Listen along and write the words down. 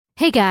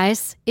Hey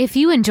guys, if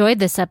you enjoyed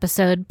this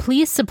episode,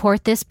 please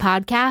support this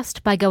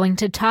podcast by going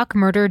to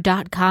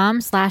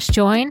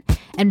talkmurder.com/join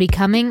and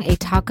becoming a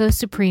Taco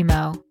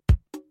Supremo.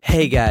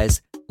 Hey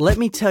guys, let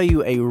me tell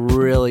you a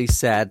really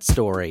sad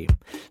story.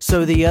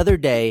 So the other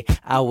day,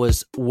 I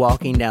was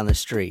walking down the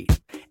street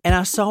and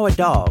I saw a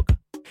dog.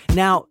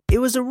 Now, it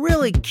was a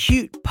really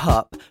cute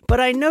pup,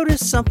 but I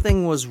noticed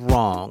something was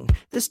wrong.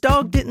 This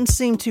dog didn't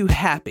seem too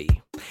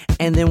happy.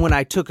 And then when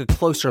I took a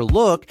closer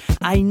look,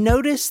 I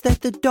noticed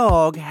that the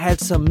dog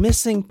had some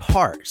missing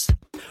parts.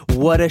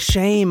 What a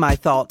shame, I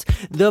thought.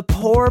 The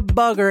poor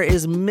bugger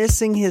is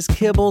missing his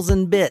kibbles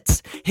and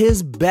bits.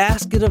 His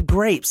basket of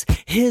grapes,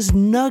 his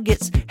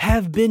nuggets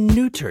have been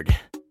neutered.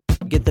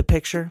 Get the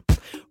picture?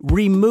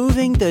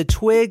 Removing the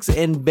twigs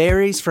and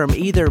berries from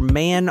either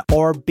man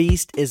or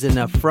beast is an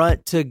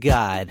affront to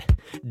God.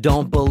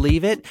 Don't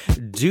believe it?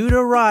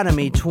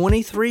 Deuteronomy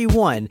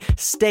 23:1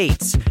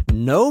 states,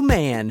 "No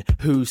man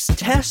whose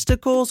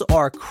testicles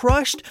are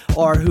crushed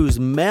or whose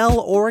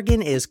male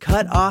organ is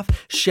cut off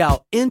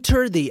shall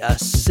enter the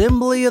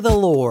assembly of the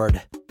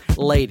Lord."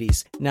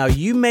 Ladies, now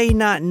you may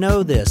not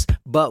know this,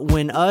 but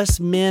when us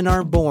men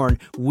are born,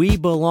 we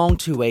belong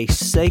to a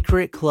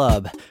sacred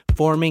club,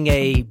 forming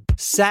a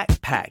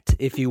sack pact,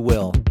 if you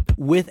will,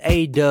 with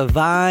a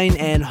divine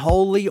and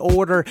holy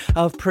order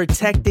of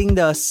protecting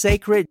the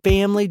sacred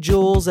family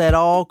jewels at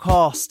all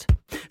cost.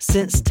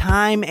 Since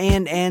time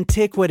and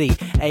antiquity,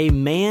 a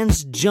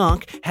man's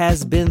junk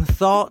has been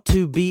thought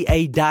to be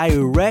a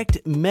direct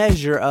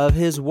measure of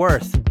his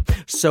worth.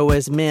 So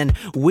as men,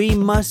 we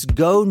must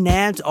go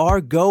nads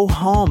or go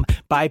home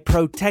by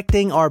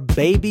protecting our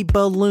baby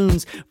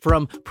balloons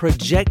from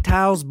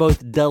projectiles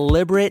both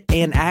deliberate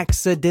and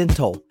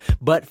accidental.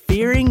 But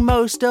fearing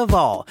most of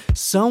all,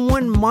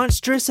 someone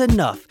monstrous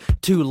enough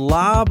to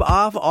lob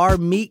off our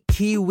meat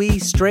kiwi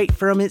straight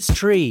from its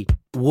tree.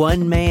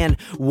 One man,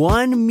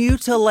 one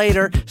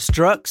mutilator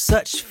struck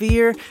such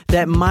fear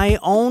that my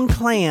own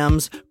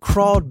clams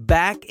crawled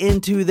back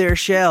into their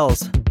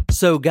shells.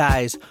 So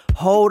guys,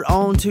 hold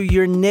on to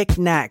your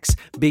knickknacks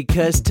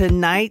because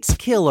tonight's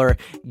killer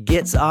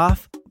gets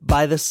off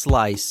by the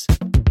slice.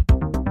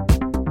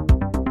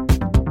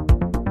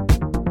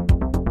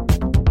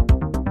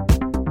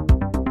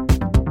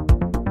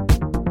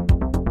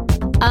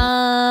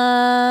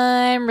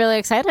 I'm really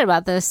excited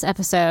about this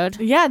episode.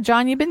 Yeah,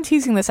 John, you've been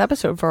teasing this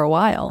episode for a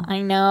while.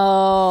 I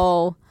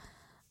know.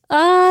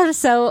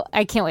 So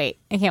I can't wait.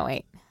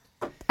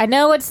 I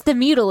know it's the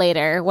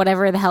Mutilator,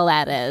 whatever the hell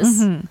that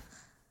is. Mm-hmm.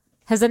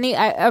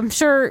 I'm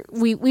sure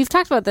we've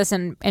talked about this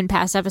in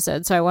past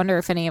episodes, so I wonder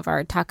if any of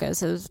our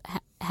tacos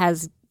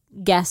has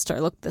guessed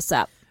or looked this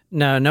up.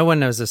 No one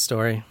knows this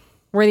story.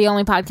 We're the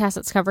only podcast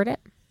that's covered it?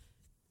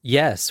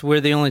 Yes,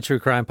 we're the only true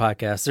crime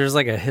podcast. There's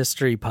like a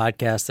history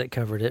podcast that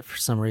covered it for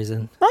some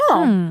reason.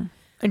 Oh,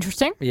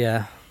 interesting.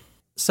 Yeah.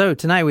 So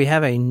tonight we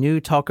have a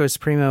new Taco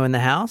Supremo in the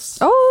house.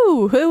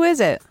 Oh, who is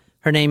it?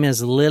 Her name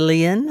is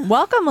Lillian.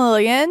 Welcome,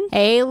 Lillian.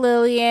 Hey,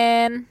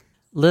 Lillian.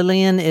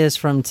 Lillian is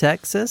from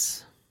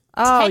Texas.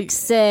 Oh,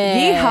 Texas.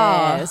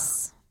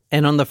 Yeehaw.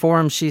 And on the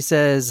forum, she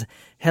says,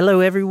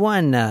 "Hello,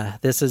 everyone.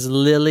 This is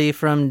Lily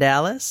from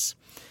Dallas.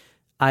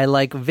 I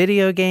like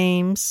video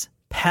games,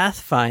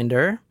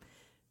 Pathfinder,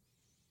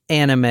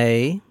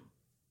 anime."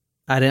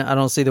 I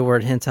don't see the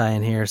word hentai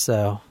in here,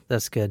 so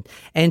that's good.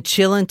 "And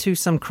chillin' to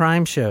some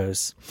crime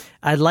shows.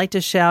 I'd like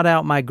to shout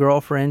out my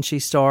girlfriend. She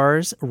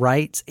stars,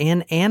 writes,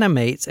 and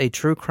animates a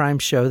true crime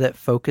show that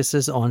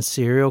focuses on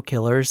serial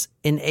killers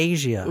in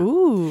Asia.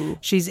 Ooh.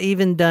 She's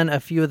even done a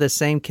few of the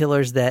same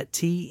killers that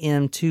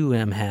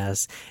TM2M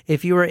has.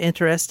 If you are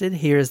interested,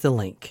 here's the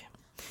link."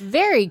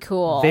 Very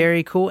cool.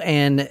 Very cool.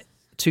 And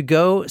to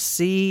go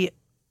see...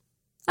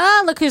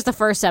 look who's the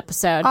first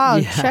episode. Oh,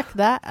 Yeah. check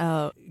that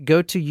out.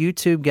 Go to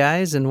YouTube,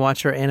 guys, and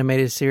watch her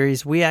animated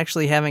series. We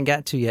actually haven't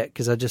got to yet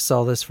because I just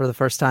saw this for the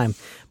first time.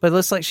 But it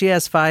looks like she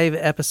has 5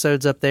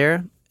 episodes up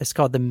there. It's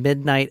called The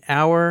Midnight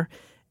Hour.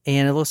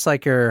 And it looks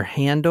like her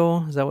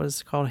handle, is that what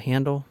it's called?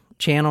 Handle?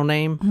 Channel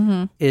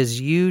name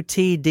is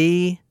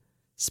UTD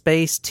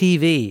space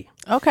TV.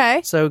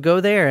 Okay. So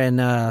go there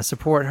and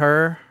support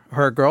her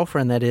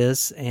girlfriend, that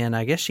is. And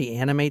I guess she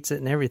animates it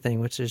and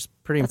everything, which is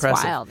pretty That's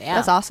impressive. wild, yeah.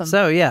 That's awesome.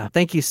 So, yeah,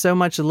 thank you so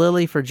much,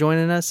 Lily, for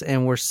joining us,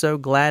 and we're so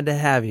glad to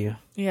have you.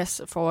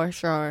 Yes, for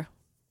sure.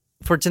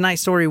 For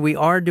tonight's story, we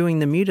are doing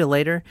the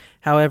Mutilator.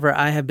 However,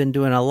 I have been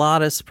doing a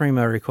lot of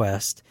Supremo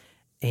requests,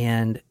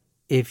 and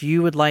if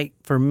you would like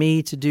for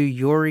me to do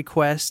your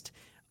request,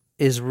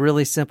 is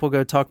really simple.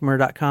 Go to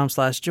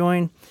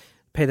talkmurder.com/join,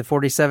 pay the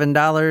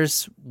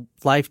 $47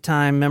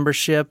 lifetime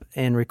membership,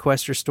 and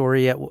request your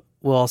story.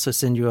 We'll also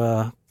send you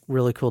a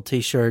really cool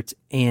t-shirt,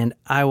 and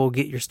I will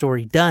get your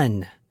story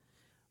done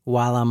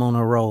while I'm on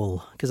a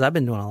roll, because I've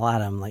been doing a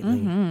lot of them lately.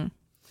 Mm-hmm.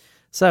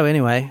 So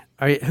anyway,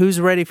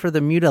 who's ready for the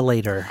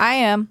Mutilator? I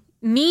am.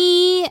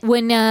 Me,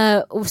 when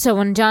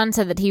John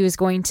said that he was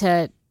going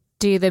to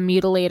do the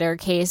Mutilator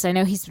case, I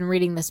know he's been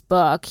reading this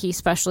book. He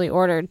specially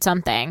ordered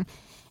something,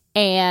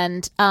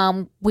 and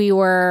we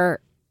were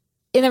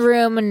in the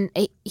room, and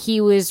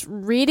he was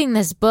reading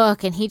this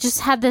book, and he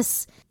just had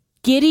this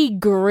giddy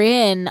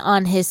grin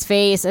on his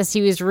face as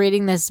he was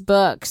reading this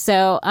book.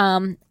 So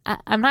I'm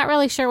not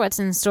really sure what's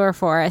in store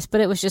for us,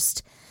 but it was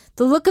just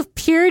the look of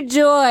pure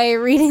joy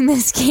reading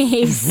this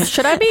case.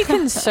 Should I be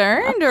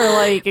concerned or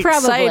like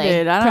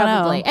excited? I don't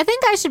know. I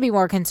think I should be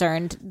more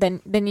concerned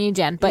than you,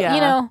 Jen. But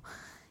Yeah.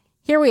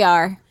 here we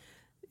are.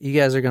 You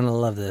guys are gonna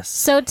love this.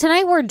 So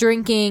tonight we're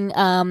drinking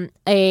a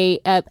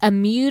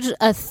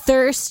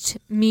thirst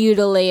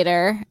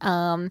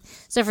mutilator.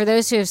 So for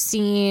those who have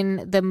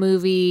seen the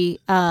movie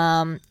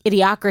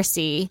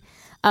Idiocracy,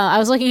 I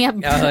was looking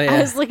up I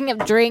was looking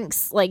up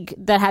drinks like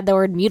that had the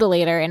word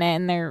mutilator in it,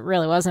 and there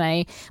really wasn't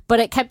any. But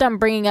it kept on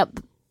bringing up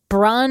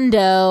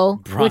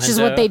Brondo, which is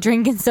what they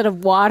drink instead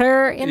of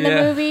water in the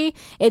movie.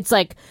 It's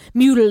like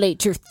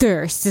mutilate your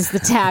thirst is the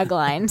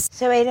tagline.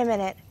 So wait a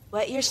minute.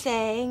 What you're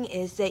saying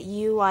is that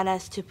you want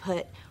us to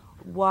put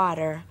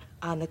water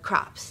on the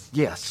crops.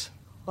 Yes.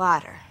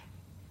 Water.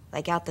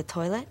 Like out the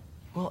toilet?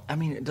 Well, I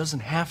mean, it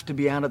doesn't have to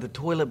be out of the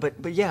toilet,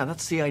 but yeah,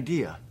 that's the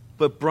idea.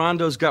 But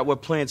Brondo's got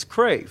what plants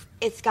crave.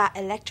 It's got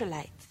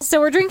electrolytes. So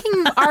we're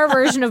drinking our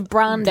version of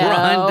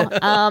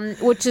Brondo,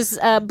 which is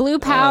blue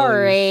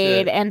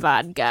Powerade and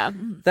vodka.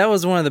 That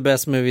was one of the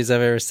best movies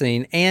I've ever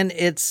seen, and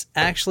it's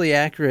actually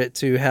accurate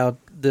to how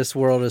this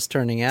world is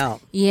turning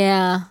out.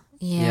 Yeah.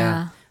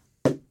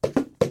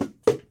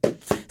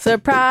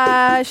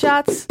 Surprise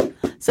shots.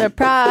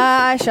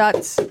 Surprise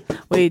shots.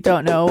 We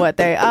don't know what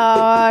they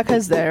are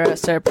because they're a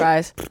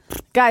surprise.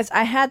 Guys,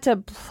 I had to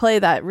play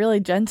that really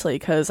gently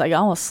because I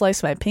almost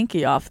sliced my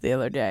pinky off the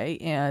other day,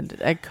 and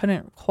I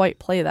couldn't quite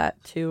play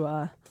that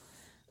to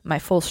my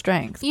full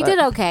strength. You did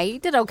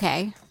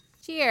okay.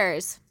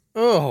 Cheers.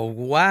 Oh,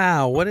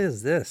 wow. What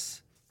is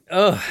this?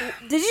 Ugh.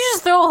 Did you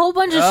just throw a whole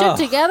bunch of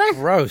shit together?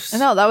 Gross.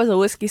 No, that was a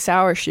whiskey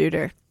sour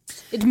shooter.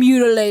 It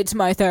mutilates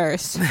my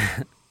thirst.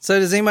 So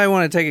does anybody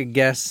want to take a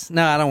guess?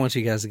 No, I don't want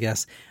you guys to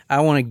guess.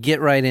 I want to get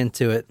right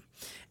into it.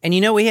 And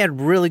we had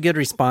really good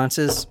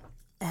responses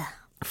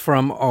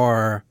from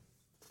our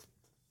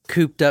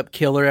Cooped Up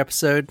Killer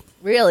episode.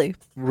 Really?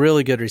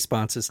 Really good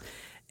responses.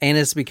 And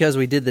it's because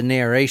we did the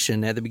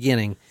narration at the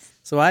beginning.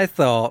 So I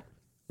thought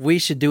we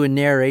should do a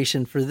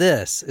narration for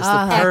this. It's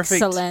the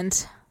perfect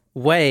Excellent.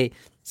 way.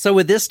 So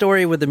with this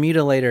story with the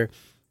mutilator,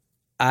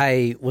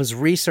 I was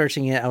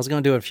researching it. I was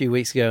going to do it a few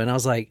weeks ago, and I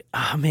was like,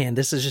 oh, man,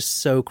 this is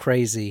just so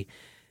crazy.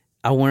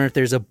 I wonder if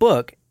there's a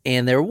book.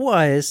 And there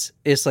was.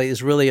 It's like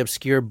this really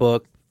obscure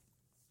book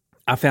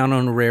I found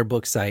on a rare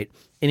book site.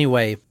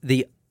 Anyway,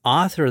 the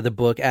author of the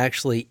book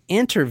actually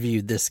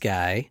interviewed this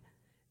guy,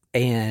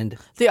 and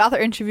The author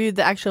interviewed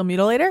the actual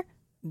mutilator?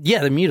 the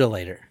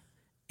mutilator.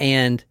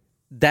 And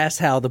that's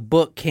how the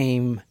book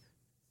came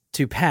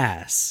to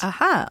pass.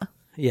 Aha.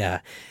 Yeah.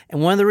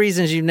 And one of the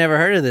reasons you've never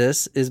heard of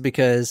this is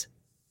because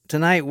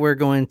tonight we're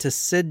going to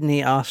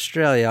Sydney,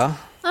 Australia.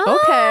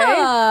 Okay.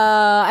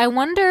 I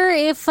wonder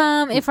if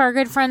our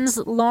good friends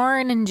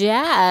Lauren and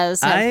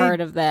Jazz have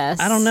heard of this.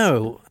 I don't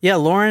know. Yeah,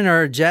 Lauren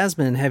or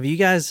Jasmine, have you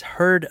guys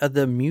heard of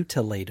the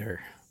mutilator?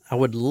 I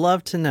would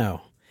love to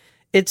know.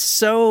 It's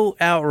so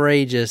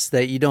outrageous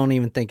that you don't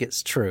even think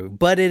it's true,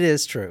 but it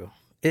is true.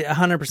 It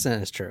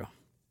 100% is true.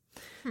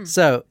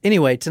 So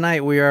anyway,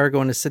 tonight we are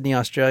going to Sydney,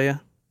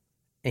 Australia,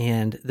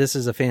 and this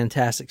is a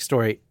fantastic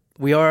story.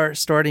 We are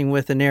starting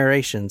with a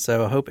narration,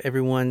 so I hope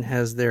everyone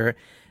has their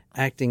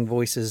acting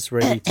voices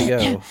ready to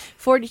go.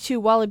 42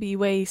 Wallaby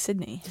Way,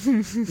 Sydney.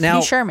 Now,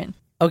 Lee Sherman.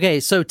 okay,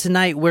 so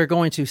tonight we're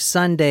going to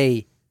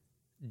Sunday,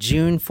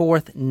 June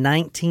 4th,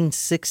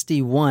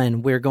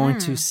 1961. We're going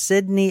to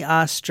Sydney,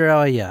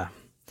 Australia.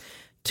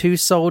 Two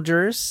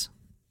soldiers,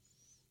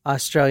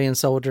 Australian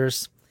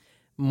soldiers,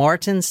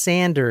 Martin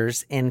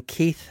Sanders and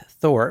Keith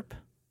Thorpe,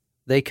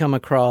 they come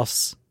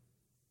across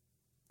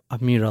a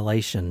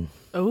mutilation.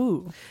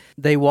 Ooh.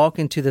 They walk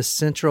into the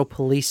Central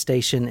Police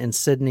Station in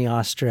Sydney,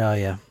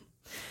 Australia.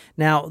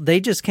 Now, they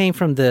just came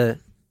from the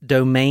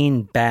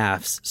Domain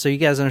Baths. So you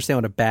guys understand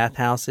what a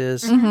bathhouse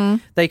is? Mm-hmm.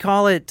 They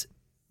call it,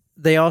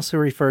 they also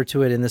refer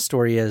to it in the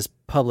story as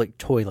public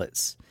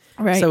toilets.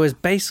 Right. So it's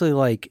basically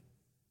like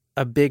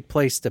a big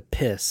place to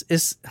piss.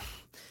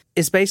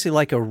 It's basically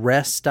like a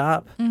rest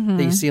stop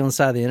that you see on the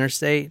side of the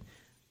interstate,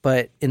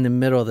 but in the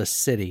middle of the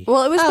city.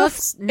 Well, it was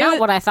That's not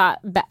what I thought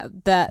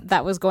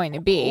that was going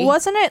to be.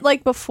 Wasn't it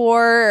like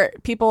before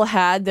people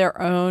had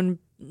their own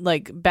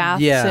like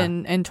baths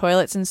and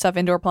toilets and stuff,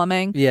 indoor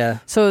plumbing? Yeah.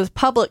 So it was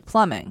public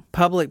plumbing.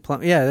 Public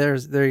plumbing. Yeah,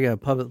 there you go,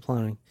 public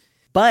plumbing.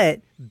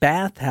 But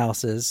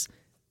bathhouses,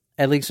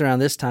 at least around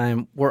this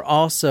time, were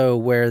also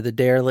where the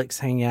derelicts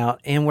hang out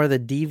and where the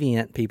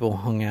deviant people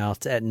hung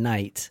out at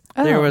night.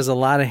 Oh. There was a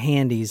lot of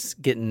handies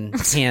getting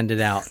handed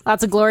out.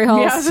 Lots of glory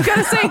holes. Yeah, I was going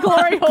to say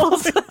glory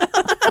holes.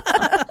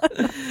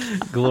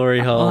 Glory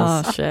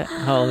holes. Oh, shit.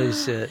 Holy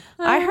shit.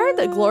 I heard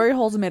that glory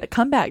holes made a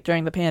comeback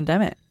during the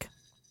pandemic.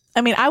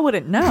 I mean, I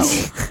wouldn't know.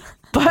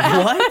 But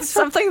What?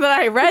 something that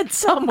I read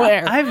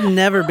somewhere. I've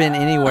never been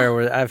anywhere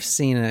where I've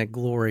seen a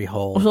glory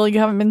hole. Well, you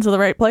haven't been to the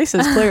right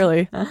places,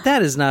 clearly.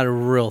 That is not a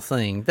real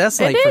thing. That's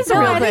like is for a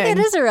No, real I think thing.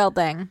 it is a real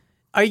thing.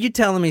 Are you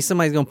telling me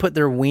somebody's going to put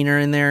their wiener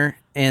in there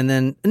And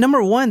then,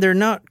 number one, there are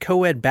not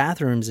co-ed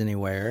bathrooms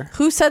anywhere.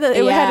 Who said that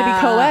it had to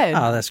be co-ed?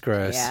 Oh, that's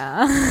gross.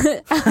 Yeah.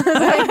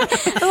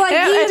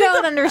 You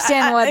don't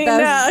understand what those...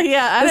 No,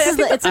 yeah.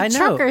 It's a I know.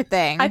 trucker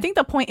thing. I think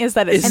the point is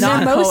that it's and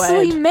not they're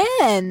mostly co-ed.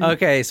 men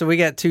Okay, so we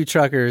got 2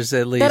 truckers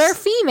at least. that are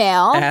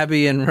female.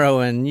 Abby and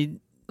Rowan.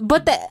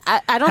 But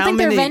I don't How think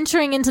many- they're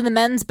venturing into the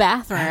men's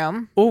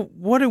bathroom. Well,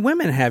 what do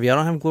women have? Y'all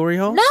don't have glory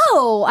holes?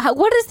 No!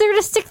 What is there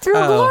to stick through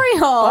a Oh. glory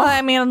hole? Well,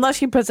 I mean,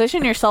 unless you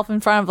position yourself in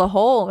front of the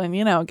hole and,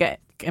 get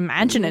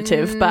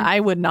imaginative, but I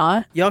would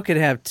not. Y'all could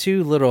have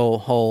 2 little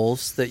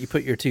holes that you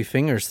put your 2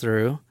 fingers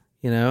through,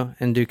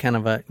 and do kind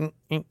of a...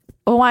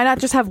 Well, why not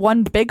just have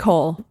one big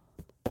hole?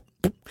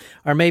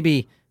 Or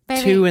maybe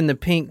Baby. 2 in the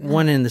pink,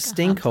 1 in the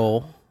stink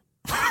hole.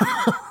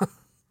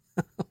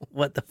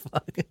 What the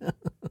fuck?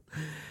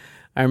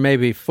 Or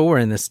maybe 4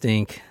 in the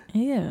stink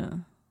Yeah.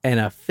 and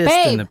a fist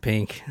in Babe. the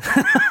pink.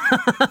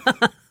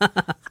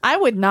 I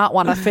would not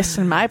want a fist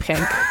in my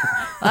pink.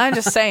 I'm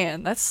just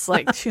saying, that's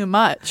like too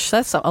much.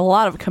 That's a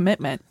lot of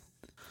commitment.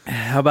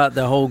 How about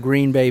the whole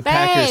Green Bay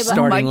Packers Babe.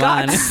 starting Oh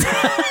my God. line?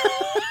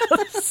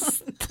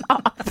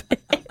 Stop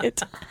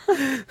it.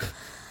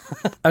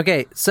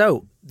 Okay,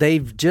 so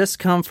they've just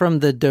come from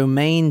the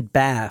Domain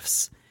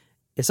Baths.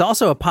 It's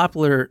also a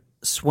popular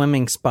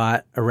swimming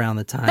spot around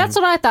the time. That's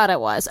what I thought it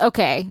was.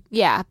 Okay.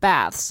 Yeah,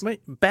 baths. Wait,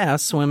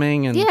 baths,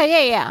 swimming, and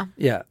Yeah.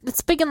 yeah.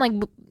 It's big and like...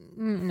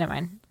 Never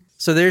mind.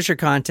 So there's your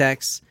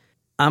context.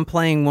 I'm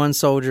playing one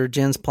soldier,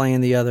 Jen's playing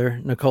the other,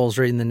 Nicole's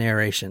reading the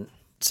narration.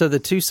 So the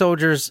 2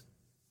 soldiers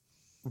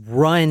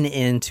run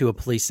into a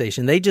police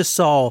station. They just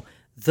saw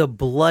the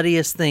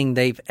bloodiest thing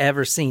they've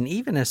ever seen,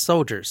 even as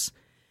soldiers.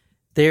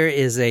 There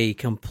is a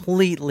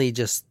completely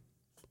just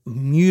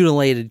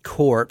mutilated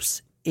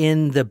corpse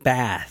in the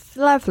bath,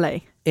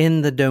 Lovely.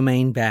 in the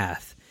Domain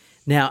Bath.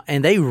 Now,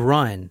 and they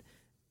run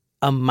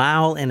 1.5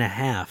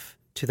 miles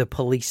to the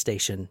police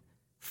station,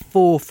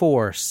 full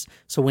force.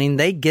 So when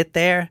they get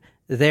there,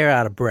 they're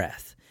out of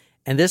breath.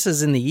 And this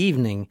is in the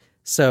evening,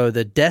 so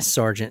the desk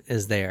sergeant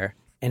is there,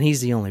 and he's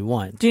the only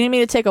one. Do you need me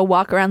to take a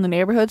walk around the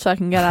neighborhood so I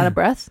can get out of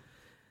breath?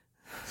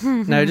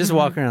 No, just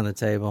walk around the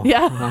table.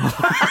 Yeah.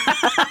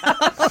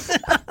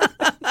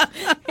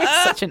 You're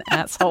such an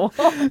asshole.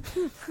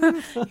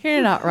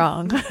 You're not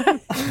wrong.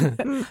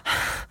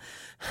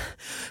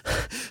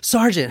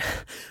 Sergeant,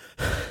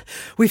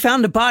 we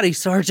found a body,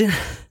 Sergeant.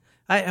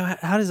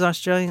 How does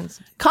Australians?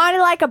 Kind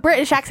of like a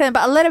British accent,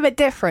 but a little bit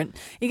different.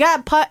 You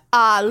gotta put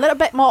a little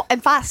bit more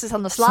emphasis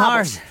on the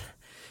syllables. Sergeant.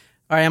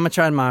 All right, I'm gonna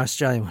try my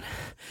Australian one.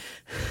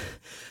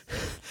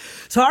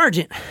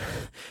 Sergeant,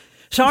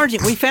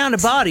 we found a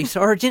body,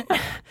 Sergeant,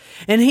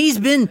 and he's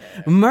been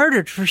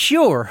murdered for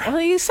sure.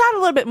 Well, you sound a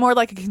little bit more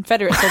like a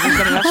Confederate soldier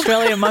than an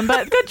Australian one,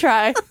 but good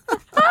try.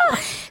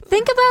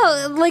 Think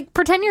about,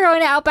 pretend you're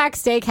going to Outback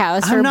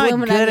Steakhouse for I'm a not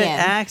bloomin' good onion. at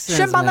accents,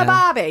 Shrimp on the man.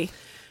 barbie.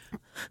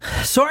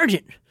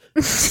 Sergeant.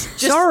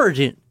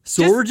 Sergeant.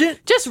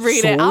 Just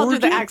read it. I'll do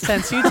the Sergeant?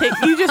 accents.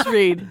 You just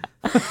read.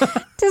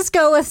 Just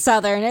go with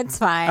Southern. It's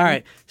fine. All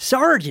right,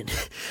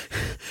 Sergeant,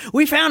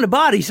 we found a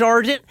body,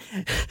 Sergeant,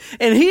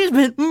 and he's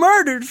been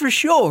murdered for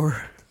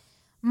sure.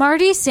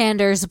 Marty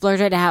Sanders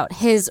blurted out,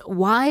 his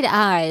wide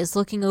eyes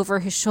looking over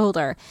his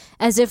shoulder,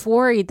 as if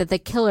worried that the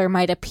killer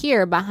might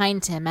appear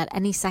behind him at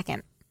any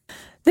second.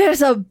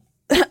 There's a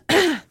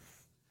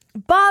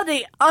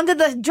body under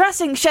the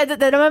dressing shed at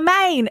the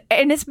Domain,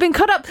 and it's been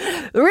cut up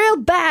real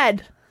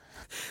bad.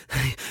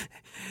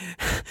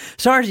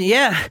 Sergeant,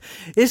 yeah,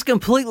 it's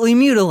completely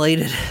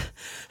mutilated.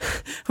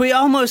 We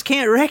almost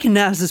can't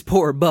recognize this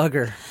poor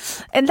bugger.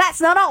 And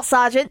that's not all,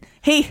 Sergeant.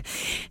 He.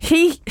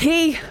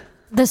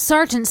 The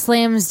sergeant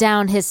slams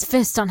down his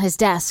fist on his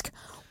desk.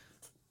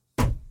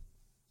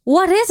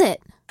 What is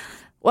it?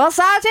 Well,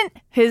 Sergeant,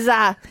 his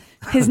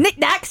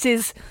knickknacks,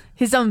 his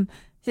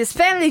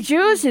family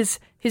jewels,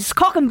 his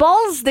cock and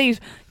balls, they've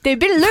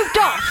been looped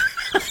off.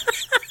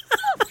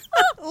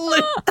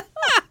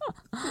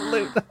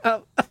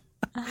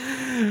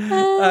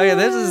 Okay,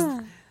 this is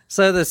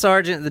so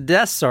the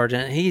desk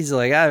sergeant. He's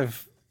like,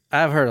 I've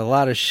heard a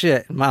lot of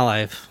shit in my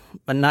life,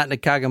 but not the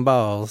cock and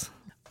balls.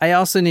 I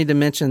also need to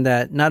mention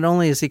that not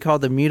only is he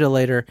called the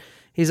mutilator,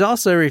 he's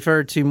also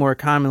referred to more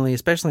commonly,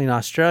 especially in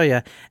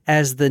Australia,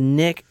 as the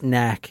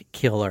knick-knack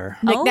killer.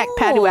 Knick-knack,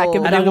 paddywhack,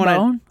 and I didn't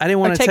bone.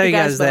 want Or to take tell a you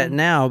guy's guys that bone.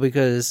 now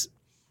because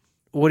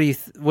what do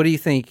you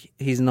think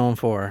he's known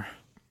for?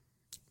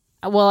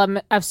 Well, I'm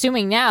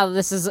assuming now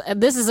this is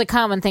a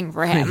common thing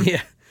for him.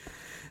 Yeah,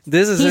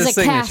 this is He's his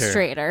a signature.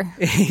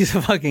 castrator. He's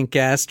a fucking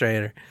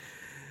castrator.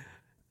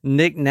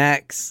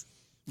 Knickknacks.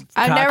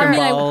 I've cock never- and I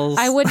mean, balls.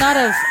 I would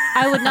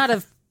not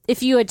have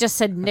if you had just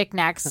said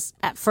knickknacks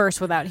at first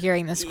without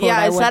hearing this quote. Yeah,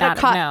 I is would that not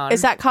have known.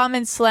 is that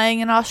common slang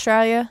in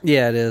Australia?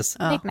 Yeah, it is.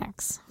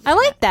 knickknacks? I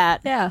like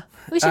that. Yeah.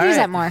 We should All use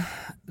right. that more.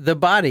 The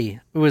body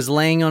was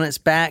laying on its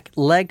back,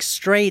 legs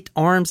straight,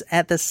 arms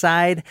at the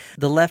side.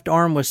 The left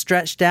arm was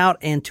stretched out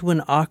and to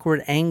an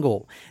awkward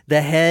angle.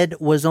 The head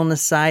was on the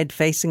side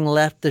facing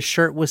left. The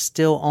shirt was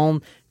still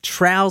on,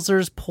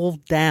 trousers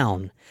pulled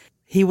down.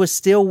 He was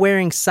still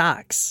wearing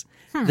socks.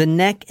 The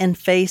neck and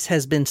face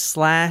has been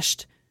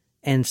slashed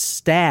and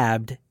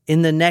stabbed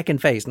in the neck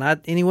and face,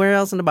 not anywhere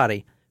else in the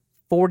body,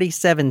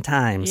 47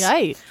 times.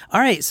 Yikes. All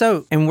right,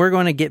 so, and we're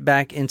going to get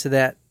back into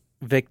that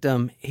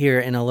victim here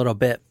in a little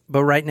bit.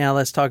 But right now,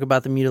 let's talk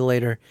about the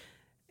mutilator.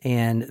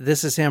 And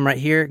this is him right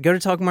here. Go to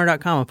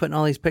talkmore.com. I'm putting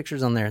all these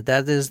pictures on there.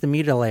 That is the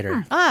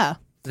mutilator. Ah.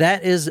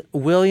 That is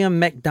William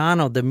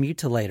MacDonald, the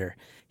mutilator.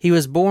 He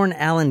was born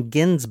Allen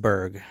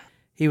Ginsberg.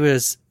 He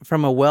was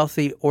from a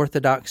wealthy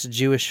Orthodox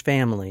Jewish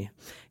family.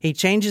 He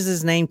changes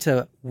his name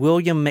to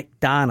William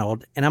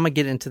MacDonald, and I'm going to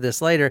get into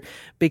this later,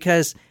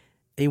 because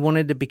he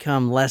wanted to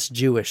become less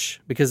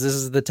Jewish, because this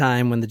is the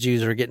time when the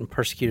Jews are getting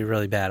persecuted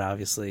really bad,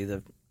 obviously,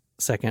 the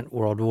Second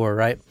World War,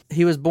 right?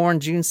 He was born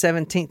June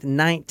 17th,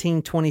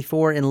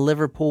 1924 in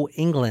Liverpool,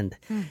 England.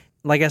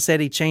 Like I said,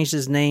 he changed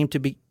his name to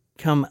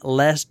become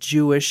less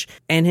Jewish,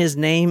 and his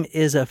name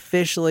is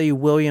officially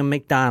William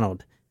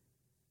MacDonald.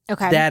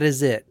 Okay. That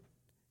is it.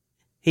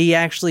 He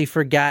actually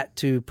forgot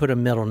to put a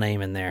middle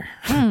name in there.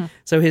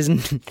 So his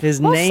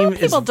Well, name some is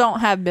people don't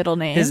have middle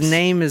names. his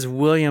name is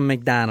William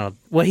MacDonald.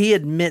 Well, he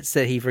admits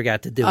that he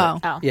forgot to do Oh.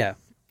 it. Oh. Yeah.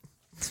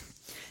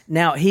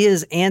 Now, he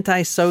is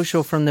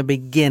antisocial from the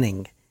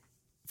beginning.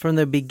 From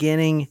the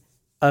beginning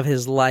of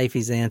his life,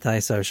 he's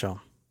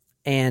antisocial.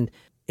 And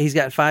he's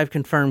got 5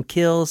 confirmed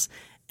kills,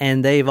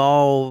 and they've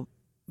all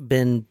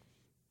been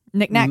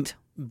Knick-knacked.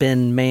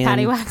 man.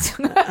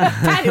 Paddywhacked.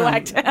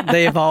 Paddywhacked.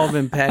 They've all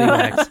been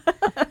paddywhacked.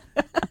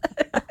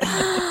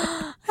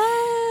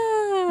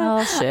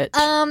 Oh, shit.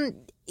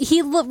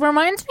 He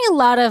reminds me a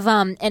lot of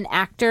an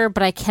actor,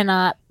 but I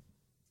cannot.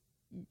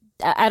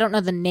 I don't know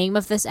the name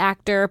of this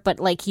actor, but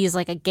like he's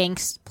like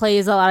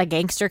plays a lot of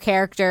gangster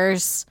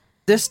characters.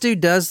 This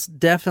dude does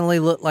definitely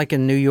look like a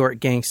New York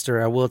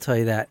gangster, I will tell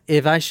you that.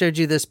 If I showed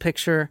you this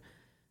picture,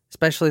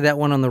 especially that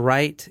one on the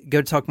right,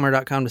 go to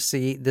talkmore.com to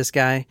see this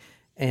guy,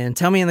 and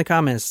tell me in the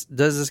comments,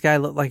 does this guy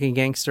look like a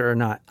gangster or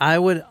not? I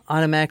would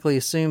automatically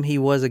assume he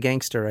was a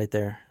gangster right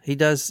there. He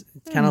does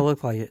kind of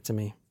look like it to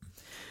me.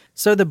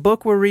 So the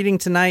book we're reading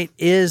tonight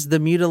is The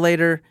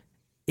Mutilator.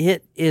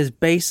 It is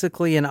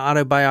basically an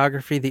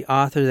autobiography. The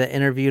author that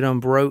interviewed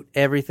him wrote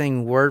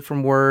everything word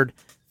from word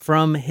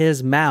from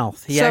his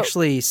mouth. He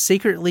actually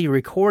secretly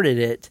recorded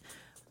it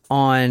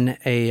on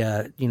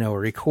a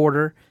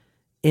recorder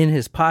in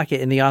his pocket,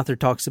 and the author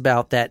talks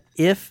about that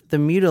if the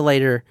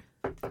mutilator,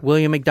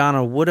 William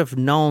MacDonald, would have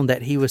known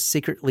that he was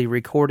secretly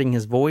recording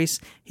his voice,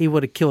 he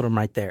would have killed him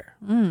right there.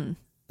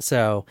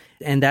 So,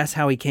 and that's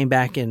how he came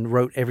back and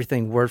wrote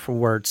everything word for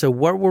word. So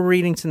what we're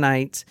reading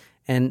tonight,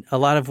 and a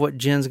lot of what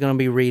Jen's going to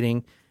be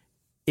reading,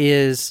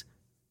 is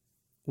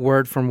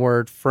word from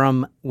word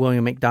from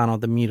William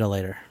MacDonald, the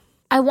mutilator.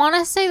 I want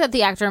to say that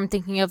the actor I'm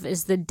thinking of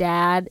is the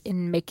dad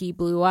in Mickey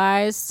Blue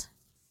Eyes.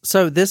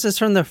 So this is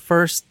from the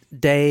first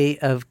day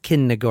of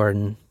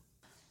kindergarten.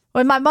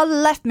 When my mother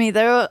left me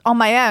there on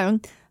my own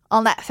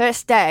on that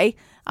first day,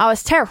 I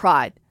was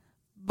terrified.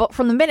 But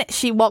from the minute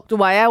she walked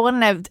away, I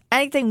wouldn't have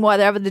anything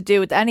whatever to do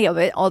with any of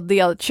it or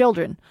the other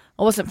children.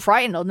 I wasn't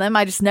frightened of them.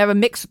 I just never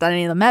mixed with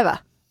any of them ever.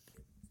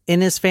 In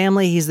his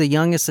family, he's the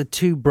youngest of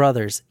 2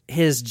 brothers.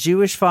 His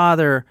Jewish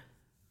father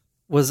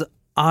was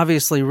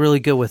obviously really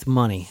good with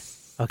money,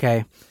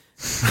 okay?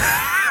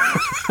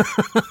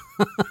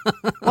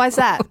 Why's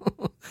that?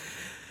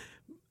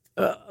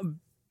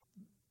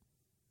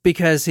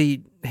 Because he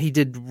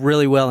did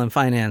really well in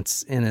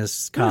finance in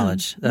his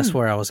college. That's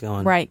where I was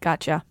going. Right,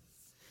 gotcha.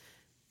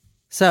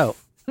 So,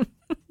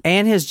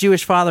 and his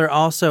Jewish father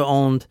also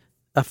owned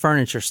a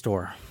furniture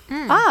store.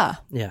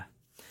 Ah, Yeah.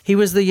 He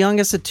was the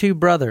youngest of 2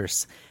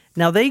 brothers.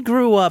 Now, they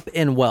grew up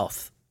in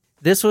wealth.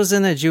 This was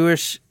in a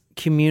Jewish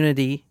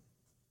community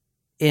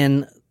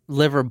in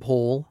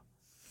Liverpool,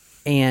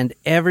 and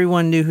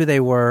everyone knew who they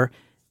were.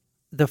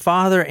 The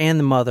father and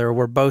the mother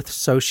were both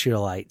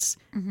socialites.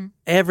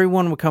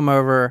 Everyone would come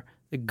over,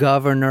 the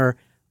governor,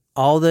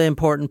 all the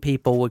important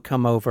people would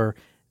come over.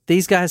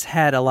 These guys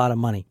had a lot of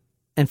money.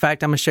 In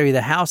fact, I'm going to show you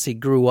the house he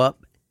grew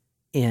up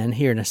in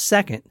here in a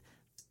second.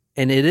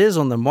 And it is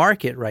on the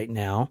market right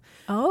now.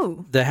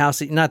 oh, The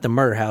house, not the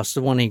murder house,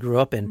 the one he grew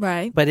up in.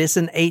 Right. But it's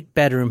an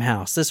 8-bedroom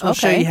house. This will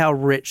show Okay. you how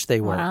rich they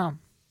were. Wow.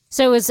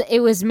 So it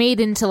was made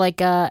into like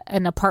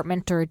an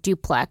apartment or a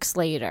duplex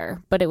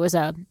later, but it was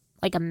a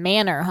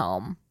manor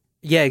home.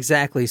 Yeah,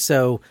 exactly.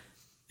 So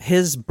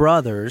his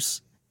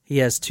brothers, he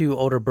has 2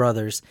 older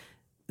brothers,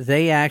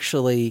 they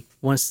actually,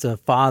 once the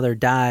father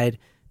died,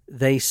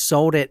 they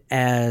sold it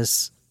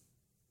as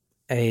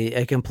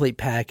a complete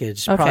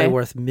package, probably Okay.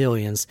 worth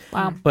millions.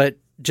 Wow. But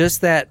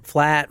just that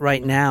flat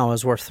right now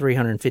is worth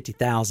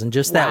 $350,000.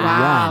 Just that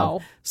Wow.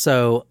 one.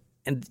 So,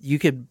 and you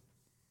could,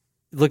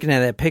 looking at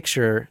that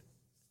picture,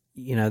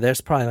 there's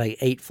probably like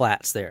 8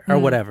 flats there or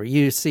whatever.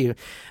 You see,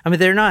 I mean,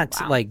 they're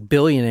not like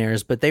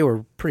billionaires, but they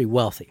were pretty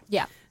wealthy.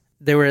 Yeah.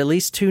 There were at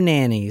least 2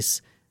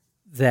 nannies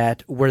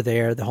that were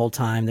there the whole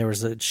time. There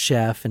was a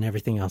chef and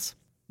everything else.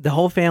 The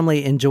whole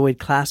family enjoyed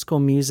classical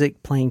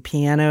music, playing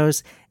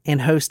pianos,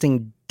 and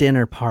hosting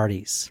dinner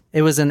parties.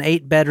 It was an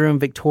 8-bedroom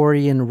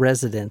Victorian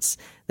residence.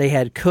 They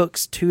had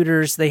cooks,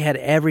 tutors, they had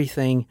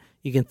everything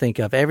you can think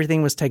of.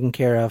 Everything was taken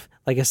care of.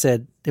 Like I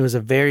said, it was a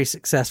very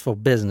successful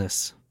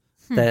business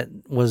that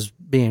was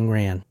being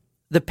ran.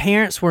 The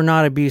parents were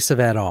not abusive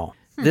at all.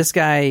 This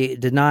guy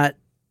did not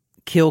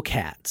kill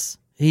cats.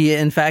 He,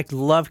 in fact,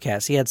 loved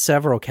cats. He had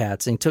several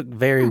cats, and he took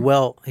very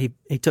well. He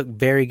took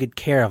very good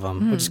care of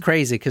them, which is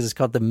crazy because it's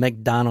called the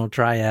McDonald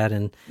Triad,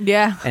 and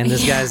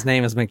this guy's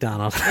name is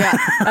McDonald. Yeah,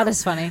 that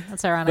is funny.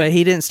 That's ironic. But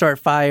he didn't start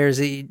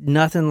fires.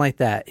 Nothing like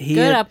that.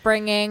 Good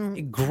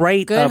upbringing.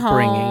 Great good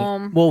upbringing.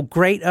 Home. Well,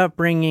 great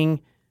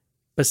upbringing.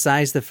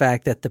 Besides the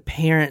fact that the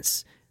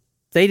parents,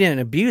 they didn't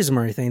abuse him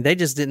or anything. They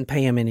just didn't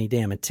pay him any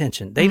damn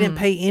attention. They didn't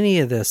pay any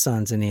of the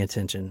sons any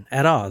attention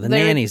at all. The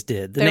nannies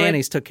did. The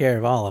nannies took care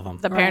of all of them.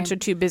 The parents are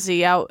too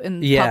busy out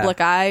in the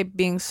public eye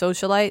being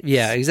socialites.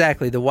 Yeah,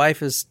 exactly. The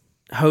wife is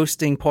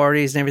hosting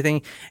parties and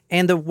everything.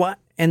 And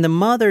the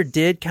mother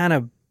did kind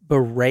of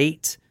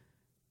berate.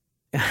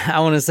 I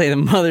want to say the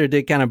mother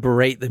did kind of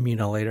berate the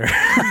mutilator.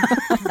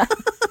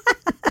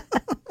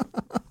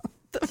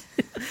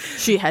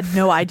 She had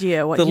no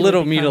idea what the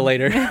little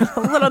mutilator.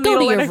 Go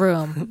to your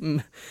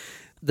room.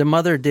 The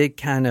mother did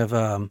kind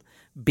of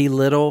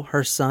belittle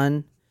her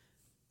son,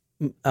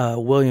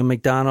 William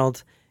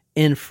McDonald,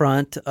 in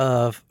front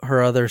of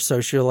her other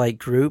socialite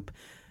group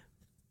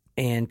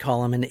and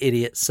call him an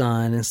idiot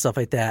son and stuff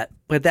like that.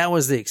 But that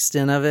was the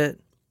extent of it.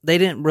 They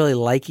didn't really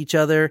like each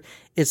other.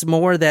 It's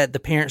more that the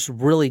parents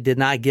really did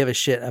not give a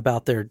shit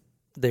about their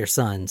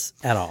sons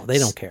at all. They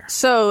don't care.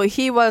 So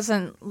he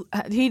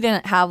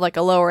didn't have like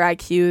a lower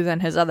IQ than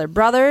his other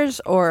brothers,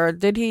 or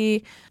did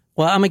he?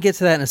 Well, I'm going to get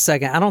to that in a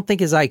second. I don't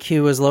think his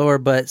IQ was lower,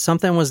 but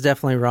something was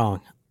definitely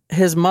wrong.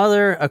 His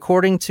mother,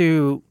 according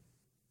to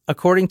the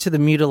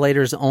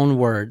mutilator's own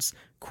words,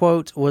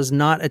 quote, was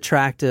not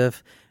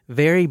attractive,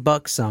 very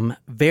buxom,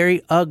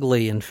 very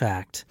ugly, in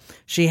fact.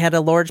 She had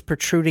a large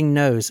protruding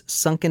nose,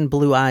 sunken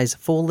blue eyes,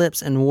 full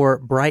lips, and wore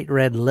bright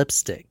red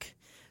lipstick.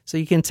 So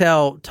you can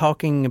tell,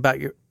 talking about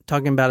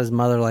his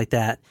mother like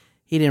that,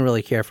 he didn't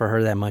really care for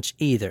her that much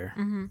either.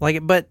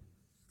 But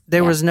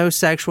there was no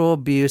sexual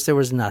abuse. There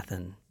was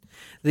nothing.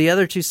 The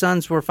other two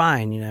sons were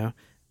fine. You know,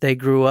 they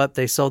grew up.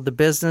 They sold the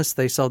business.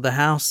 They sold the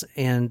house,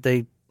 and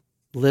they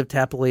lived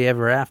happily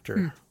ever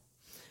after.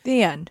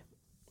 The end.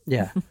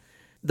 Yeah.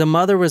 The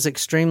mother was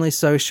extremely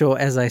social,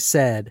 as I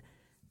said,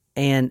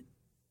 and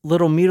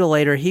little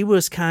mutilator, he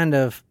was kind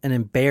of an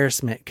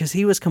embarrassment because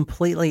he was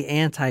completely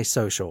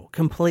antisocial.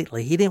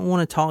 Completely. He didn't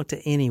want to talk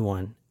to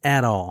anyone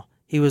at all.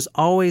 He was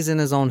always in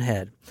his own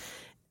head.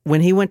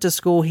 When he went to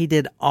school, he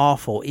did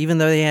awful, even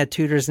though they had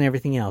tutors and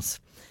everything else.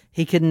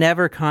 He could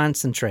never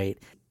concentrate.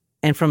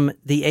 And from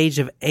the age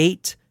of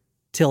 8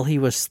 till he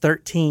was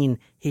 13,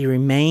 he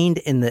remained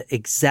in the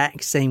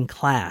exact same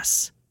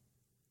class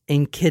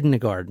in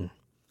kindergarten.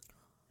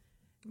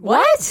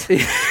 What?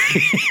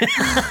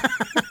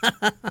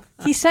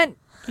 He spent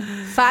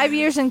 5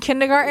 years in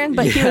kindergarten,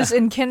 but he was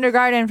in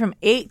kindergarten from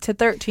 8 to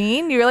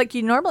 13. You're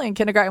normally in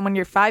kindergarten when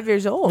you're 5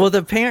 years old. Well,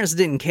 the parents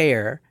didn't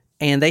care,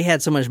 and they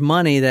had so much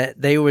money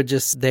that they were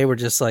just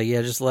like,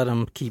 yeah, just let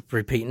them keep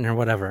repeating or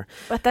whatever.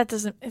 But that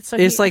doesn't.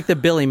 It's like the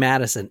Billy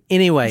Madison.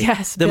 Anyway,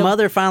 yes, the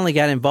mother finally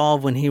got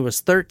involved when he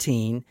was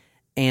 13,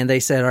 and they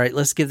said, all right,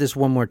 let's give this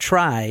one more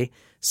try.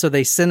 So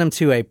they sent him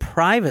to a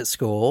private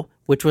school,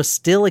 which was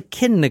still a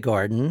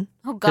kindergarten.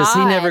 Oh, God. Because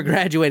he never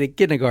graduated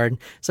kindergarten.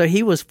 So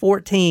he was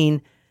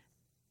 14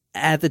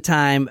 at the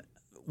time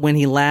when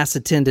he last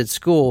attended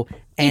school.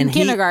 And in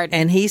kindergarten.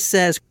 And he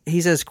says,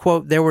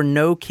 quote, there were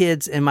no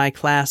kids in my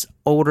class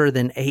older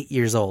than 8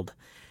 years old.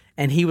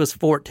 And he was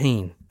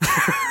 14.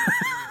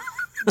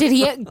 Did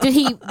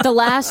he, the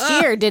last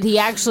year, did he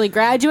actually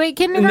graduate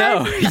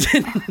kindergarten? No, he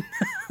didn't.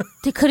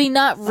 Could he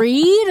not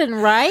read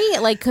and write?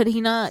 Did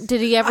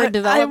he ever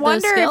develop I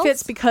wonder those skills? if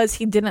it's because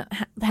he didn't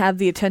have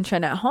the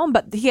attention at home,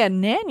 but he had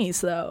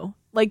nannies, though.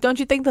 Don't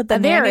you think that the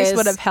nannies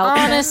would have helped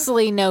him?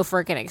 Honestly, no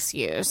freaking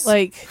excuse.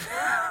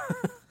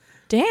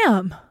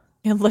 Damn.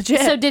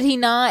 Legit. So did he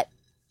not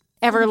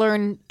ever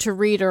learn to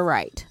read or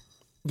write?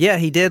 Yeah,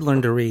 he did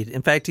learn to read.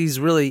 In fact, he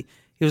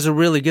was a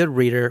really good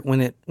reader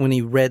when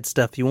he read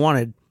stuff he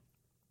wanted.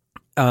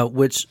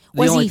 Was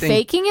he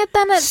faking it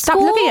then at Stop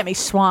school? looking at me,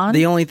 Swan.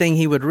 The only thing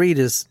he would read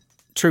is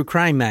true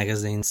crime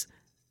magazines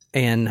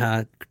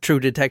and true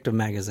detective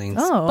magazines.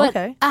 Oh,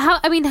 okay.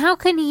 How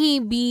can he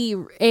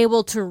be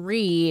able to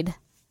read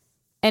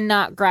and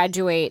not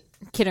graduate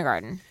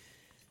kindergarten?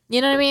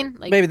 You know what I mean?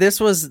 Maybe this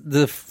was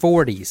the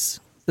 40s.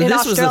 This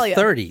Australia.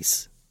 was the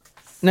 30s.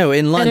 No,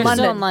 in London. They're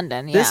still in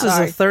London, yeah. This is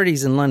the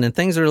 30s in London.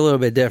 Things are a little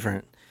bit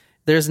different.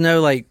 There's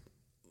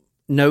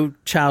no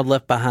child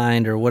left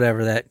behind or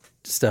whatever that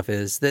stuff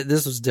is.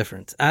 This was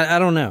different. I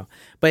don't know.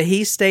 But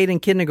he stayed in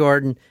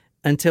kindergarten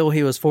until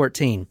he was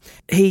 14.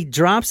 He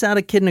drops out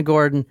of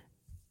kindergarten.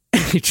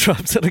 This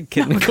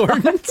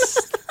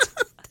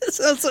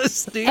sounds so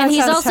stupid. And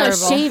he's also terrible.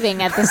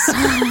 shaving at this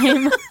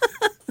time.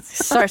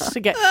 Starts to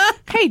get,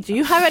 hey, do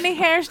you have any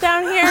hairs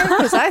down here?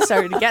 Because I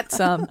started to get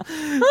some.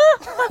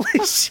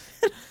 Holy shit.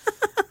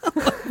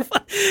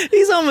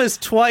 He's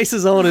almost twice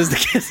as old as the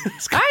kid.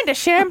 I'm the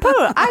shampoo.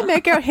 I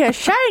make your hair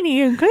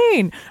shiny and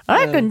clean.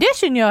 I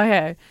condition your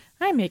hair.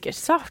 I make it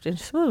soft and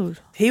smooth.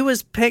 He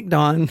was picked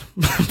on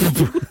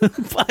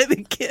by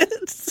the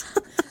kids.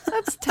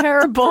 That's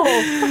terrible.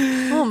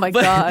 Oh my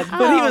God.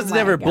 But he was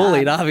never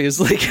bullied,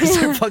 obviously, because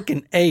they're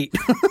fucking 8.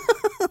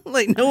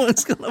 Like, no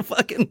one's gonna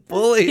fucking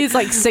bully. He's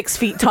like 6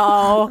 feet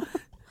tall.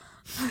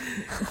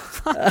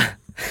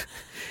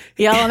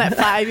 Yelling at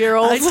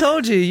 5-year-olds. I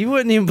told you, you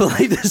wouldn't even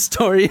believe this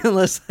story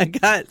unless I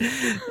got...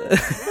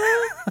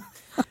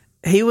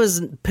 He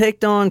was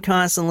picked on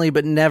constantly,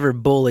 but never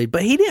bullied.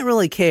 But he didn't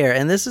really care,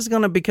 and this is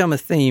going to become a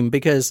theme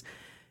because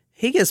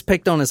he gets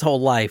picked on his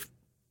whole life.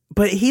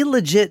 But he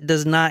legit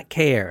does not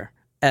care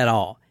at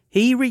all.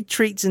 He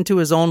retreats into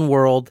his own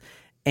world,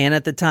 and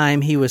at the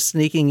time, he was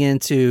sneaking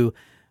into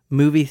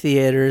movie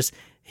theaters.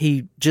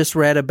 He just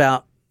read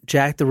about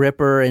Jack the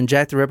Ripper, and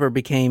Jack the Ripper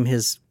became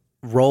his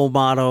role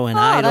model and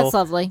idol. That's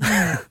lovely.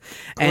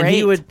 And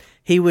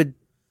he would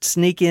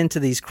sneak into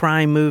these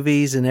crime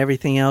movies and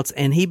everything else,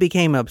 and he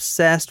became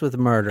obsessed with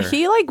murder.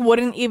 He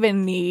wouldn't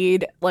even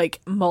need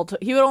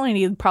he would only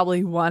need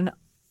probably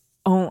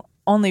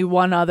only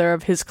one other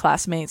of his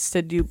classmates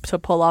to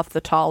pull off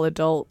the tall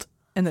adult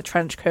in the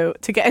trench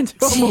coat to get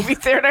into a movie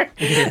theater.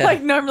 Yeah.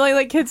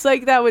 Normally kids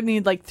like that would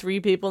need 3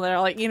 people that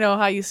are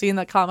how you see in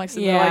the comics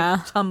and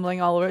they're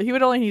tumbling all over. He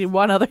would only need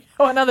one other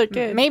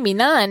kid. Maybe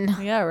none.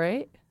 Yeah,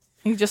 right?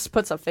 He just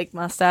puts a fake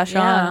mustache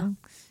on.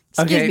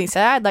 Excuse me,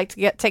 sir. I'd like to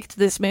get ticked to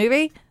this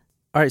movie.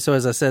 All right, so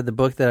as I said, the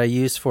book that I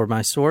used for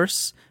my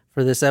source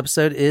for this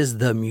episode is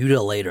The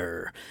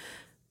Mutilator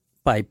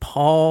by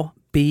Paul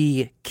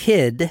B.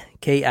 Kidd,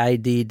 Kidd. I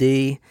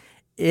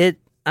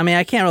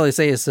can't really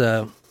say it's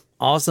a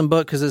awesome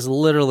book because it's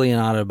literally an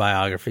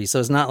autobiography, so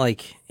it's not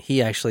like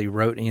he actually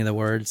wrote any of the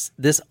words.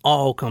 This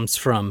all comes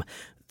from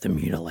The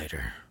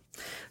Mutilator.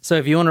 So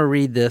if you want to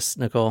read this,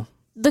 Nicole.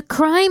 The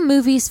crime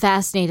movies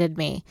fascinated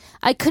me.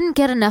 I couldn't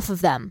get enough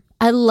of them.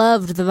 I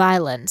loved the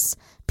violence.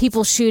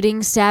 People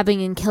shooting,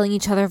 stabbing, and killing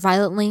each other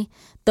violently.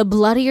 The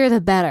bloodier,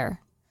 the better.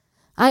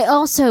 I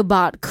also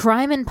bought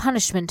Crime and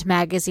Punishment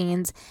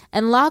magazines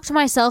and locked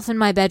myself in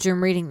my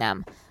bedroom reading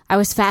them. I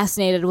was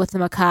fascinated with the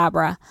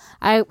macabre.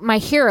 My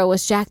hero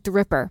was Jack the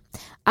Ripper.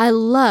 I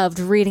loved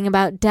reading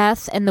about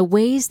death and the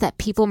ways that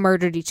people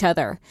murdered each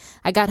other.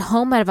 I got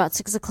home at about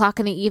 6 o'clock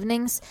in the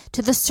evenings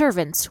to the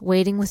servants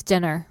waiting with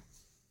dinner.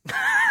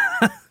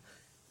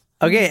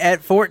 Okay,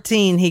 at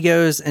 14, he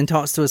goes and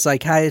talks to a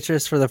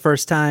psychiatrist for the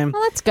first time.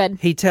 Well, that's good.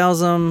 He tells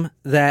him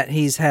that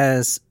he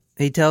has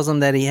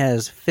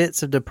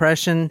fits of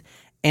depression,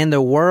 and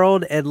the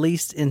world, at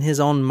least in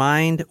his own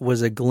mind,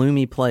 was a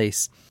gloomy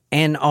place,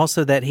 and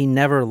also that he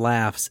never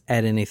laughs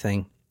at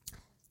anything.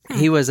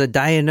 He was a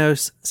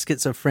diagnosed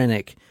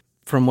schizophrenic,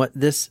 from what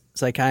this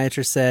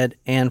psychiatrist said,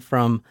 and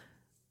from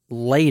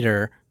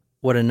later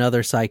what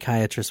another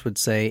psychiatrist would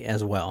say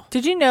as well.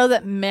 Did you know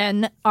that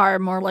men are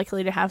more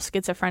likely to have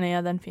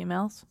schizophrenia than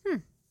females?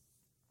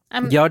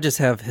 Y'all just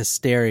have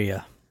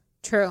hysteria.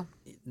 True.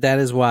 That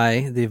is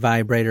why the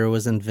vibrator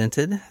was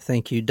invented.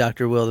 Thank you,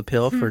 Dr. Will the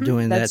Pill, for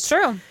doing That's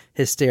true.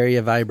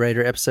 Hysteria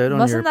vibrator episode on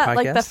Wasn't your podcast.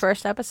 Wasn't that the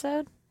first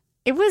episode?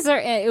 It was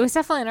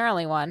definitely an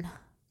early one.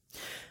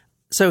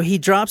 So he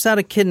drops out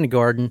of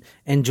kindergarten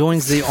and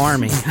joins the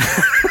army.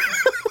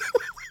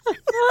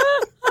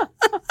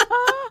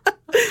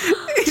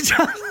 He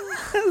drops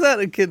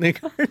out of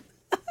kindergarten.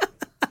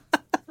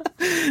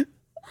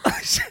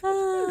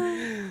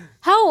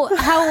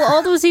 How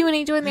old was he when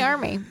he joined the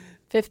army?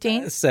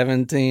 15?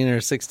 17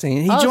 or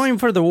 16. He joined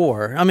for the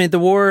war. I mean, the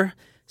war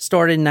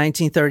started in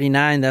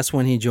 1939. That's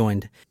when he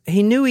joined.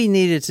 He knew he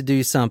needed to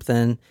do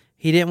something.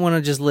 He didn't want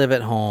to just live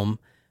at home,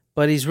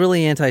 but he's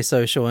really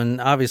antisocial,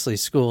 and obviously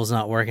school's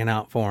not working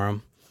out for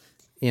him.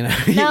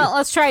 No,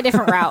 let's try a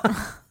different route.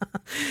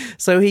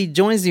 So he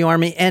joins the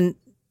army, and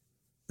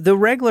the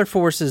regular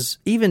forces,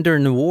 even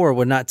during the war,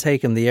 would not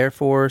take him. The Air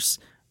Force,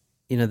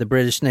 the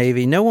British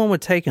Navy, no one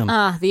would take him.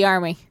 The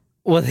army.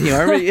 Well, the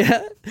army,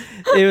 yeah.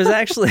 It was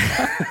actually...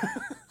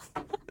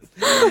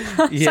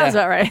 Sounds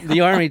about right.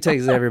 The army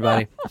takes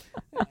everybody.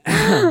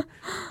 I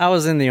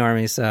was in the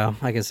army, so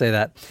I can say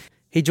that.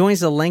 He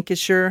joins the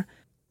Lancashire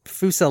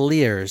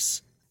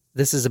Fusiliers.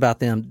 This is about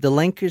them. The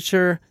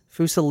Lancashire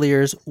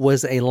Fusiliers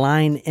was a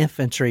line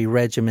infantry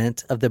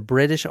regiment of the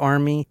British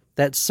Army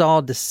that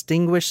saw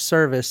distinguished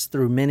service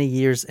through many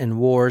years in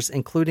wars,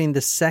 including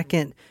the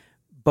Second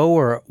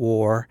Boer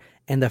War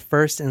and the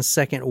First and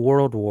Second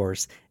World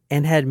Wars,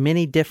 and had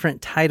many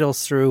different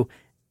titles throughout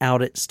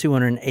its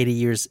 280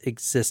 years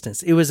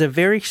existence. It was a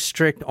very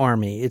strict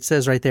army. It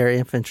says right there,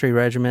 infantry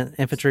regiment.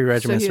 Infantry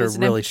regiments are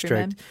really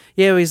strict.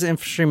 Yeah, he's an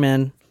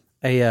infantryman,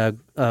 a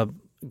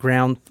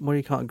ground, what do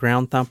you call it,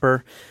 ground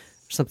thumper,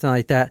 something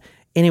like that.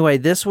 Anyway,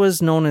 this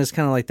was known as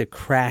kind of like the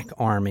crack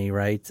army,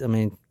 right? I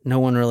mean, no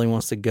one really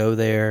wants to go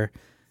there.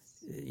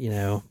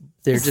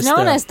 They're it's just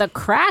known as the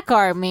crack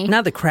army.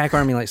 Not the crack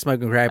army like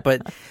smoking crack,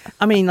 but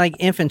I mean like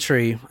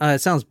infantry.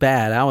 It sounds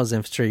bad. I was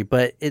infantry,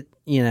 but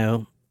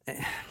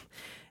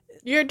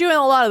You're doing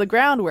a lot of the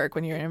groundwork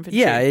when you're in infantry.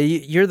 Yeah,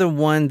 you're the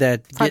one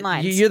that Front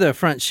lines. you're the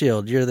front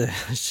shield. You're the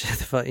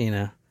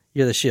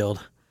you're the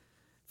shield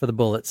for the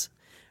bullets,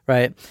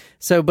 right?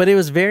 So, but it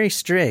was very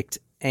strict,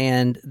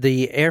 and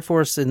the Air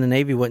Force and the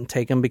Navy wouldn't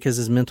take him because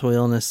his mental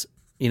illness.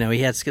 He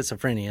had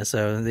schizophrenia,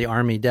 so the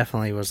Army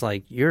definitely was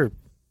like, "You're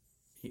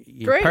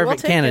Great, we'll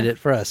perfect take candidate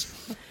for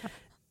us."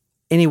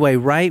 Anyway,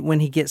 right when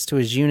he gets to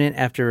his unit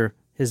after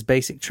his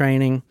basic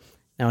training,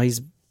 now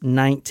he's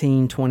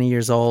 19, 20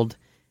 years old,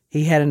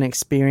 he had an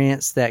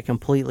experience that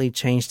completely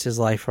changed his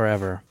life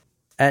forever.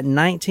 At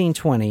 19,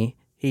 20,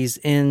 he's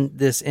in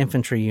this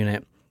infantry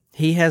unit.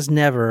 He has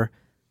never,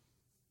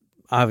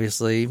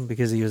 obviously,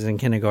 because he was in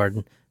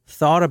kindergarten,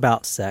 thought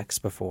about sex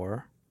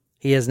before.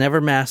 He has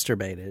never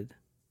masturbated.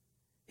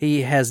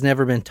 He has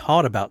never been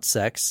taught about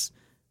sex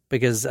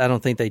because I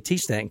don't think they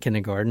teach that in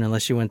kindergarten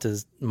unless you went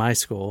to my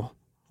school.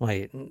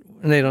 Wait,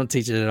 they don't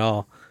teach it at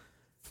all.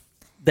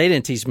 They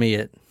didn't teach me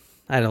it.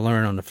 I had to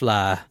learn on the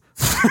fly.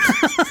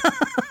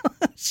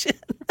 Shit.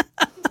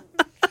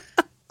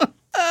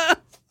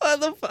 What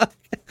the fuck?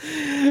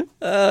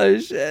 Oh,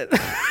 shit.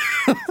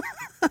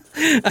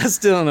 I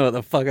still don't know what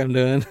the fuck I'm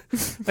doing.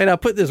 Wait, I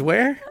put this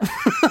where?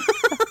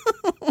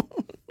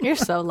 You're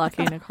so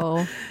lucky,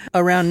 Nicole.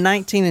 Around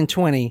 19 and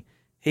 20,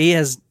 he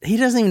doesn't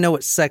even know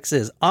what sex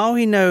is. All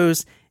he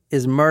knows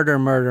is murder,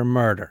 murder,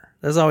 murder.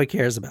 That's all he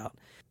cares about.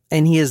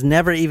 And he has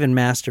never even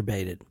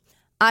masturbated.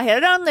 I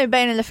had only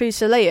been in the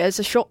Fusiliers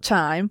a short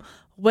time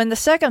when the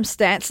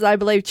circumstance that I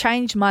believe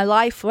changed my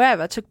life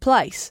forever took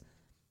place.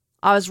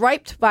 I was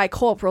raped by a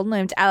corporal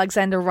named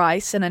Alexander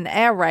Rice in an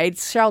air raid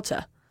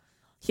shelter.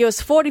 He was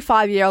a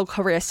 45-year-old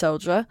career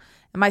soldier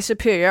and my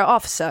superior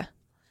officer.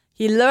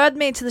 He lured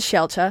me to the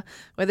shelter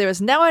where there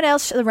was no one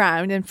else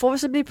around and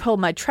forcibly pulled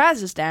my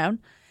trousers down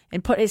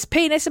and put his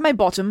penis in my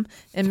bottom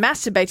and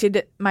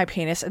masturbated my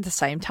penis at the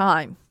same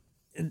time.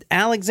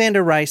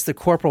 Alexander Rice, the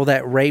corporal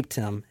that raped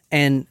him,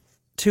 and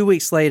 2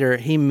 weeks later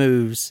he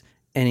moves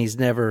and he's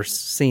never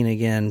seen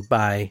again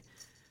by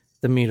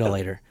the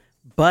mutilator.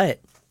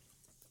 But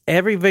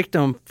every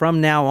victim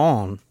from now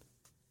on,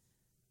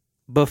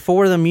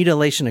 before the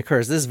mutilation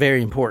occurs, this is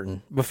very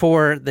important,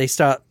 before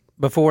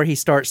he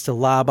starts to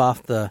lob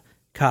off the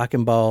cock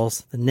and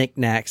balls, the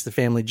knickknacks, the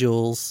family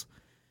jewels,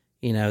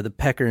 the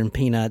pecker and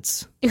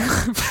peanuts. Pecker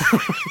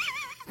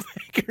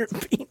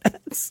and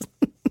peanuts.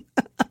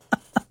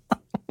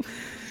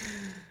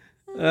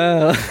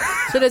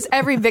 So does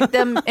every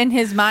victim in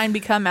his mind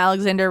become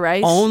Alexander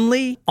Rice?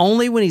 Only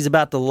when he's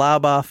about to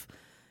lob off,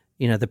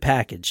 the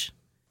package.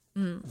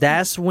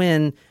 That's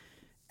when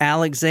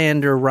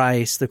Alexander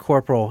Rice, the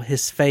corporal,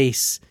 his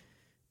face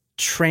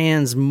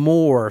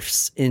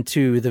transmorphs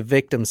into the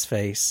victim's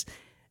face.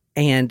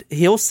 And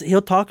he'll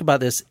talk about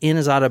this in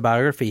his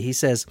autobiography. He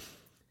says,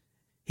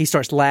 he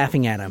starts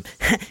laughing at him.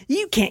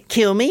 You can't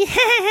kill me.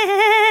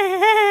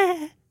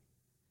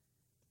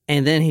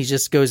 And then he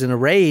just goes in a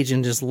rage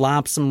and just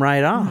lops him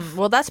right off.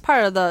 Well, that's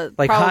part of the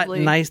like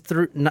probably...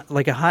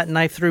 a hot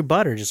knife through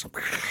butter. Just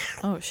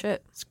oh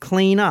shit! It's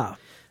clean off.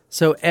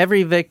 So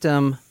every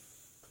victim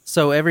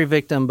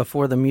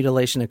before the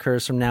mutilation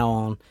occurs from now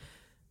on,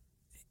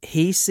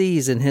 he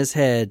sees in his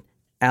head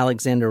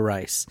Alexander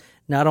Rice.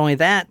 Not only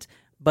that,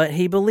 but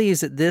he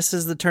believes that this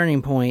is the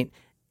turning point,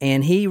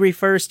 and he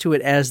refers to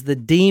it as the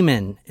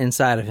demon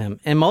inside of him.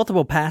 In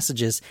multiple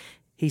passages,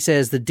 he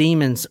says, the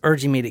demon's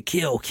urging me to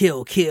kill,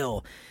 kill,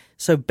 kill.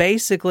 So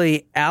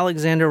basically,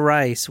 Alexander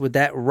Rice, with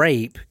that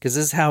rape, because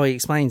this is how he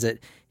explains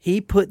it,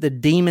 he put the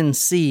demon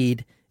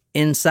seed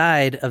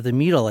inside of the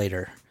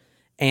mutilator.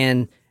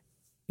 And,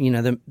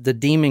 the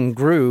demon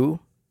grew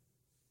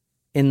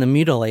in the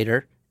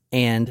mutilator,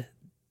 and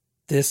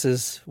this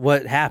is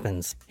what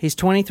happens. He's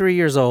 23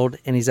 years old,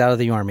 and he's out of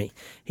the Army.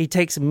 He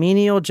takes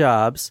menial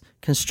jobs,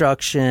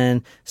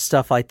 construction,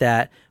 stuff like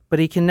that, but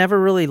he can never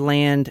really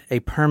land a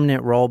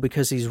permanent role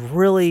because he's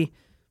really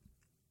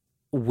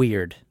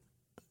weird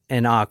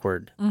and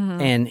awkward,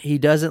 and he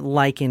doesn't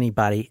like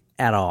anybody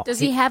at all. Does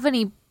he have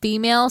any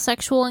female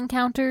sexual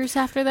encounters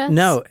after this?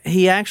 No,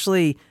 he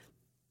actually,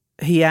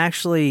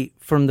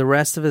 from the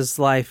rest of his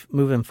life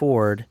moving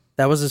forward,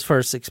 that was his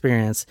first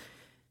experience.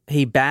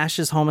 He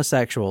bashes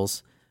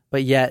homosexuals,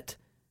 but yet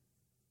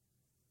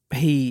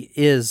he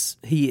is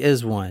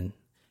one.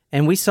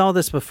 And we saw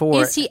this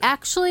before. Is he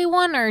actually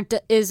one, or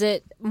is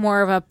it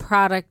more of a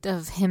product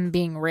of him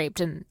being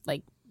raped and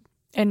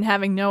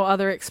having no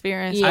other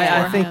experience?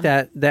 Yeah. I think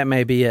that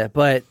may be it.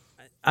 But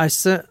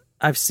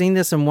I've seen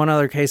this in one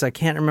other case. I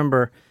can't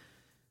remember.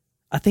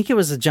 I think it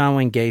was a John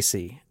Wayne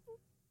Gacy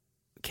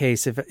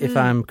case, if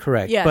I'm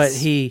correct. Yes. But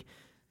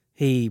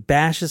he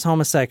bashes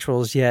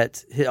homosexuals,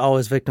 yet all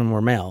his victims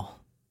were male.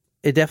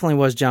 It definitely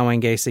was John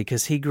Wayne Gacy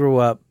because he grew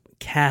up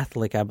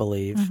Catholic, I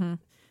believe.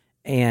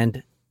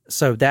 And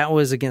so that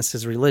was against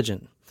his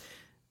religion.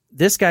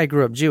 This guy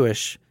grew up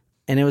Jewish,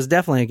 and it was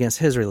definitely against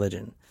his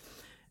religion.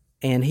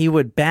 And he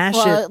would bash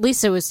it. Well, at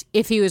least it was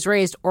if he was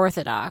raised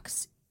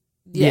Orthodox.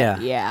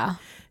 Yeah.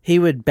 He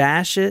would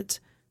bash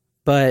it,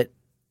 but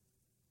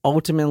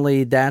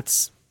ultimately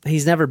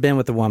he's never been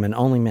with a woman,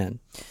 only men.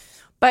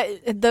 But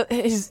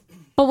his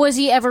But was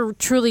he ever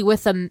truly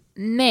with a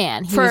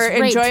man? He for was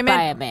raped enjoyment,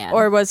 by a man.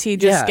 or was he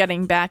just Yeah.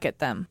 getting back at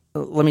them?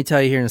 Let me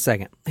tell you here in a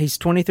second. He's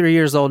 23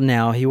 years old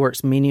now. He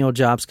works menial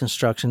jobs,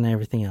 construction, and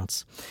everything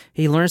else.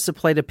 He learns to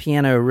play the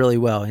piano really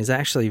well. He's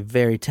actually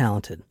very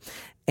talented.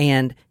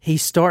 And he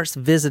starts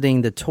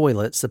visiting the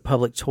toilets, the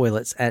public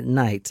toilets at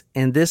night.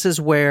 And this is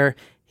where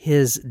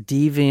his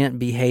deviant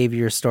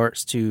behavior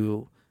starts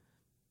to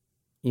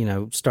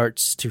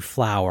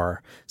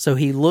flower. So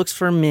he looks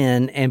for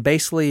men, and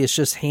basically it's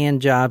just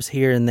hand jobs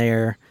here and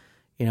there,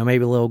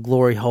 maybe a little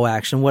glory hole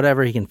action,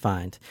 whatever he can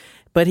find.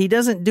 But he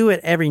doesn't do it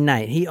every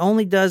night. He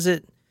only does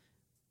it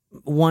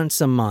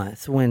once a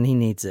month when he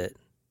needs it.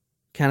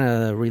 Kind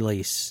of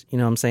release, you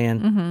know what I'm saying?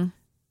 Mm-hmm.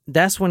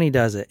 That's when he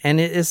does it.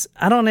 And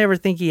I don't ever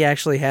think he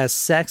actually has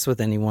sex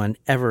with anyone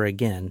ever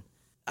again.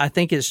 I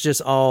think it's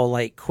just all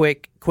like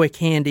quick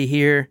handy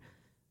here.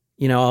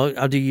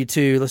 I'll do you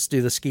too. Let's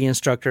do the ski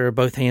instructor,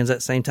 both hands at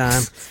the same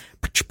time.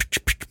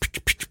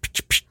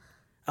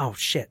 Oh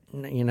shit!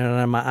 Out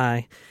of my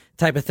eye,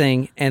 type of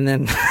thing, and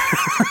then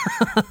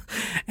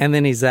and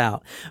then he's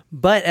out.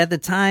 But at the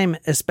time,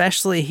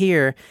 especially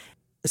here,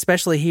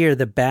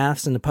 the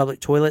baths and the public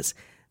toilets,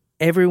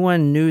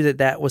 everyone knew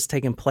that was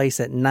taking place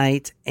at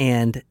night,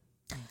 and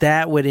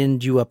that would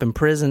end you up in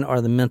prison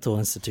or the mental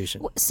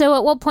institution. So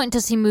at what point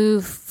does he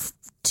move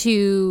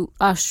to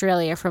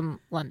Australia from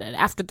London?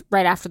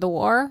 Right after the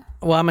war?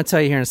 Well, I'm going to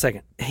tell you here in a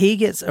second. He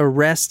gets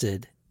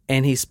arrested,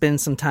 and he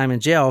spends some time in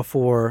jail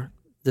for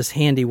this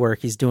handiwork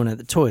he's doing at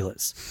the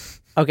toilets.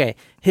 Okay,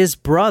 his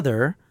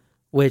brother,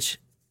 which,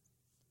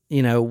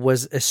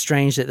 was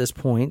estranged at this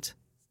point,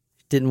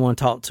 didn't want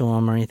to talk to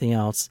him or anything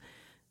else,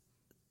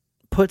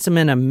 puts him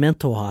in a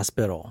mental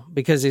hospital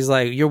because he's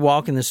like, you're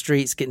walking the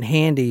streets getting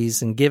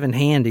handies and giving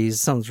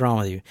handies, something's wrong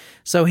with you.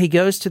 So he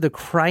goes to the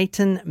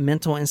Crichton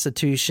Mental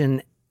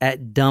Institution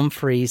at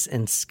Dumfries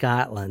in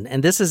Scotland.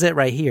 And this is it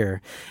right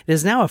here. It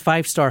is now a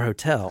 5-star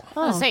hotel.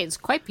 I was say it's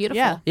quite beautiful.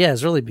 Yeah. Yeah,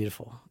 it's really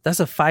beautiful. That's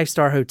a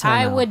 5-star hotel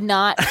I now. would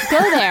not go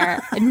there.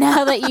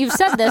 Now that you've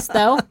said this,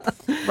 though,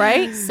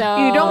 Right?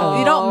 so You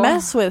don't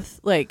mess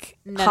with like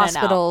No.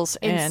 hospitals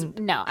It's- and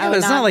no. Yeah,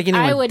 it's not like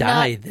anyone I would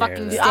died not there,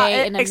 fucking though.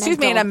 stay in a excuse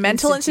me, in a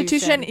mental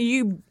institution,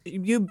 you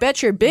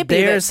bet your bippy that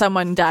There's-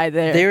 someone died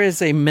there. There is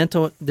a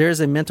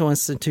mental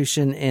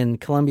institution in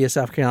Columbia,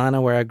 South Carolina,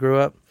 where I grew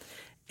up,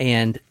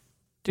 and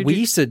we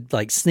used to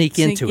like sneak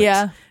into it.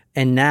 yeah.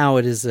 And now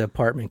it is an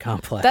apartment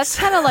complex. That's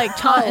kind of like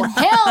Taunton.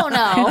 Hell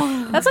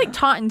no. That's like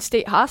Taunton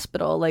State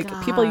Hospital. Like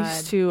people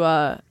used to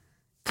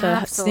sneak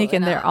Absolutely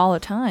in there not. all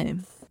the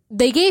time.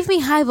 They gave me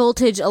high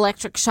voltage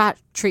electric shock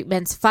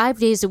treatments 5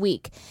 days a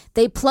week.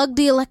 They plugged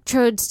the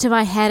electrodes to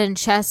my head and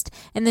chest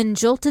and then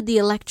jolted the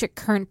electric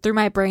current through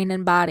my brain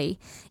and body.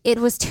 It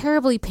was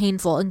terribly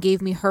painful and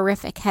gave me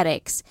horrific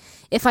headaches.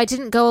 If I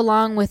didn't go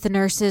along with the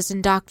nurses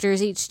and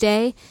doctors each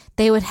day,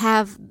 they would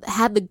have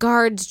had the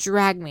guards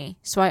drag me,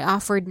 so I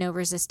offered no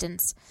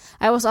resistance.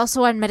 I was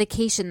also on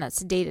medication that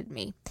sedated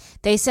me.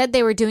 They said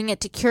they were doing it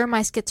to cure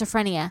my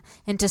schizophrenia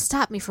and to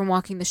stop me from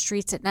walking the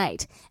streets at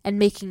night and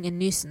making a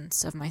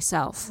nuisance of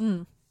myself.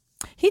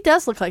 He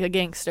does look like a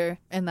gangster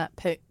in that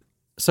pic.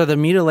 So the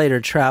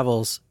mutilator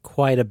travels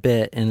quite a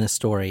bit in the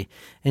story.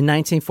 In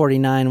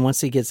 1949,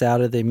 once he gets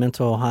out of the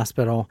mental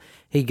hospital,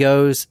 he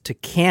goes to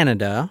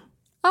Canada.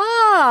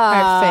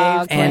 Ah,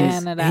 Our fave And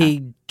Canada.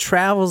 he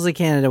travels to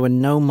Canada with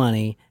no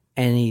money,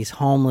 and he's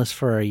homeless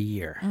for a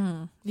year.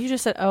 You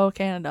just said, "Oh,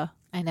 Canada."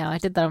 I know, I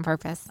did that on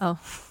purpose. Oh,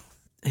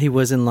 He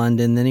was in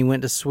London, then he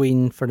went to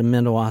Sweden for the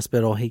mental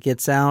hospital. He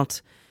gets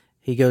out,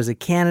 he goes to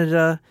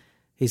Canada,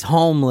 he's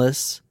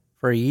homeless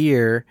for a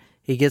year,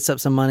 he gets up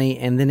some money,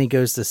 and then he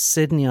goes to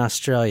Sydney,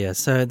 Australia.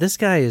 So this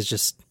guy is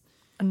just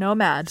a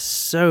nomad.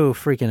 so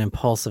freaking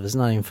impulsive. It's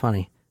not even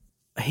funny.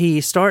 He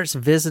starts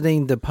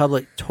visiting the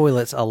public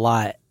toilets a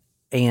lot,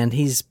 and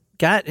he's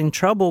got in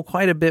trouble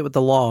quite a bit with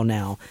the law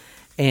now.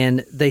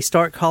 And they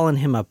start calling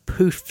him a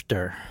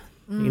poofter.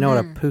 You know what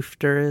a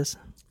poofter is?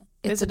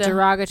 It's Is a it a-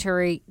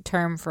 derogatory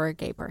term for a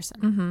gay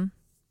person.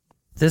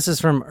 This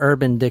is from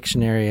Urban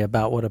Dictionary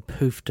about what a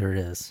poofter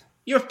is.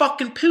 You're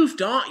fucking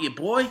poofed, aren't you,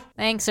 boy?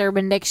 Thanks,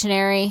 Urban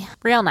Dictionary.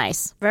 Real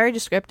nice. Very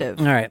descriptive.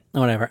 All right,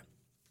 whatever.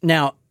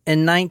 Now,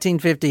 in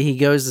 1950, he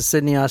goes to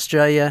Sydney,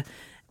 Australia,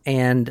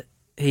 and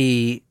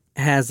he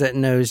has that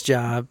nose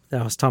job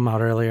that I was talking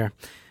about earlier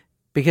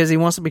because he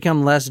wants to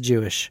become less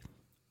Jewish.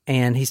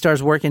 And he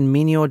starts working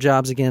menial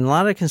jobs again, a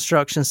lot of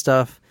construction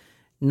stuff.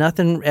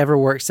 Nothing ever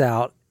works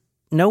out.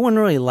 No one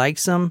really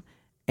likes him,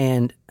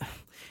 and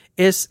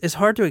it's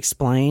hard to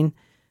explain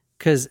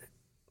because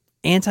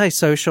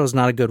antisocial is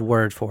not a good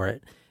word for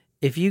it.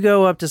 If you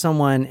go up to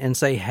someone and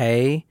say,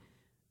 hey,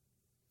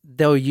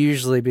 they'll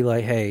usually be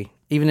like, hey,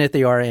 even if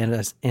they are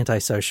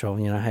antisocial,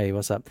 hey,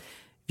 what's up?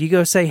 If you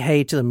go say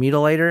hey to the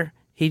mutilator,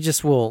 he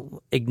just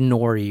will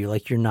ignore you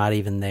like you're not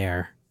even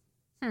there.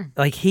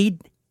 Like he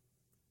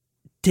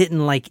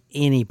didn't like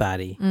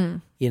anybody,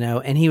 and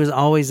he was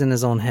always in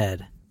his own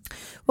head.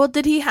 Well,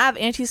 did he have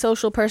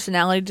antisocial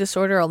personality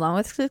disorder along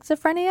with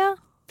schizophrenia?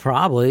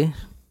 Probably.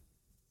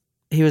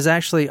 he was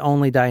actually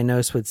only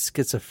diagnosed with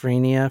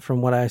schizophrenia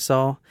from what I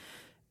saw.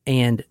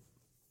 And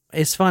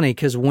it's funny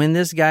because when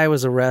this guy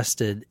was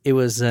arrested, it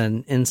was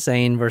an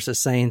insane versus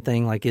sane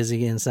thing. Like, is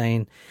he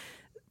insane?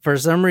 For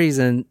some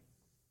reason,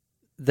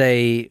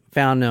 they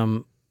found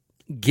him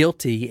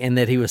guilty and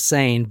that he was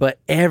sane, but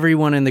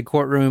everyone in the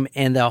courtroom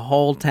and the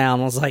whole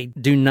town was like,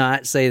 do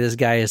not say this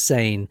guy is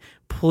sane.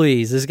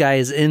 Please, this guy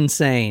is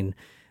insane.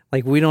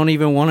 Like, we don't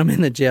even want him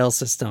in the jail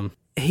system.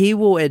 He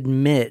will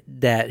admit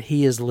that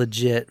he is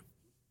legit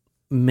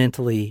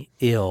mentally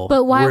ill.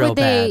 But why real would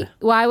they? bad.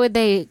 Why would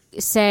they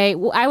say?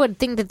 Well, I would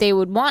think that they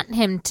would want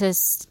him to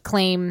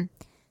claim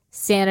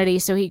sanity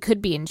so he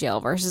could be in jail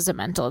versus a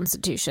mental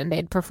institution.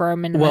 They'd prefer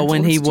him in a mental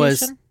when he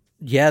institution.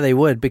 Yeah, they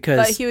would, because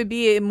But he would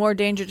be more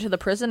danger to the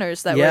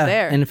prisoners that were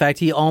there. And in fact,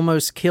 he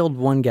almost killed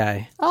one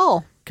guy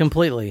Oh,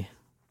 completely.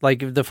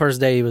 Like the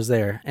first day he was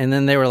there, and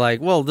then they were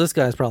like, "Well, this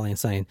guy's probably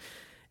insane."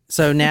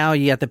 So now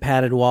you got the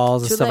padded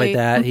walls and Too stuff like late.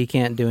 that. He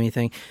can't do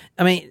anything.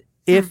 I mean,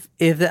 if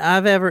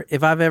I've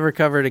ever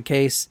covered a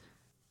case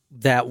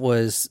that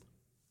was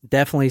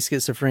definitely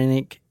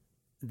schizophrenic,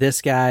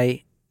 this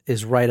guy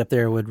is right up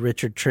there with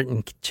Richard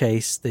Trenton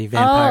Chase, the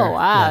vampire. Oh,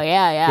 wow.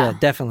 Yeah.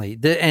 definitely.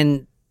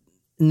 And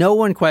no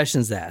one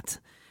questions that.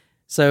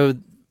 So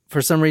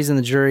for some reason,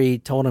 the jury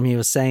told him he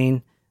was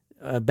sane.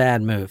 A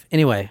bad move.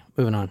 Anyway,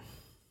 moving on.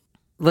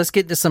 Let's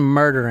get to some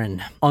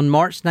murdering. On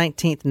March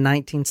 19th,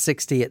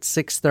 1960 at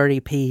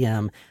 6:30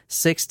 p.m.,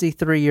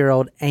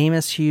 63-year-old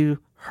Amos Hugh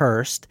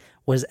Hurst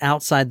was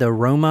outside the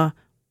Roma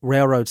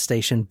railroad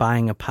station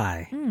buying a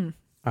pie. All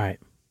right.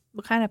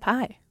 What kind of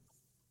pie?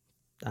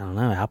 I don't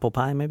know, apple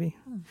pie maybe?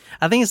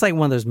 I think it's like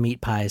one of those meat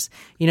pies.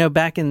 You know,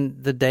 back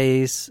in the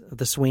days,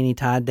 the Sweeney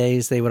Todd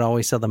days, they would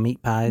always sell the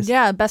meat pies.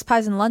 Yeah, best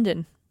pies in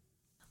London.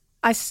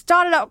 I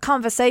started out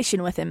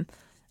conversation with him.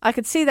 I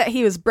could see that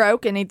he was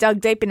broke and he dug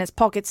deep in his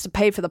pockets to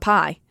pay for the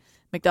pie,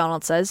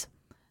 McDonald says.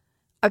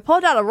 I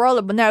pulled out a roll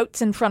of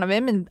notes in front of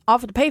him and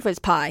offered to pay for his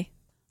pie.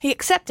 He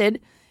accepted,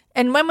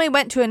 and when we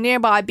went to a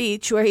nearby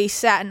beach where he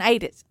sat and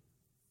ate it,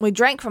 we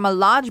drank from a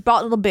large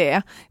bottle of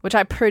beer, which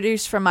I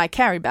produced from my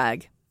carry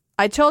bag.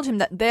 I told him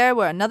that there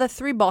were another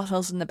 3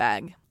 bottles in the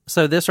bag.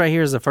 So this right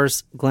here is the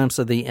first glimpse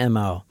of the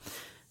MO.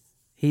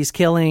 He's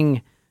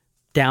killing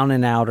down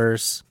and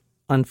outers,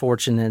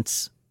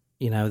 unfortunates,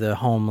 you know, the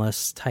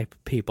homeless type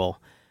of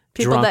people.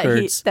 People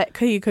drunkards. that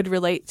he could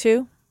relate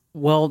to.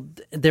 Well,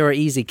 there were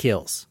easy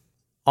kills.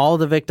 All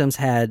the victims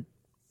had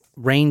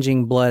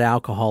ranging blood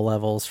alcohol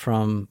levels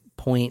from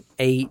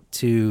 0.8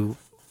 to,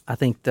 I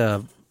think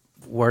the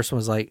worst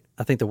was like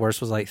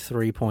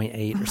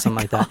 3.8 or something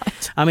like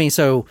that. I mean,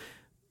 so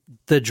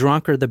the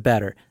drunker, the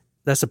better.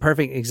 That's a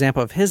perfect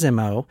example of his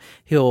MO.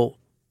 He'll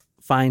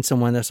find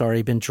someone that's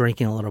already been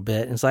drinking a little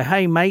bit and say,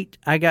 "Hey, mate,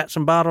 I got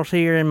some bottles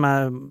here in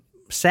my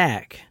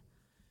sack.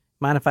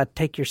 Mind if I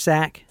take your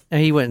sack?"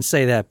 And he wouldn't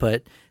say that,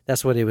 but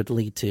that's what it would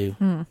lead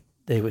to.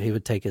 He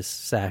would take his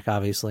sack,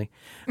 obviously.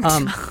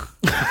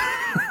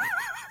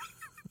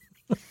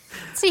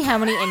 see how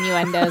many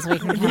innuendos we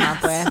can come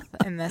up with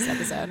in this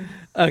episode.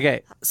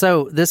 Okay,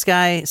 so this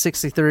guy,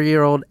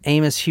 63-year-old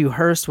Amos Hugh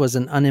Hurst, was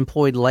an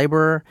unemployed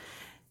laborer.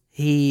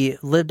 He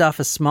lived off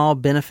a small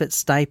benefit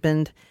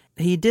stipend.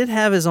 He did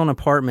have his own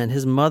apartment.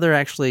 His mother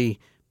actually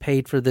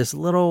paid for this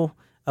little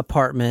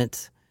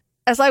apartment.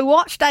 As I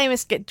watched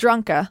Amos get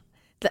drunker,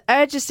 the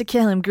urges to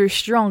kill him grew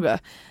stronger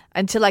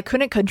until I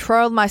couldn't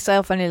control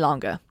myself any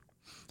longer.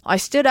 I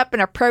stood up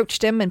and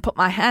approached him and put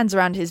my hands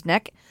around his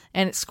neck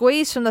and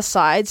squeezed from the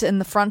sides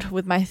and the front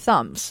with my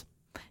thumbs.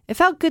 It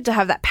felt good to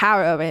have that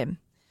power over him.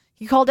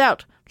 He called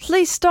out,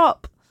 "Please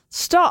stop!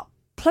 Stop!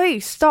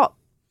 Please stop!"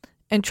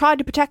 and tried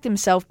to protect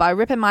himself by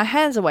ripping my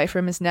hands away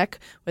from his neck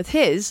with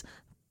his,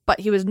 but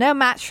he was no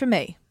match for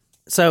me.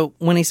 So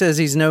when he says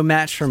he's no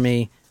match for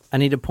me, I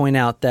need to point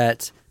out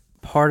that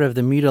part of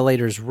the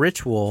mutilator's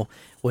ritual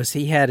was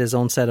he had his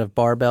own set of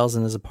barbells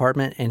in his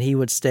apartment, and he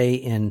would stay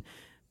in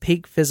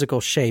peak physical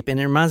shape. And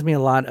it reminds me a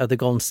lot of the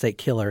Golden State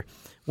Killer.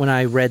 When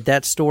I read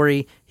that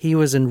story, he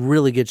was in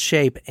really good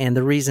shape, and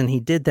the reason he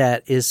did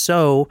that is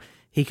so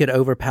he could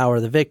overpower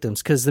the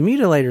victims, because the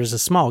mutilator is a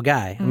small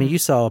guy. I mean, you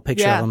saw a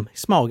picture of him,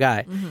 small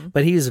guy,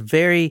 but he was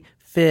very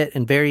fit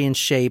and very in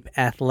shape,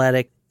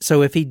 athletic.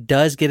 So if he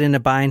does get in a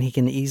bind, he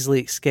can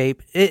easily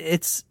escape.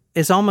 It's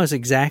almost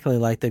exactly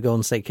like the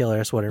Golden State Killer.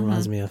 That's what it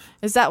reminds me of.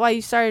 Is that why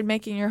you started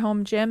making your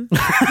home gym?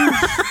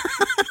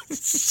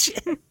 Touche.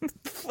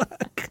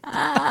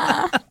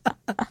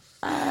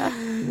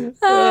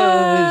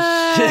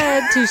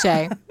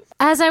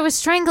 As I was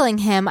strangling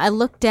him, I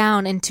looked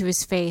down into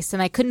his face,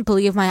 and I couldn't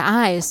believe my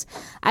eyes.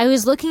 I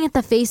was looking at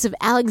the face of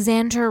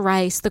Alexander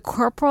Rice, the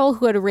corporal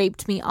who had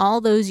raped me all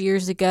those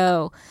years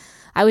ago.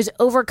 I was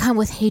overcome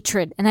with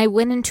hatred, and I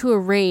went into a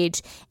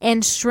rage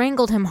and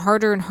strangled him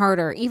harder and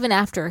harder, even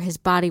after his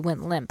body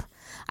went limp.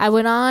 I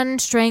went on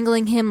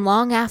strangling him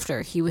long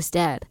after he was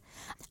dead.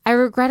 I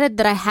regretted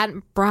that I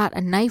hadn't brought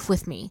a knife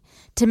with me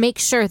to make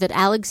sure that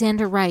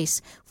Alexander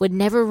Rice would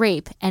never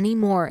rape any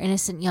more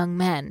innocent young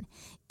men,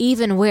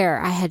 even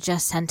where I had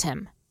just sent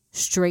him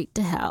straight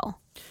to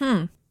hell.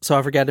 So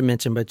I forgot to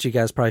mention, but you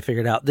guys probably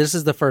figured out. This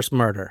is the first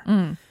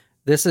murder.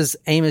 This is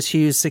Amos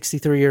Hughes,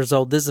 63 years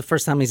old. This is the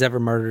first time he's ever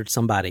murdered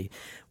somebody.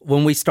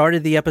 When we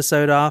started the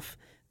episode off,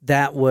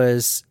 that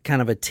was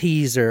kind of a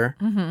teaser,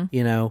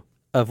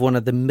 of one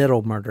of the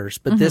middle murders.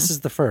 But this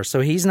is the first. So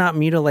he's not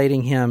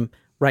mutilating him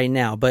right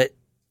now. But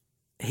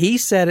he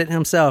said it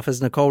himself,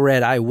 as Nicole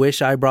read, I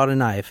wish I brought a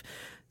knife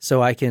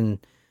so I can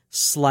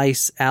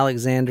slice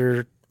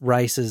Alexander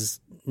Rice's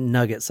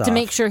nuggets off. To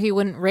make sure he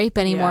wouldn't rape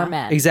any more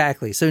men.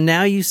 Exactly. So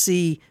now you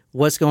see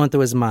what's going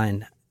through his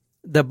mind.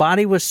 The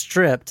body was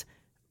stripped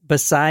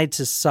besides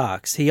his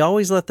socks. He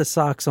always left the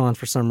socks on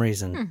for some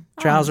reason.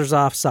 Trousers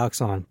off,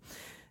 socks on.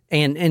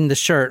 And the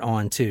shirt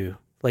on, too.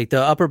 Like,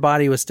 the upper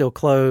body was still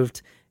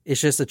clothed.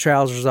 It's just the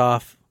trousers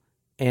off,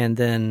 and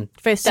then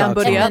Face down,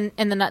 socks booty on. up.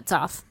 And the nuts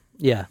off.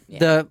 Yeah.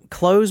 The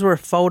clothes were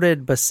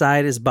folded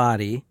beside his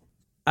body.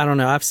 I don't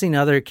know. I've seen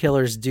other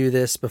killers do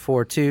this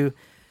before, too.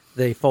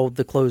 They fold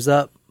the clothes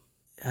up.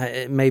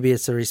 Maybe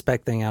it's a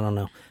respect thing. I don't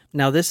know.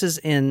 Now, this is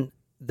in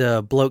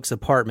the bloke's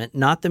apartment,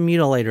 not the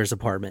mutilator's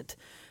apartment.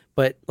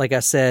 But like I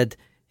said,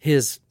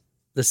 the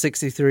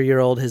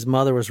 63-year-old, his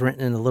mother was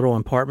renting a little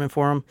apartment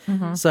for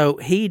him. So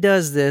he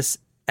does this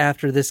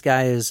after this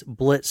guy is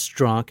blitz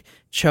drunk,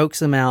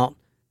 chokes him out,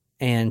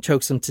 and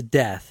chokes him to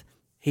death.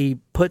 He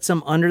puts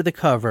him under the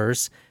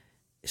covers,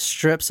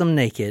 strips him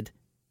naked,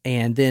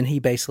 and then he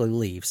basically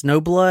leaves. No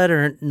blood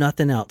or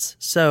nothing else.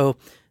 So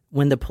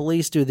when the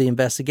police do the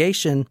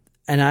investigation,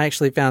 and I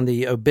actually found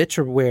the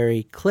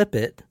obituary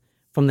clip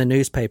from the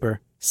newspaper,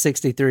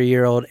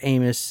 63-year-old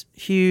Amos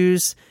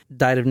Hughes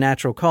died of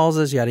natural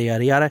causes, yada,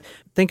 yada, yada.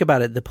 Think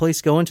about it. The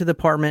police go into the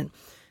apartment.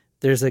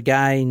 There's a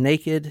guy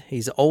naked.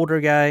 He's an older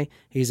guy.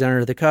 He's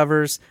under the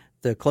covers.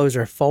 The clothes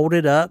are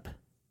folded up,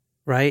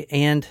 right?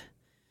 And,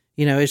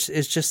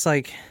 it's just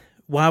like,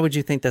 why would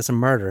you think that's a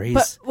murder?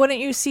 But wouldn't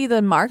you see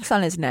the marks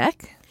on his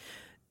neck?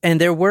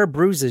 And there were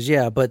bruises,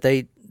 yeah, but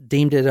they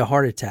deemed it a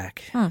heart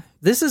attack.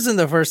 This isn't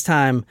the first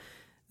time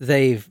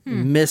they've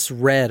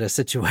misread a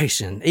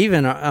situation.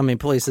 Even,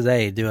 police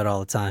today do it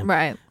all the time.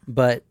 Right.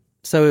 But,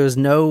 so it was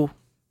no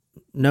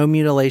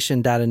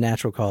mutilation, died of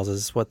natural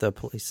causes, is what the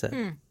police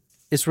said.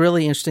 It's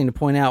really interesting to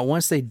point out,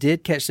 once they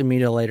did catch the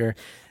mutilator,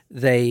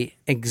 they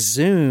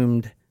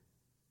exhumed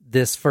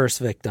this first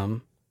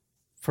victim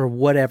for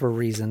whatever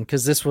reason,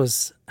 because this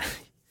was,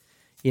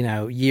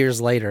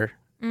 years later.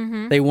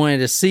 They wanted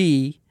to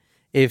see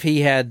if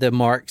he had the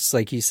marks,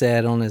 like you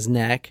said, on his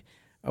neck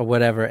or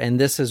whatever, and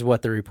this is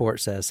what the report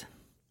says.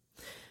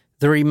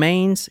 The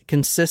remains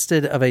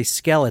consisted of a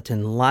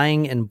skeleton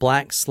lying in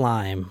black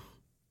slime.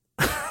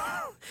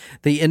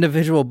 The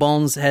individual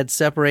bones had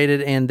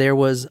separated, and there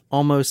was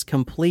almost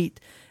complete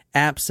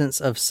absence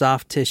of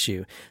soft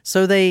tissue.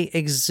 So they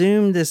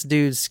exhumed this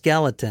dude's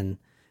skeleton,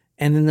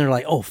 and then they're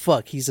like, oh,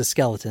 fuck, he's a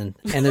skeleton.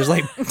 And there's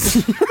like...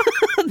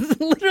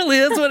 Literally,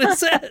 that's what it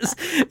says.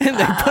 And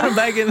they put him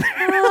back in there.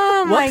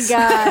 Oh, my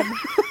God.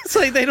 It's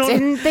like they don't...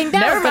 Didn't think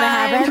that was going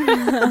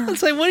to happen.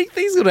 It's like, what do you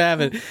think's going to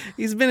happen?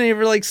 He's been here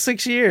for like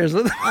 6 years.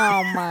 Oh,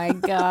 my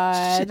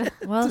God.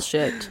 Well,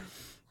 shit.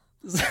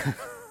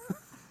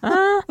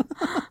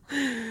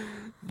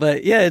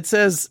 But yeah, it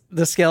says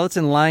the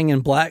skeleton lying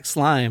in black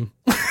slime.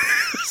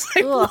 It's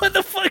like, what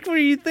the fuck were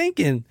you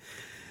thinking?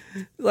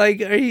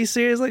 Like, are you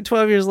serious? Like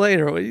 12 years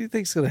later, what do you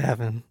think's going to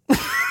happen?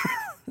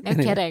 No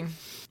kidding.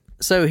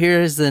 So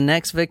here's the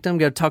next victim.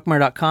 Go to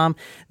talkmurder.com.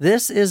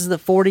 This is the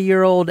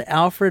 40-year-old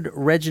Alfred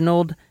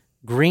Reginald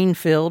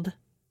Greenfield.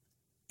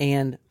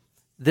 And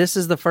this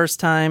is the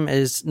first time,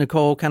 as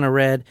Nicole kind of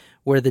read,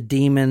 where the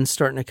demon's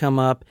starting to come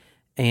up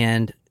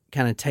and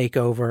kind of take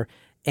over.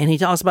 And he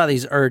talks about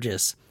these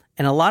urges.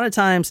 And a lot of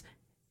times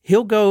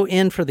he'll go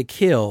in for the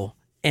kill.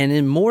 And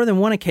in more than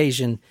one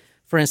occasion,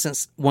 for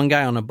instance, one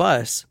guy on a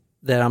bus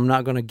that I'm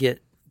not going to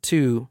get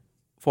too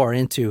far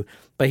into,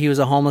 but he was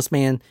a homeless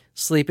man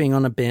sleeping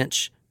on a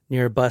bench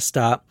near a bus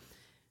stop.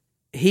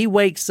 He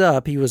wakes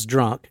up, he was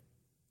drunk,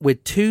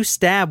 with 2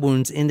 stab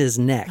wounds in his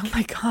neck. Oh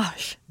my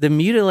gosh. The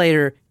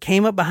mutilator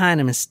came up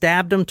behind him and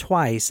stabbed him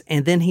twice,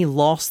 and then he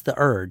lost the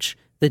urge.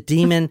 The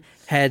demon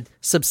had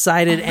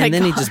subsided, and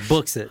then he just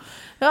books it.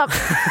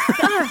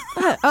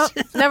 Oh,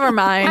 never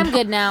mind. I'm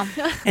good now.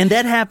 And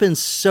that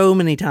happens so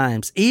many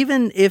times.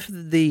 Even if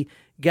the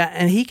guy,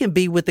 and he can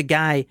be with the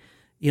guy,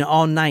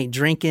 all night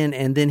drinking,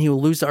 and then he will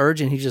lose the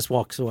urge and he just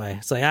walks away.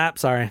 It's like,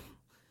 sorry.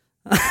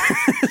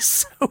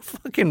 It's so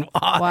fucking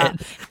odd. Wow.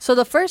 So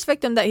the first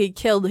victim that he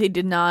killed, he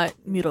did not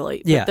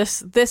mutilate. Yeah.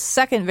 But this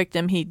second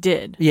victim, he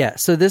did. Yeah.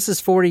 So this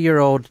is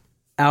 40-year-old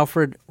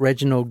Alfred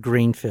Reginald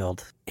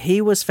Greenfield.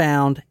 He was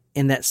found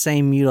in that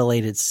same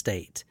mutilated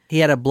state. He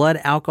had a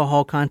blood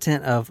alcohol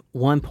content of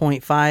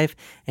 1.5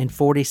 and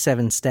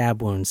 47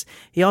 stab wounds.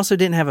 He also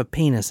didn't have a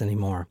penis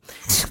anymore.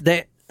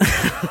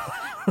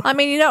 I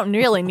mean, you don't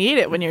really need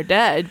it when you're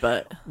dead,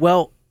 but...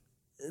 Well,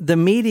 the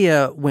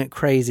media went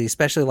crazy,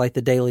 especially like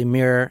the Daily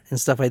Mirror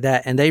and stuff like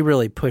that, and they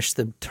really pushed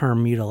the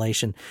term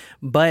mutilation.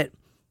 But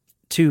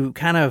to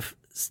kind of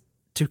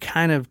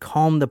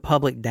calm the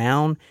public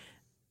down,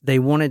 they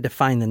wanted to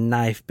find the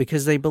knife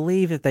because they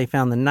believe if they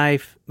found the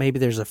knife, maybe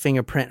there's a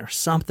fingerprint or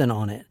something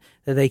on it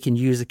that they can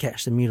use to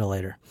catch the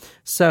mutilator.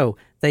 So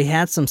they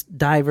had some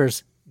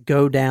divers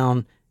go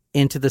down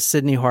into the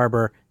Sydney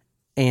Harbor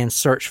and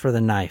search for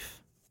the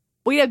knife.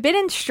 We had been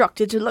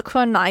instructed to look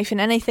for a knife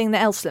and anything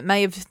else that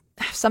may have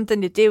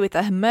something to do with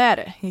the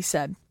murder, he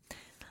said.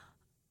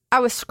 I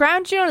was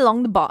scrounging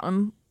along the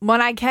bottom when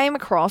I came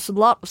across a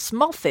lot of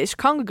small fish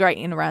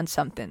congregating around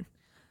something.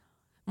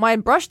 When I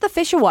brushed the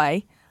fish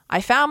away, I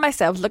found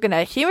myself looking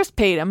at Humus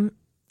Penum.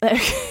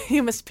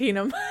 Humus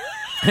Penum.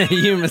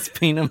 Humus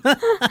Penum.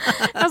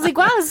 I was like,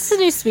 wow, is this a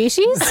new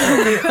species?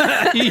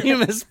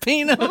 Humus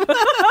Penum.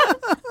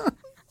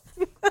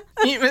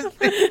 Humus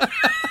Penum.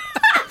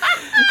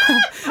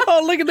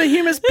 Oh, look at the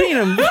Humus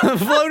Penum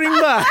floating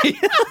by.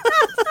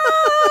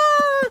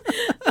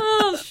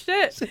 Oh,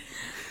 shit.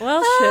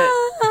 Well, shit.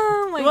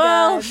 Oh, my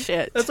Well, God.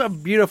 shit. That's a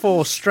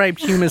beautiful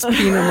striped Humus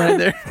Penum right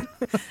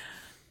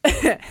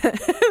there.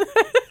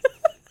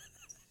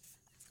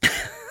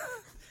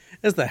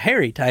 That's the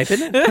hairy type,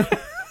 isn't it?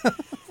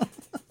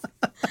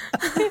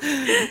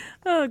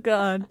 Oh,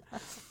 God.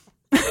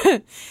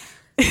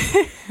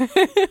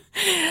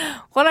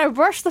 When I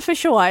brushed the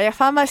fish away, I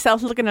found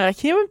myself looking at a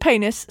human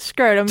penis,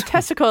 scrotum,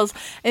 testicles,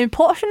 and a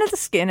portion of the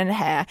skin and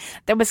hair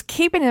that was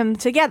keeping them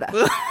together.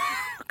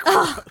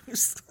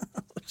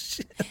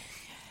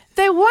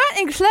 They weren't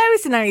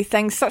enclosed in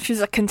anything such as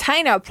a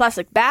container or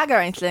plastic bag or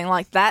anything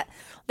like that.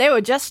 They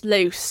were just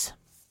loose.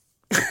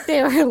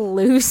 They were He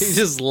loose.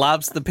 just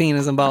lobs the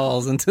penis and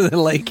balls into the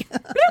lake.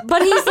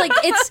 But he's like,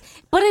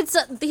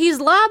 he's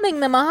lobbing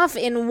them off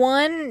in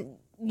one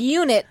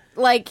unit.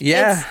 Like,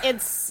 Yeah.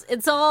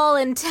 it's all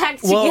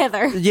intact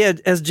together. Yeah,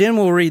 as Jen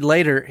will read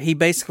later, he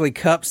basically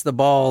cups the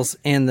balls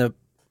and the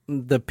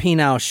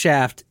penile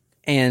shaft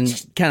and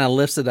kind of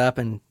lifts it up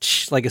and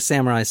like a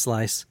samurai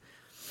slice.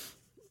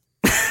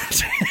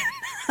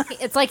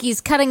 It's like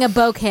he's cutting a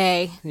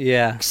bouquet.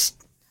 Yeah.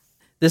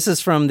 This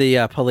is from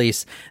the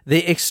police.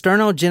 The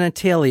external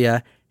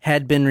genitalia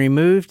had been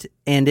removed,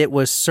 and it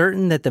was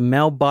certain that the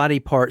male body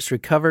parts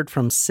recovered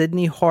from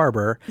Sydney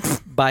Harbor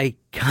by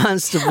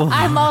Constable.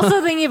 I'm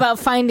also thinking about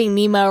Finding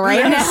Nemo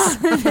right now.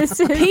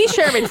 P.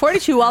 Sherman,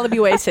 42 Wallaby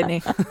Way,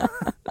 Sydney.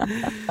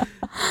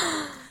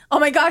 Oh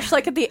my gosh,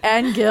 like at the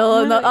end,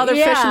 Gil, and the other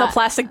fish in the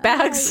plastic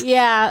bags.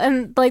 Yeah,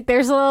 and like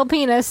there's a little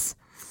penis.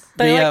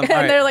 They're all right.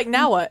 they're like,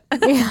 now what?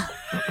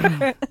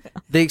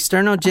 The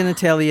external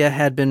genitalia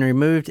had been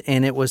removed,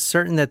 and it was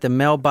certain that the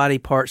male body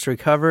parts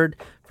recovered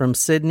from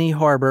Sydney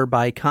Harbor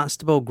by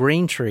Constable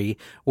Greentree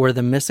were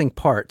the missing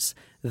parts.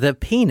 The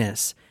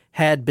penis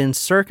had been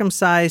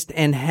circumcised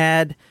and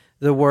had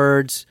the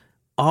words,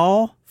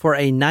 "All for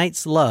a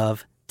night's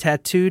love,"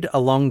 tattooed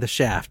along the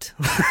shaft.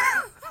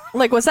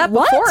 Like, was that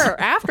before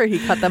or after he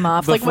cut them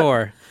off?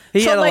 Before.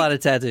 He So, had a like- lot of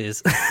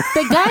tattoos.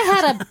 The guy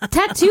had a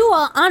tattoo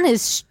on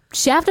his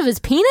shaft of his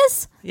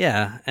penis?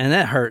 Yeah, and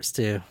that hurts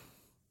too.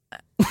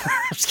 I'm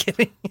just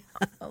kidding.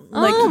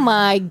 Oh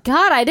my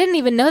God, I didn't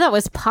even know that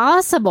was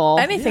possible.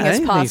 Anything Yeah, is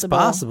anything's possible.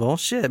 possible.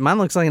 Shit, mine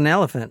looks like an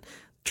elephant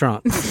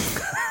trunk.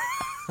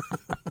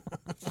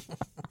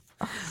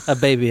 A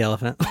baby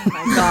elephant.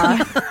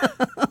 God.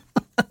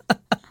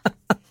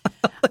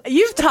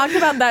 You've talked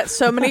about that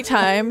so many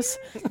times.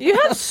 You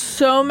have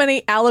so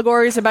many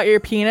allegories about your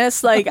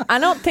penis. Like, I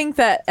don't think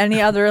that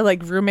any other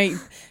like roommate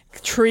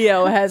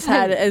trio has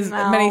had as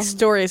many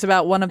stories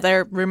about one of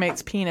their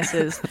roommates'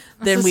 penises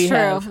than we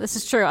have. This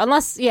is true.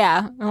 Unless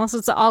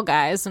it's all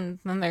guys, and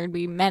then there'd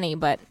be many,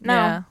 but no.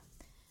 Yeah.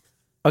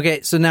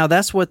 Okay, so now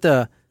that's what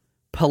the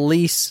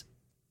police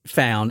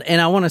found. And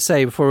I want to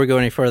say before we go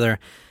any further,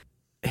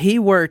 he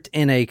worked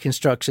in a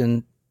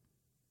construction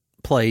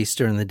place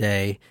during the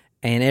day,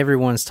 and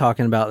everyone's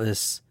talking about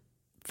this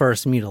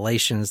first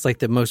mutilation. It's like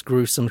the most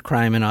gruesome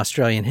crime in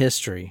Australian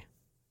history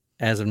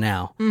as of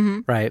now,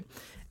 right?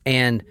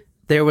 And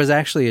there was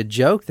actually a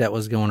joke that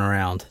was going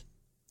around.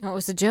 What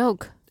was the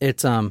joke?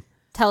 It's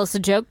Tell us a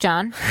joke,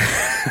 John.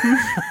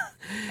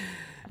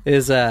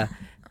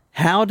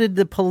 how did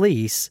the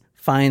police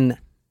find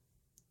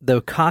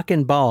the cock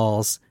and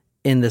balls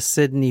in the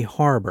Sydney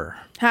Harbor?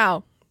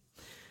 How?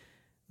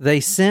 They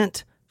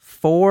sent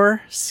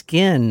 4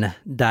 skin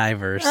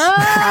divers. 4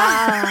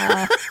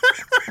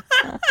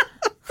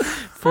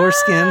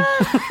 skin.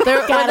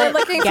 Were they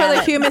looking for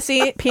the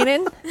humusy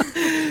penis?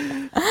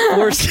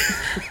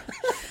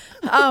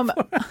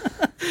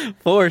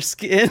 4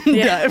 skin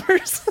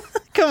divers.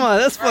 Come on,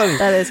 that's funny.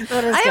 That is.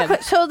 That is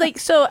good.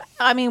 So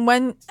I mean,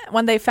 when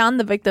they found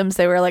the victims,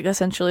 they were like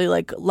essentially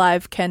like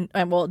live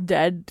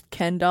dead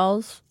Ken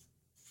dolls.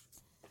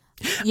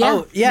 Yeah.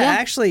 Oh, yeah.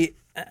 Actually,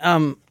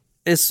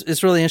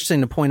 it's really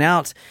interesting to point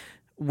out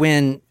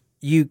when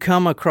you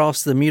come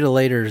across the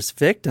mutilator's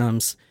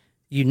victims,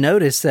 you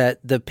notice that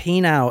the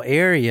penile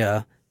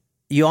area,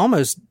 you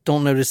almost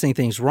don't notice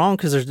anything's wrong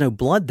because there's no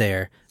blood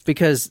there.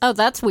 Because Oh,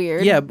 that's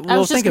weird. Yeah, I well,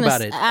 was just think gonna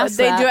about it. ask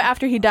They that. do it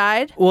after he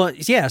died. well,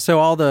 yeah. So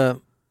all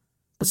the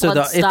So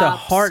blood if the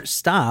stops. heart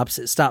stops,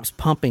 it stops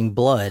pumping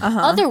blood.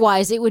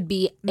 Otherwise, it would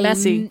be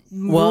Messy.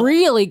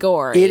 really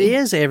gory. It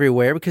is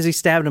everywhere because he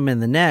stabbed him in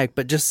the neck,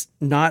 but just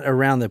not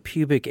around the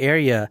pubic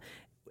area.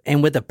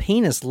 And with the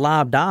penis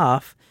lobbed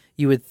off,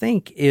 you would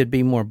think it would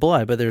be more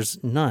blood, but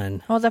there's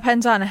none. Well, it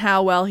depends on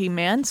how well he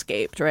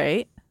manscaped,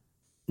 right?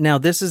 Now,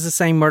 this is the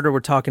same murder we're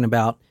talking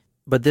about,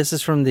 but this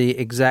is from the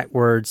exact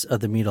words of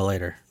the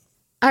mutilator.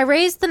 I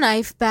raised the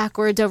knife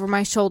backwards over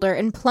my shoulder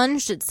and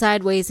plunged it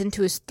sideways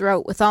into his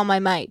throat with all my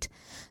might.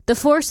 The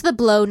force of the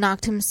blow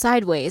knocked him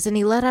sideways, and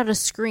he let out a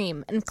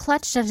scream and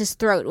clutched at his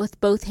throat with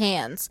both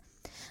hands.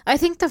 I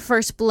think the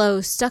first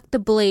blow stuck the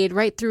blade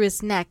right through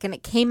his neck, and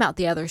it came out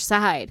the other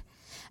side.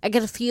 I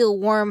could feel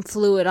warm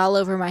fluid all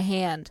over my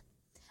hand.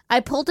 I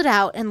pulled it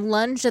out and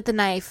lunged at the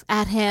knife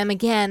at him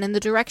again in the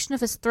direction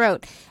of his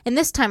throat, and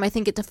this time I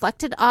think it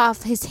deflected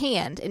off his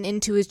hand and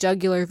into his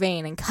jugular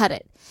vein and cut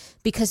it,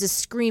 because his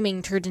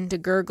screaming turned into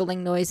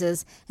gurgling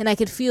noises, and I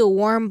could feel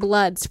warm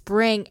blood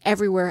spraying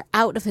everywhere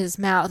out of his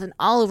mouth and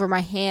all over my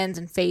hands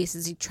and face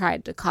as he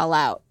tried to call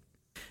out.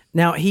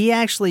 Now, he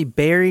actually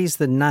buries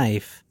the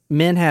knife.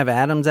 Men have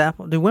Adam's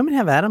apple. Do women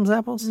have Adam's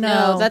apples?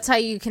 No, that's how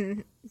you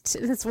can...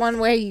 That's one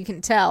way you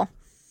can tell.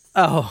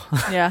 Oh.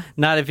 Yeah.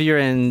 Not if you're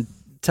in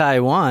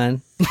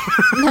Taiwan.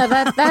 No,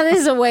 that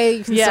is a way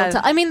you can Yeah.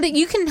 still tell. I mean,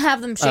 you can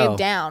have them shaved Oh.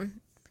 down.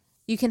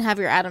 You can have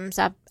your Adam's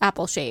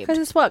apple shaved. Because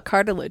it's what?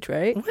 Cartilage,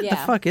 right? What the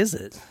Yeah. fuck is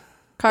it?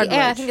 Cartilage.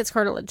 Yeah, I think it's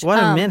cartilage. Why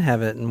do men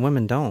have it and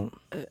women don't?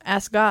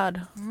 Ask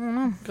God.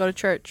 Go to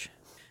church.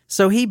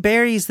 So he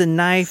buries the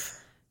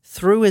knife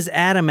through his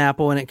Adam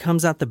apple and it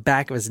comes out the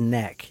back of his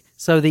neck.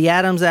 So the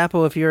Adam's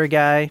apple, if you're a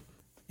guy,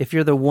 if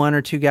you're the one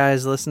or two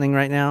guys listening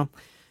right now,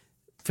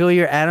 feel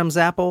your Adam's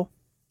apple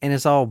and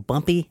it's all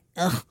bumpy.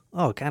 Ugh.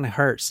 Oh, it kind of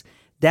hurts.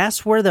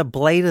 That's where the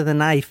blade of the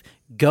knife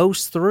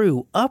goes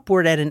through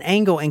upward at an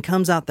angle and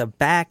comes out the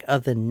back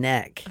of the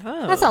neck.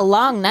 That's a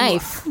long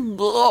knife. So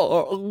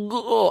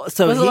Was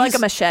it like a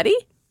machete?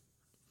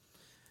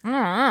 I don't know.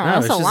 No,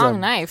 That's it's a just long a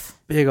knife.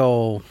 big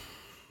old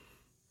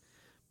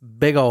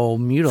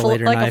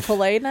mutilator Like knife. a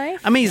fillet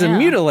knife? I mean, he's a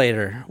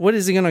mutilator. What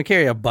is he going to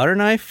carry? A butter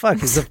knife? Fuck,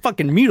 he's a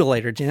fucking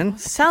mutilator, Jen.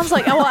 Sounds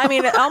like, well, I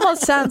mean, it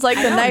almost sounds like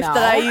the knife know.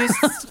 that I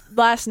used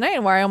last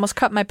night where I almost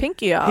cut my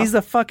pinky off. He's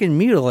the fucking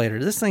mutilator.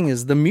 This thing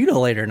is the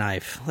mutilator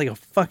knife. Like a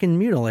fucking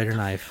mutilator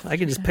knife. I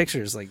can just picture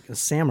it as like a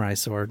samurai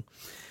sword.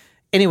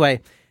 Anyway,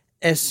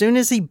 as soon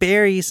as he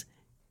buries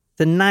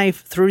the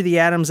knife through the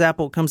Adam's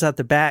apple, it comes out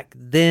the back,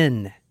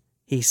 then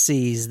he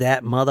sees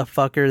that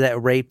motherfucker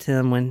that raped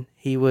him when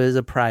he was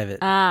a private.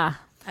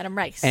 Adam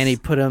Rice. And he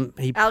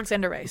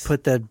Alexander Rice.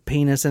 put the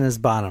penis in his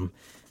bottom.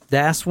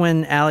 That's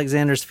when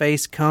Alexander's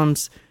face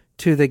comes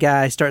to the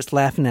guy, starts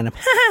laughing at him.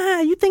 Ha ha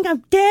ha, you think I'm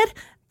dead?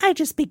 I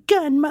just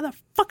begun,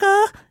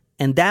 motherfucker.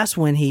 And that's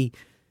when he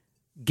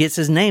gets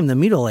his name, the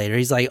mutilator.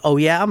 He's like, oh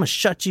yeah, I'm going to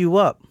shut you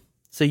up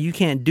so you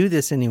can't do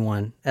this to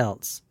anyone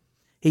else.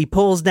 He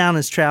pulls down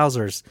his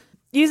trousers.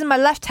 Using my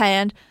left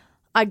hand,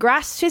 I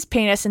grasped his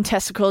penis and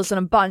testicles in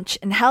a bunch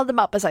and held them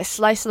up as I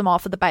sliced them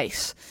off at the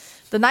base.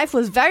 The knife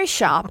was very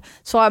sharp,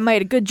 so I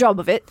made a good job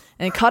of it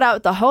and cut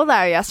out the whole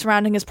area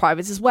surrounding his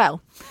privates as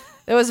well.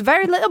 There was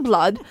very little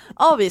blood,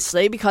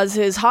 obviously, because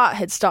his heart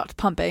had stopped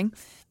pumping.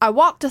 I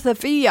walked with a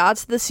few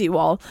yards to the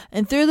seawall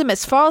and threw them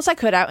as far as I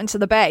could out into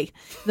the bay.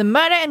 The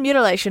murder and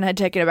mutilation had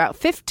taken about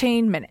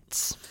 15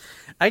 minutes.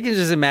 I can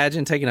just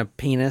imagine taking a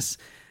penis,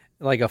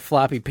 like a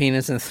floppy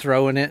penis, and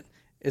throwing it.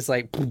 It's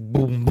like boom,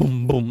 boom,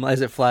 boom, boom,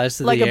 as it flies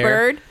to Like the a air.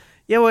 bird?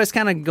 Yeah, well, it's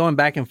kind of going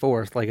back and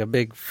forth like a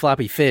big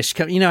floppy fish.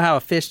 You know how a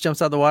fish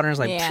jumps out of the water and it's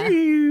like, Yeah.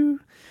 pew.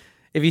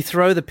 If you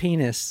throw the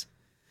penis,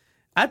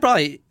 I'd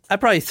probably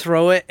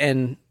throw it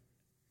and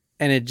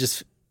it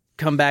just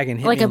come back and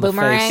hit Like me a in the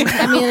boomerang. face.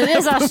 I mean, it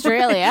is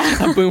Australia.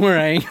 A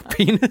boomerang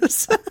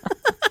penis.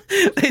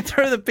 They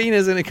throw the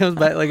penis and it comes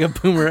back like a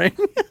boomerang.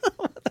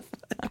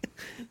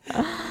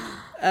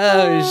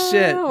 Oh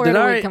shit! Where Did did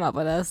I we come up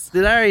with this?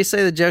 Did I already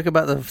say the joke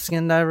about the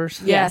skin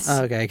divers? Yes.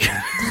 Oh, okay.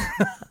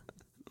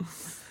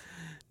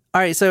 All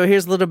right, so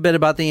here's a little bit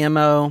about the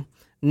MO.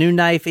 New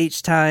knife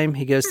each time.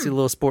 He goes to a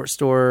little sports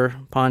store,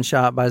 pawn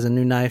shop, buys a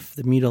new knife,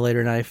 the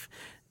mutilator knife.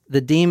 The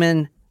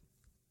demon,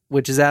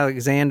 which is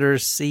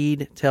Alexander's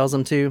seed, tells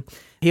him to.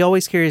 He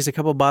always carries a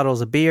couple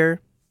bottles of beer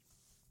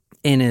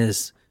in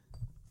his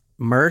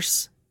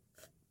merce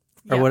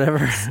or whatever.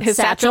 His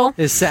satchel?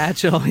 His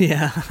satchel,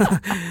 yeah.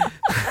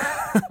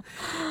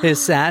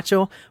 His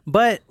satchel.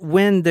 But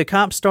when the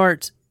cops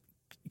start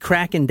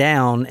cracking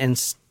down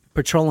and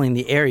patrolling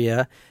the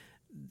area,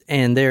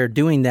 and they're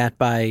doing that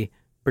by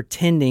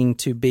pretending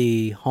to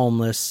be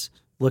homeless,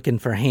 looking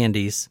for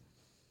handies.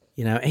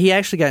 You know, he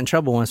actually got in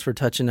trouble once for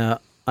touching a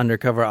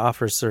undercover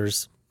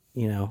officer's,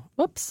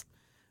 Whoops.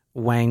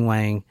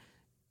 wang.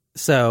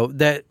 So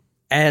that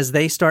as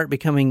they start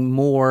becoming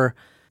more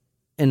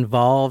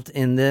involved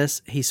in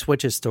this, he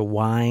switches to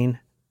wine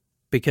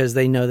because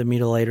they know the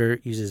mutilator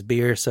uses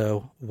beer,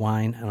 so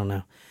wine, I don't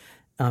know.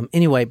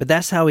 Anyway, but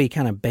that's how he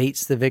kind of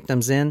baits the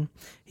victims in.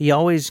 He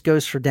always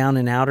goes for down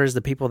and outers,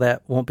 the people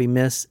that won't be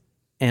missed,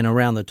 and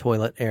around the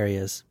toilet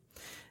areas.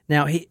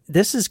 Now,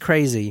 this is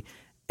crazy,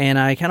 and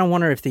I kind of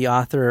wonder if the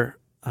author,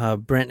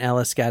 Brent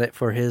Ellis, got it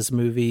for his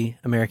movie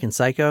American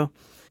Psycho.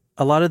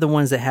 A lot of the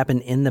ones that happen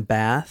in the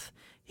bath,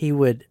 he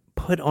would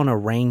put on a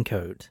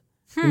raincoat.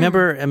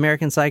 Remember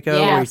American Psycho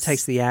where he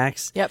takes the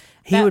axe? Yep.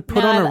 He would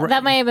put on a...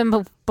 That might have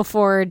been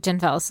before Jen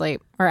fell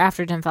asleep, or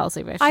after Jen fell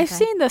asleep. I've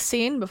seen the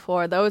scene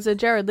before. That was a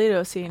Jared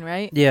Leto scene,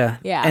 right? Yeah.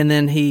 Yeah. And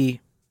then he,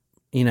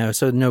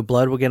 so no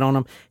blood will get on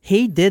him.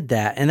 He did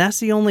that, and that's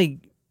the only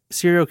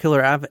serial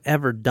killer I've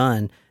ever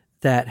done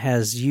that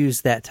has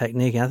used that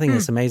technique. And I think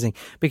it's amazing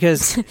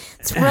because...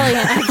 It's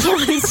brilliant. I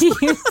can't wait to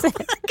use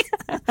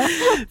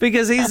it.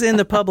 Because he's in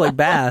the public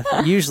bath,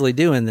 usually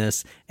doing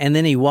this, and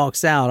then he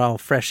walks out all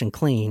fresh and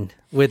clean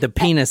with a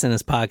penis in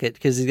his pocket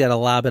because he's got to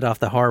lob it off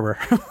the harbor.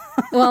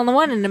 Well, and the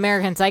one in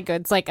American Psycho,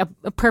 it's like a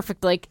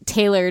perfect, like,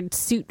 tailored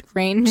suit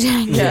rain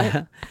jacket.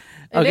 Yeah.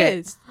 It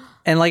is.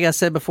 And like I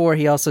said before,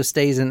 he also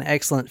stays in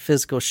excellent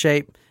physical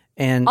shape.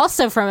 And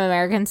Also from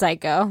American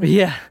Psycho.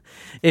 yeah,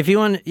 if you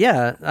want,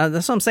 that's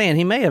what I'm saying.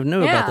 He may have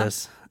knew about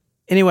this.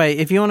 Anyway,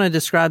 if you want to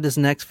describe this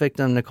next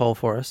victim, Nicole,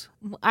 for us.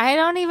 I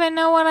don't even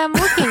know what I'm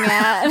looking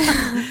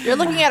at. You're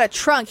looking at a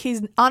trunk.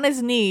 He's on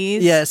his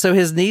knees. Yeah, so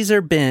his knees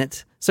are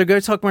bent. So go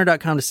to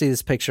talkmurder.com to see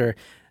this picture.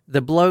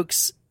 The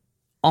bloke's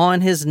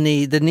on his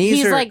knee. The knees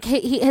He's are... like,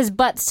 his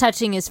butt's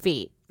touching his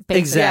feet. Basically.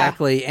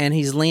 Exactly, and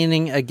he's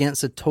leaning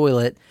against a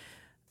toilet.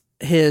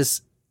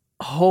 His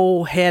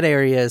whole head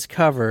area is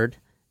covered,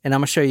 and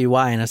I'm going to show you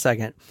why in a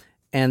second.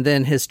 And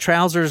then his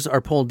trousers are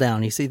pulled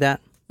down. You see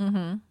that?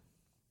 Mm-hmm.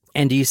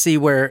 And do you see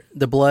where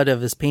the blood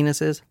of his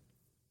penis is?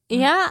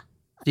 Yeah.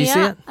 Do you see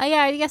it?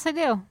 Yeah, I guess I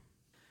do.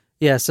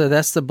 Yeah, so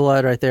that's the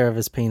blood right there of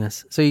his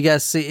penis. So you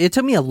guys see, it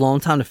took me a long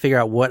time to figure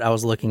out what I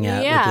was looking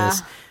at with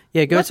this.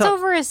 Yeah, go What's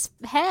over his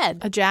head?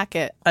 A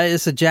jacket.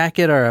 It's a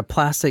jacket or a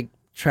plastic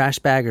trash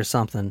bag or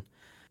something.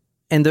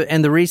 And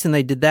the reason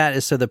they did that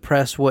is so the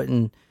press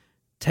wouldn't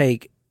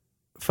take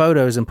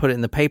photos and put it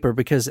in the paper,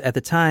 because at the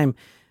time,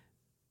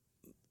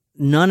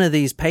 none of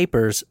these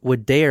papers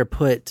would dare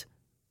put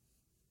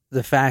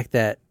the fact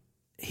that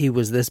he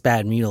was this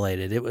bad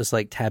mutilated. It was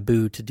like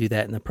taboo to do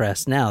that in the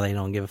press. Now they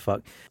don't give a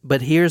fuck.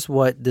 But here's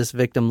what this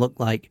victim looked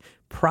like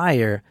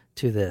prior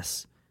to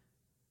this.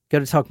 Go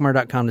to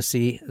talkmurder.com to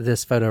see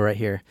this photo right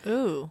here.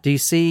 Ooh. Do you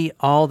see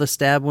all the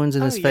stab wounds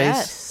in his face?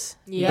 Yes.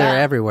 Yeah. They're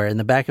everywhere. In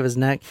the back of his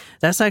neck.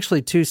 That's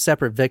actually two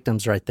separate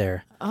victims right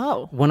there.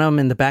 Oh. One of them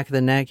in the back of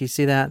the neck. You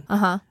see that?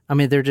 Uh-huh. I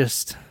mean, they're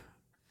just...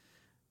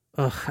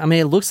 Ugh. I mean,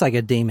 it looks like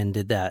a demon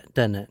did that,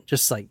 doesn't it?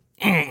 Just like...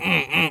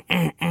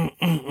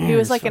 He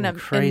was like in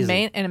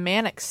a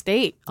manic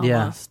state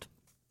almost.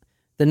 Yeah.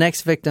 The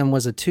next victim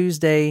was a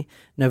Tuesday,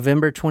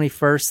 November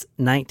 21st,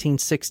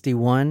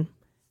 1961.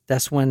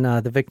 That's when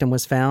the victim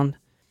was found.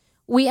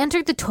 We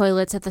entered the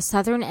toilets at the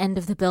southern end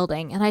of the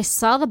building, and I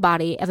saw the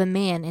body of a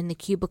man in the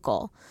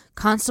cubicle.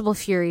 Constable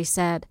Fury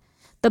said,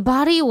 "The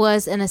body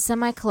was in a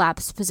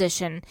semi-collapsed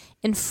position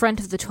in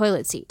front of the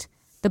toilet seat.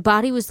 The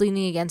body was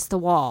leaning against the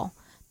wall.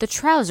 The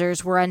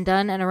trousers were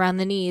undone and around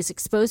the knees,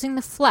 exposing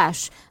the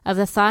flesh of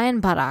the thigh and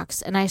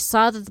buttocks, and I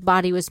saw that the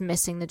body was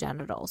missing the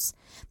genitals.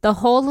 The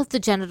whole of the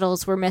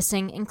genitals were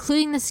missing,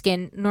 including the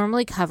skin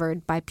normally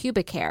covered by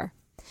pubic hair.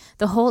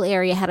 The whole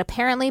area had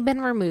apparently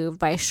been removed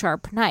by a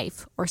sharp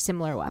knife or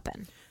similar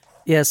weapon."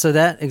 Yeah, so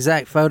that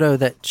exact photo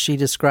that she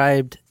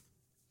described,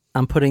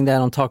 I'm putting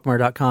that on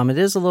talkmurder.com. It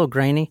is a little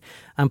grainy.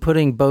 I'm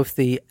putting both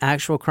the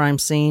actual crime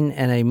scene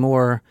and a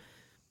more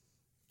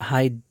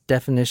high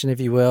definition, if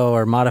you will,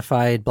 or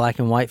modified black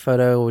and white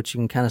photo, which you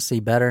can kind of see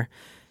better.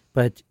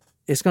 But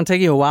it's going to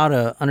take you a while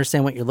to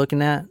understand what you're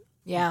looking at.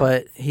 Yeah.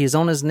 But he's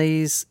on his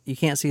knees. You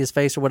can't see his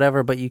face or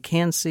whatever, but you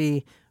can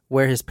see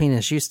where his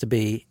penis used to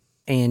be.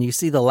 And you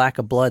see the lack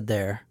of blood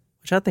there,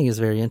 which I think is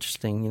very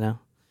interesting, that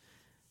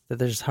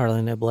there's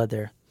hardly no blood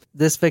there.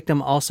 This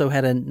victim also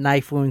had a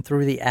knife wound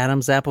through the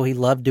Adam's apple. He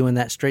loved doing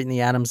that straight in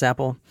the Adam's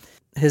apple.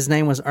 His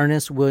name was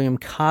Ernest William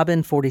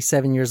Cobbin,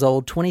 47 years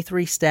old,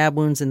 23 stab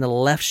wounds in the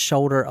left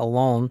shoulder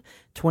alone,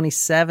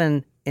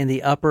 27 in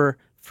the upper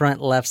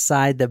front left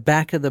side. The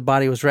back of the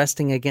body was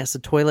resting against the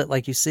toilet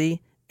like you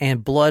see,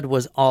 and blood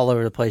was all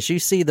over the place. You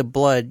see the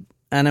blood,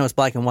 I know it's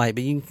black and white,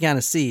 but you can kind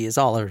of see it's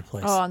all over the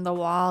place. Oh, on the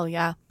wall,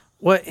 yeah.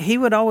 Well, he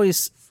would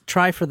always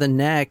try for the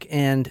neck,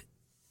 and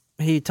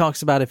he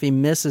talks about if he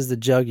misses the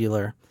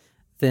jugular,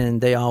 then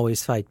they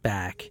always fight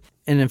back.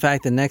 And in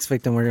fact, the next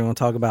victim we're going to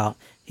talk about,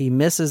 he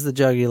misses the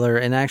jugular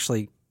and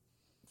actually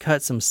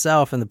cuts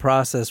himself in the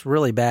process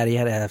really bad. He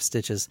had to have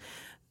stitches.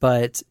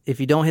 But if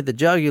you don't hit the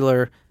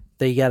jugular,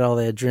 they got all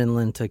the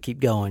adrenaline to keep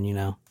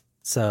going,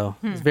 So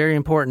it's very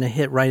important to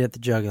hit right at the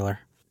jugular.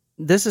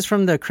 This is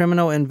from the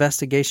Criminal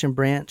Investigation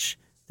Branch.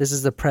 This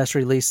is the press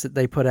release that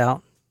they put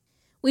out.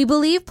 "We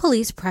believe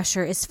police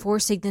pressure is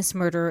forcing this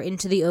murderer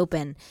into the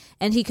open,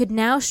 and he could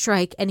now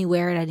strike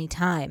anywhere at any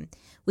time.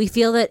 We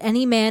feel that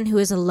any man who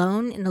is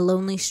alone in a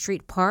lonely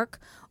street park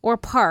or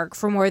park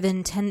for more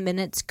than 10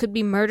 minutes could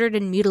be murdered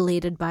and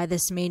mutilated by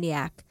this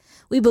maniac.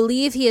 We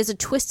believe he is a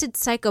twisted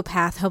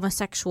psychopath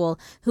homosexual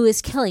who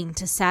is killing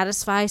to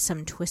satisfy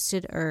some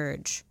twisted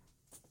urge."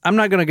 I'm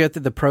not going to go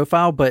through the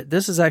profile, but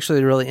this is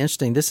actually really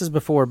interesting. This is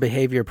before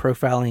behavior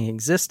profiling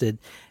existed,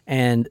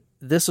 and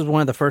this was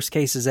one of the first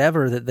cases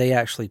ever that they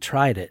actually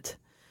tried it.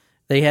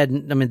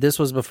 This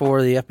was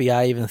before the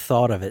FBI even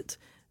thought of it.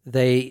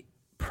 They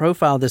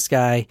profiled this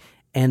guy,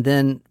 and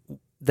then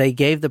they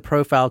gave the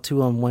profile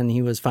to him when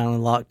he was finally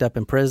locked up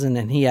in prison,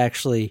 and he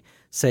actually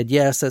said,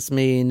 yes, that's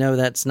me. No,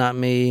 that's not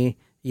me.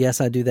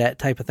 Yes, I do that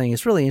type of thing.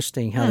 It's really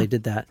interesting how they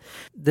did that.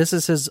 This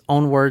is his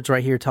own words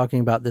right here talking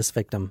about this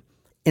victim.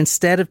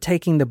 Instead of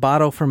taking the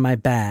bottle from my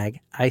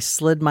bag, I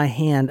slid my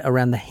hand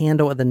around the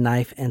handle of the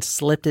knife and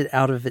slipped it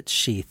out of its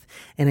sheath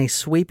in a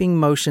sweeping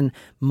motion,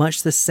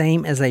 much the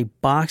same as a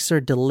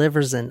boxer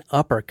delivers an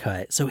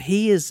uppercut. So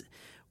he is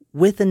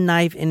with a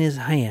knife in his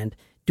hand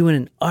doing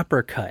an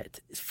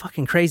uppercut. It's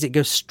fucking crazy. It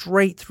goes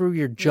straight through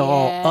your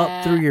jaw,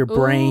 up through your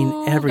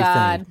brain, everything.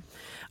 God.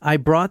 I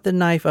brought the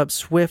knife up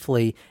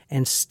swiftly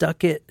and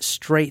stuck it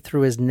straight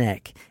through his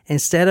neck.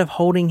 Instead of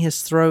holding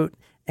his throat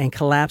and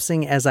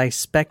collapsing as I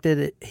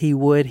expected he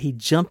would, he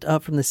jumped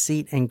up from the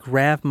seat and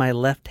grabbed my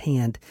left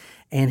hand,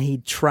 and he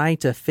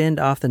tried to fend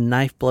off the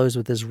knife blows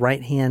with his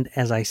right hand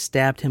as I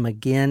stabbed him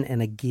again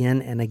and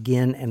again and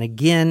again and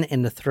again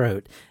in the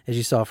throat, as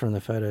you saw from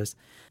the photos.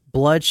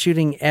 Blood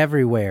shooting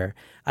everywhere.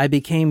 I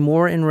became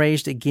more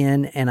enraged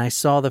again, and I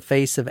saw the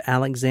face of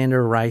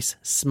Alexander Rice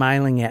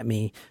smiling at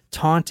me,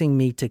 taunting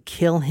me to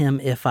kill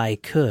him if I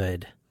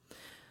could.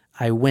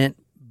 I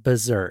went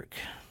berserk.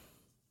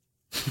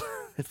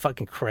 It's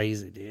fucking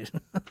crazy, dude.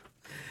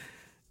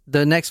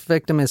 The next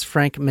victim is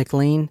Frank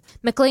McLean.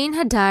 McLean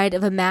had died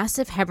of a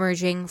massive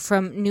hemorrhaging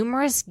from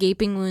numerous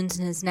gaping wounds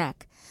in his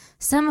neck,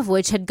 some of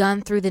which had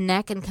gone through the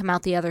neck and come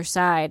out the other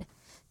side.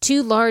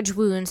 2 large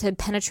wounds had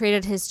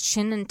penetrated his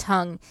chin and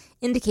tongue,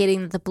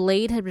 indicating that the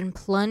blade had been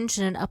plunged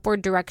in an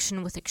upward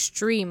direction with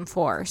extreme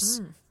force.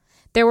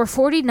 There were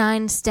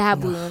 49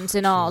 stab wounds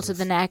in all to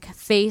the neck,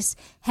 face,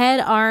 head,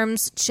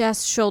 arms,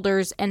 chest,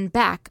 shoulders, and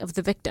back of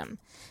the victim.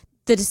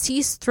 The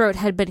deceased's throat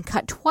had been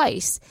cut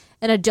twice,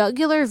 and a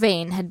jugular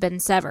vein had been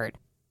severed.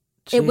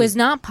 Jeez. It was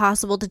not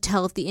possible to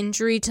tell if the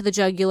injury to the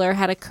jugular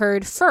had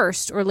occurred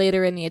first or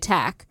later in the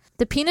attack.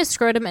 The penis,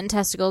 scrotum, and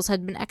testicles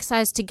had been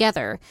excised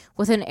together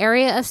with an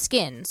area of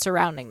skin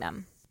surrounding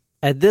them.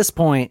 At this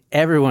point,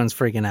 everyone's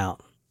freaking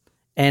out.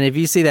 And if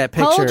you see that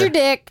picture... Hold your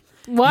dick.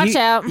 Watch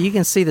out. You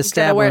can see the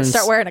stab wounds.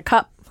 Start wearing a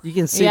cup. You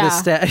can see the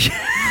stab...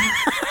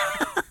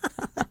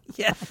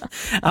 Yeah.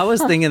 I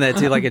was thinking that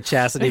too, like a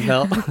chastity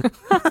belt.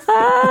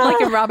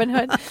 Like in Robin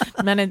Hood.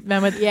 Men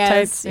with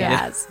tights.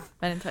 Yes.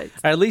 Men in tights.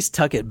 Or at least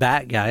tuck it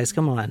back, guys.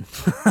 Come on.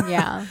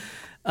 Yeah.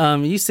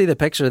 You see the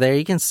picture there.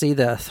 You can see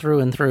the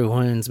through and through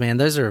wounds, man.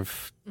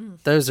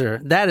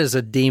 That is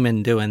a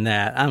demon doing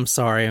that. I'm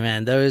sorry,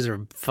 man. Those are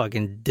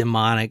fucking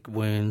demonic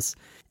wounds.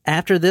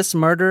 After this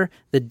murder,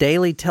 the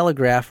Daily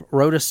Telegraph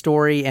wrote a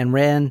story and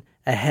ran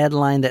a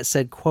headline that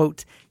said,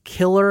 quote,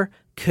 "Killer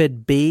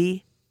could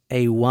be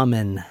a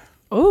woman."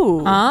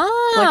 Ooh.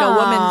 Like a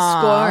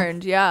woman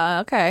scorned. Yeah,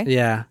 okay.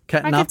 Yeah.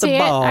 Cutting off the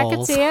balls. I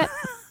could see it.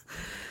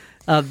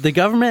 The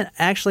government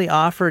actually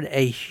offered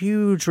a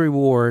huge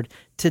reward.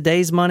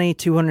 Today's money,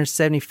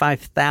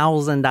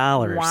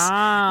 $275,000.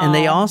 Wow. And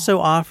they also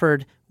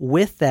offered,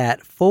 with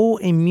that, full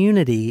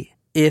immunity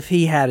if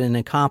he had an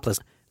accomplice.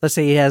 Let's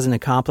say he has an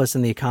accomplice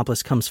and the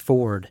accomplice comes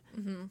forward.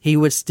 Mm-hmm. He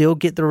would still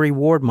get the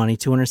reward money,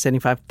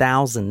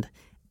 $275,000,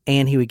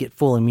 and he would get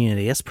full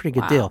immunity. That's a pretty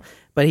good deal.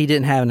 But he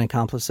didn't have an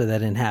accomplice, so that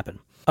didn't happen.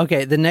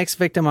 Okay, the next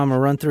victim I'm going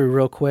to run through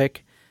real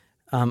quick.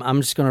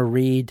 I'm just going to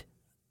read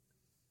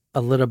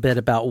a little bit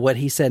about what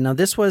he said. Now,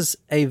 this was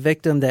a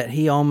victim that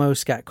he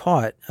almost got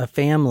caught. A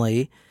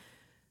family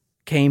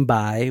came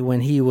by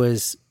when he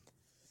was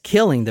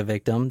killing the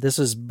victim. This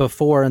was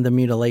before the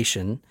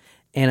mutilation.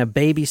 And a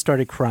baby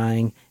started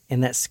crying,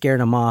 and that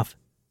scared him off.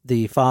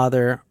 The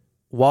father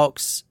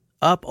walks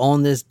up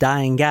on this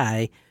dying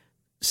guy,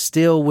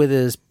 still with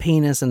his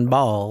penis and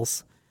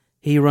balls.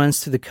 He runs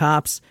to the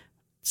cops.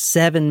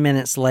 7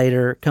 minutes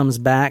later, comes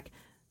back.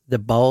 The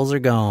balls are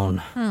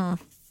gone.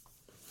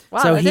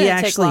 Wow, so that he didn't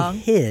actually take long.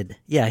 hid.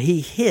 Yeah, he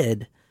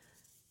hid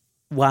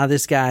while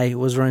this guy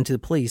was running to the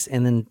police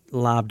and then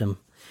lobbed him.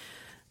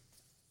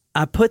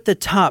 I put the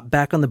top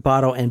back on the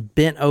bottle and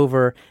bent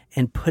over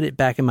and put it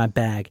back in my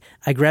bag.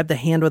 I grabbed the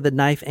handle of the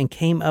knife and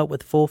came up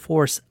with full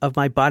force of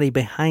my body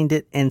behind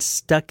it and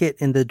stuck it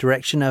in the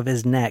direction of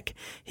his neck.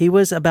 He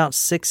was about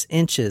 6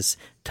 inches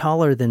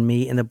taller than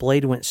me, and the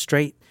blade went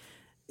straight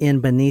in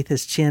beneath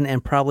his chin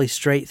and probably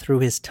straight through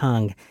his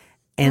tongue.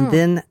 And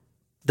then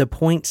the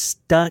point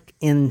stuck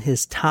in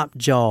his top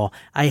jaw.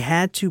 I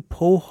had to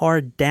pull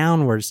hard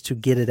downwards to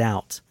get it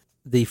out.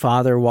 The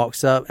father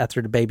walks up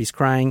after the baby's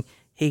crying.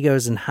 He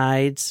goes and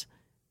hides,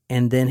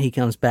 and then he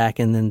comes back,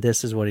 and then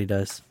this is what he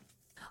does.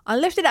 I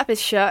lifted up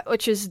his shirt,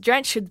 which was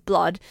drenched with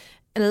blood,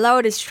 and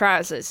lowered his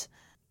trousers.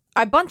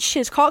 I bunched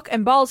his cock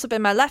and balls up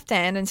in my left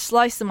hand and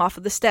sliced them off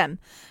at the stem.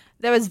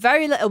 There was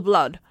very little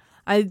blood.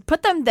 I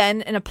put them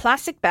then in a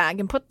plastic bag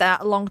and put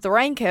that along with the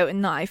raincoat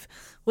and knife,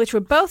 which were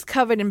both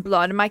covered in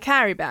blood, in my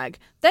carry bag,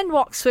 then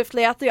walked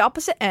swiftly out the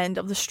opposite end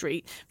of the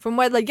street from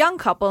where the young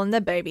couple and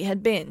their baby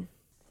had been.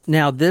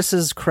 Now, this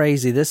is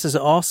crazy. This is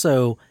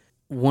also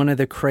one of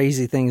the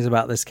crazy things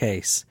about this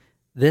case.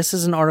 This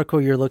is an article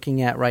you're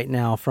looking at right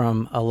now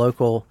from a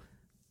local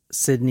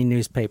Sydney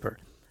newspaper.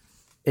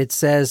 It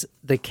says,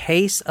 the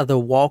case of the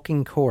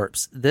walking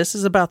corpse. This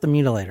is about the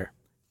mutilator.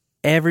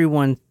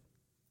 Everyone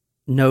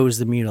knows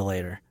the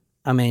mutilator.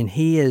 I mean,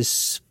 he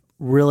is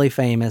really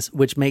famous,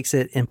 which makes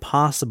it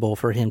impossible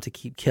for him to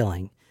keep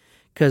killing,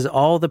 because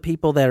all the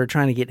people that are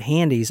trying to get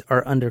handies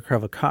are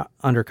undercover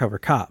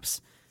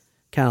cops,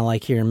 kind of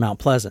like here in Mount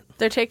Pleasant.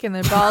 They're taking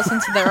their balls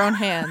into their own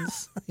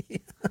hands.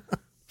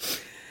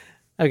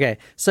 Okay,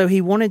 so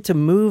he wanted to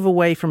move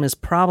away from his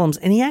problems,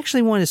 and he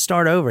actually wanted to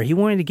start over. He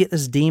wanted to get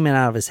this demon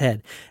out of his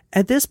head.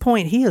 At this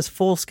point, he is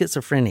full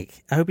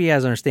schizophrenic. I hope you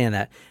guys understand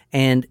that.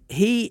 And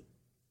he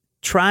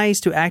tries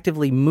to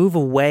actively move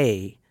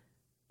away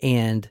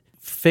and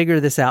figure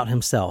this out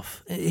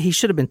himself. He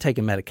should have been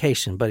taking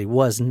medication, but he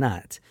was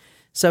not.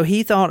 So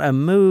he thought a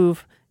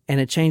move and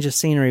a change of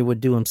scenery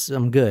would do him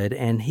some good,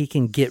 and he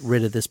can get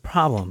rid of this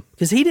problem,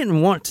 because he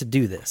didn't want to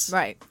do this.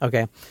 Right.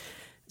 Okay.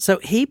 So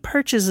he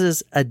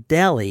purchases a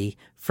deli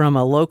from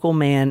a local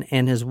man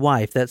and his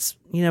wife that's,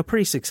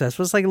 pretty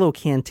successful. It's like a little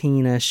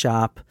cantina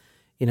shop,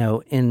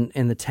 in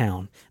the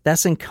town.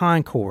 That's in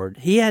Concord.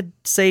 He had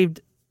saved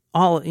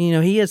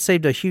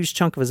a huge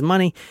chunk of his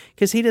money,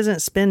 because he doesn't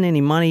spend any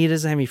money. He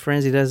doesn't have any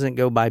friends. He doesn't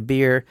go buy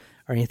beer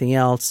or anything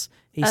else.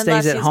 He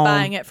stays at home. Unless he's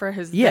buying it for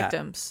his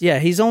victims. Yeah,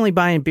 he's only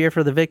buying beer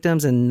for the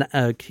victims and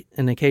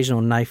an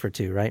occasional knife or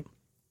two, right?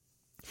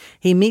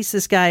 He meets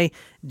this guy,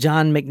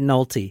 John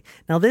McNulty.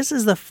 Now, this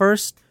is the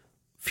first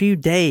few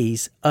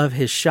days of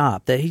his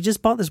shop, that he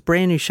just bought this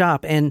brand new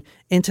shop. And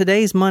in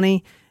today's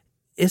money,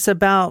 it's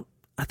about,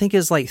 I think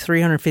it's like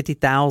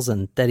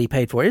 $350,000 that he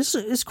paid for.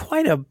 It's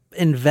quite an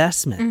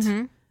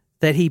investment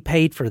that he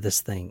paid for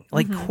this thing.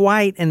 Like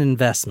quite an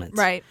investment.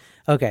 Right.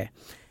 Okay.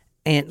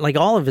 And like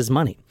all of his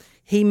money.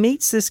 He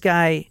meets this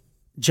guy,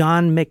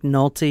 John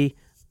McNulty,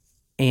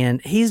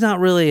 and he's not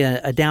really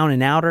a down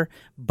and outer,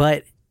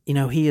 but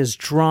he is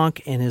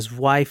drunk, and his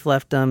wife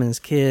left him and his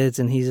kids,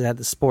 and he's at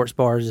the sports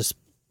bar just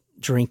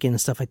drinking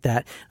and stuff like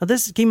that. Now,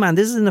 keep in mind,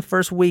 this is in the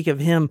first week of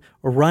him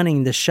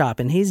running the shop,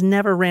 and he's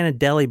never ran a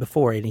deli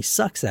before, and he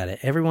sucks at it.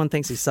 Everyone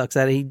thinks he sucks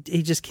at it.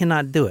 He just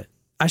cannot do it.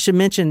 I should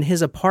mention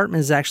his apartment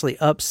is actually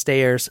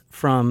upstairs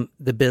from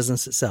the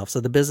business itself.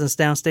 So the business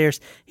downstairs,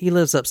 he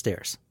lives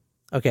upstairs,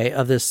 okay,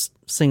 of this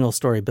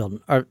single-story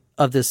building, or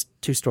of this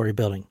two-story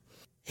building.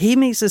 He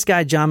meets this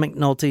guy, John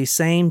McNulty,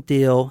 same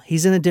deal.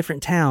 He's in a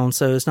different town,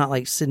 so it's not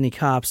like Sydney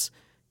cops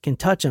can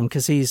touch him,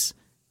 because he's,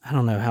 I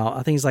don't know how,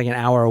 I think he's like an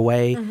hour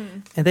away.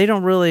 And they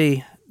don't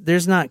really,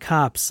 there's not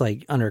cops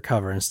like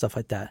undercover and stuff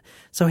like that.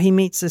 So he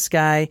meets this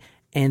guy,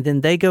 and then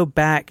they go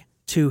back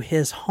to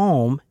his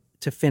home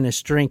to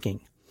finish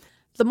drinking.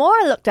 The more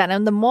I looked at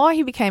him, the more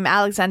he became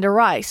Alexander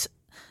Rice.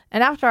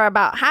 And after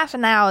about half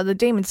an hour of the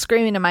demon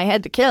screaming in my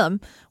head to kill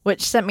him,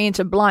 which sent me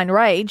into blind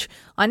rage,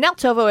 I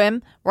knelt over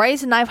him,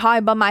 raised a knife high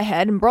above my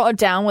head, and brought it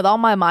down with all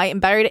my might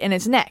and buried it in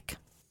his neck.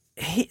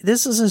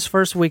 This is his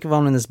first week of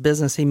owning this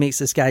business. He meets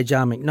this guy,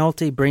 John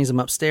McNulty, brings him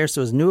upstairs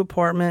to his new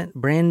apartment,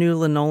 brand new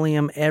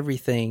linoleum,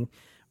 everything.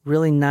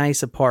 Really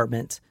nice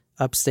apartment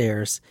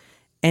upstairs.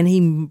 And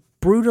he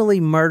brutally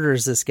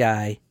murders this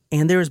guy.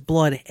 And there's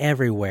blood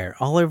everywhere,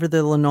 all over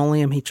the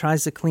linoleum. He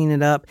tries to clean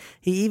it up.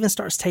 He even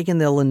starts taking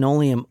the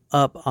linoleum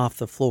up off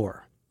the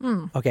floor.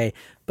 Okay,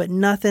 but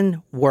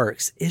nothing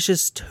works. It's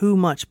just too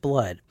much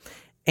blood.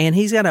 And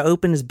he's got to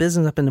open his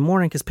business up in the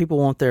morning because people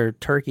want their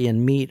turkey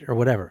and meat or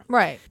whatever.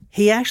 Right.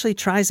 He actually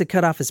tries to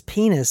cut off his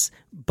penis,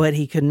 but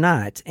he could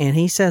not. And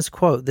he says,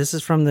 quote, this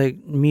is from the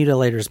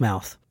mutilator's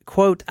mouth.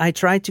 Quote, I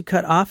tried to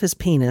cut off his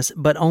penis,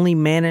 but only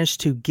managed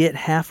to get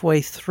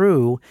halfway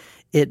through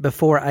it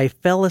before I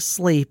fell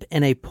asleep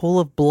in a pool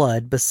of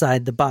blood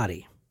beside the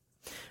body.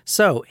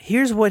 So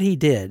here's what he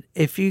did.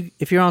 If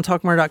you're on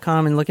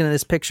talkmurder.com and looking at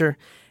this picture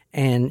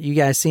and you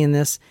guys seeing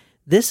this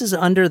is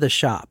under the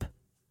shop.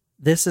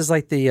 This is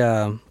like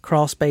the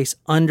crawl space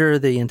under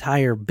the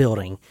entire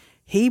building.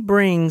 He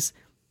brings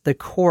the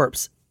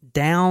corpse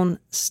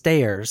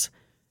downstairs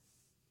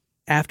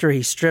after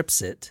he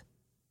strips it,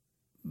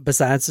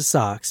 besides the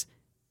socks,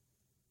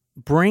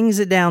 brings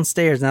it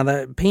downstairs. Now,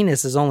 the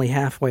penis is only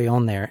halfway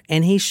on there,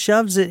 and he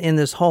shoves it in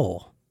this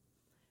hole.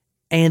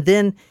 And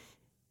then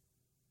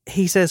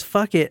he says,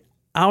 fuck it,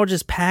 I'll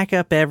just pack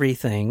up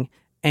everything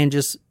and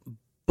just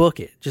book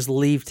it. Just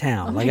leave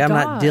town. I'm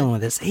not dealing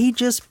with this. He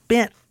just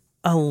spent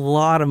a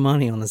lot of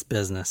money on this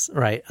business,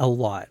 right? A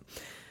lot.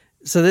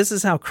 So this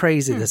is how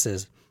crazy this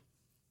is.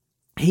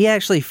 He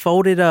actually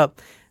folded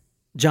up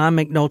John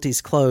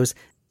McNulty's clothes,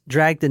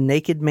 dragged the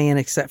naked man,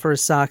 except for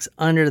his socks,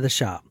 under the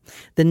shop.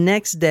 The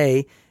next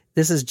day,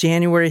 this is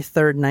January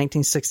 3rd,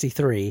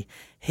 1963,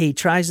 he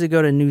tries to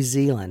go to New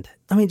Zealand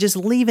just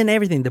leaving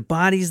everything. The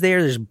body's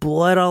there. There's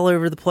blood all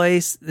over the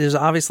place. There's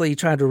obviously he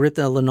tried to rip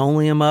the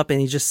linoleum up,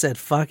 and he just said,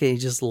 fuck it. He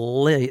just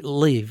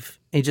leave.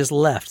 He just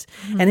left.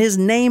 And his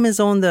name is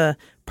on the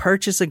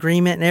purchase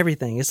agreement and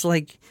everything. It's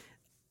like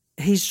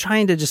he's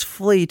trying to just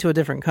flee to a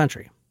different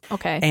country.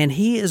 Okay. And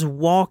he is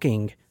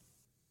walking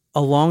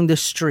along the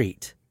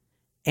street,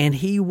 and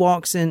he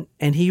walks in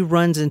and he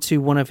runs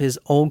into one of his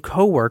old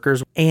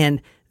coworkers,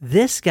 and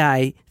this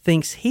guy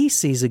thinks he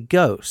sees a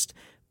ghost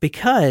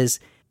because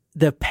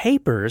the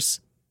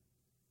papers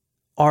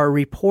are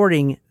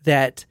reporting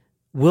that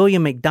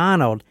William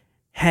McDonald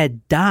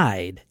had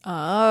died.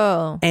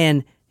 Oh.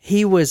 And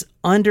he was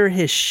under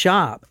his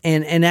shop.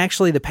 And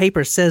actually the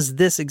paper says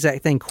this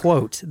exact thing,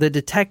 quote, the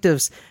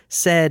detectives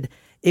said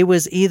it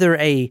was either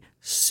a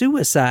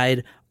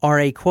suicide or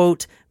a,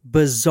 quote,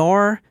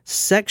 bizarre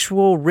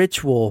sexual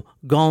ritual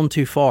gone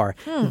too far.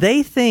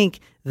 They think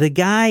the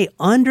guy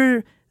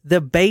under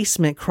the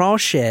basement crawl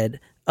shed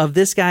of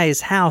this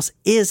guy's house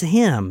is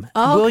him,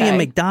 William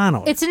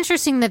McDonald. It's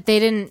interesting that they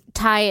didn't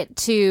tie it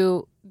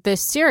to the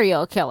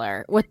serial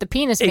killer with the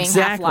penis being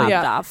half lopped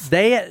off.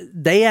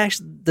 They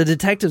actually, the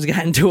detectives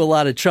got into a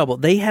lot of trouble.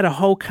 They had a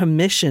whole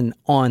commission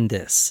on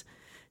this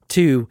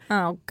to,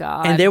 oh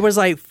God. and there was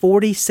like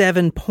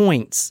 47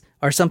 points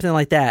or something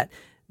like that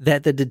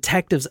the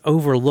detectives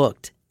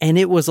overlooked. And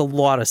it was a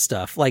lot of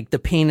stuff, like the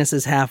penis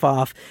is half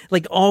off,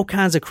 like all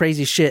kinds of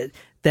crazy shit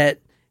that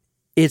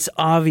it's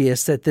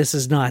obvious that this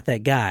is not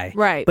that guy.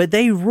 Right. But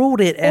they ruled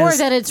it as... Or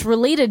that it's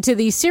related to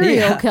these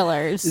serial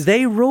killers.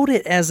 They ruled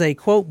it as a,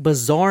 quote,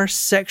 bizarre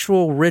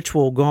sexual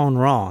ritual gone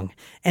wrong.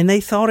 And they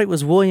thought it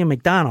was William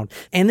McDonald.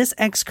 And this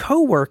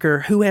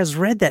ex-coworker who has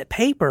read that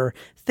paper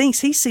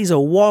thinks he sees a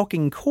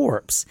walking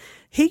corpse.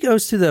 He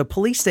goes to the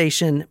police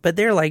station, but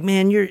they're like,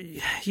 man,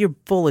 you're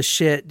full of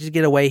shit. Just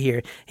get away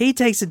here. He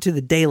takes it to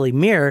the Daily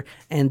Mirror,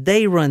 and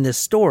they run this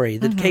story,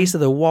 the case of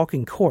the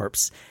walking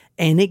corpse.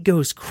 And it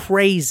goes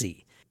crazy.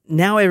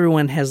 Now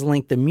everyone has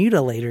linked the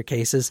mutilator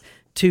cases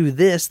to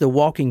this, the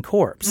walking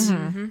corpse.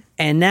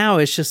 And now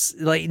it's just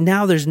like,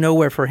 now there's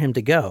nowhere for him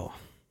to go.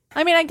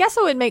 I mean, I guess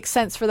it would make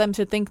sense for them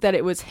to think that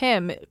it was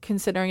him,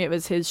 considering it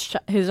was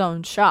his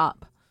own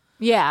shop.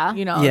 Yeah.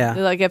 You know, Yeah.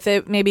 like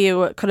if maybe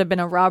it could have been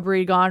a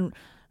robbery gone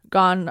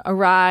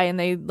awry, and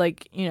they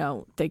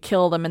they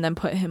killed him and then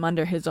put him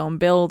under his own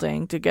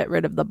building to get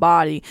rid of the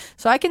body.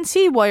 So I can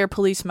see why your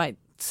police might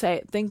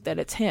think that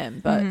it's him,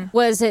 but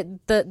Was it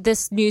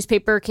this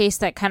newspaper case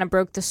that kind of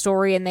broke the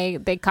story and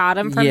they caught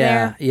him from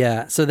there?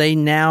 Yeah. So they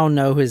now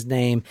know his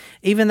name,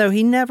 even though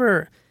he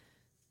never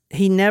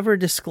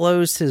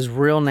disclosed his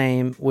real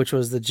name, which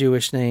was the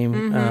Jewish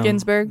name.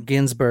 Ginsburg?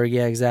 Ginsburg,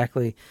 yeah,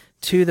 exactly.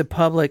 To the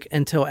public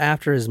until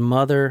after his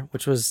mother,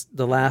 which was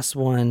the last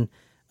one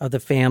of the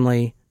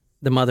family,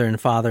 the mother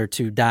and father,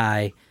 to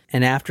die.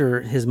 And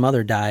after his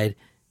mother died,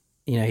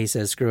 he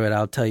says, screw it,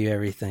 I'll tell you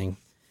everything.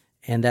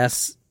 And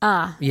that's...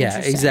 yeah,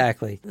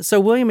 exactly. So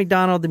William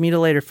McDonald, the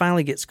mutilator,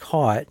 finally gets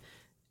caught,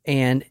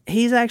 and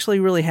he's actually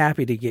really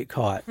happy to get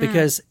caught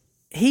because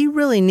he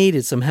really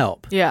needed some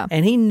help. Yeah.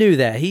 And he knew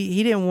that.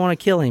 He didn't want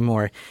to kill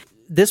anymore.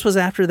 This was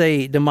after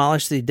they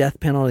demolished the death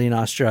penalty in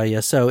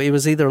Australia, so it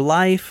was either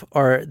life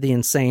or the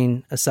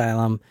insane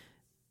asylum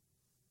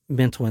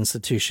mental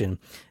institution.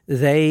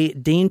 They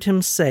deemed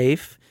him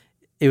safe.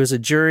 It was a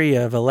jury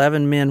of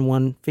 11 men,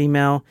 1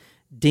 female,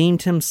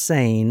 deemed him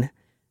sane,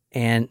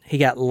 and he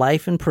got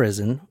life in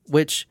prison,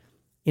 which,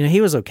 he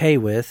was okay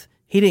with.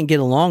 He didn't get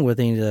along with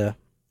any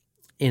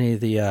of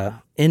the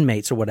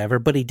inmates or whatever,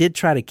 but he did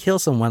try to kill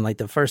someone like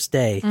the first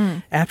day.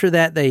 After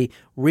that, they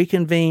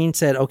reconvened,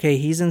 said, okay,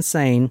 he's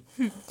insane.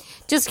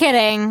 Just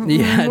kidding.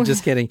 Yeah,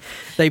 just kidding.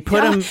 They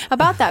put him...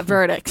 about that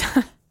verdict.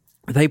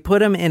 They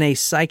put him in a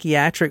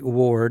psychiatric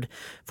ward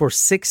for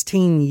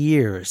 16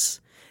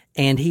 years.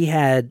 And he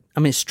had,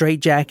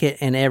 straitjacket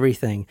and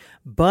everything.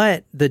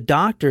 But the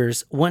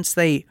doctors, once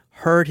they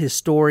heard his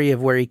story of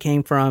where he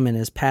came from and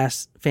his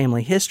past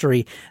family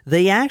history,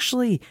 they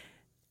actually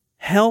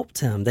helped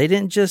him. They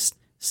didn't just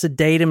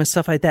sedate him and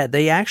stuff like that.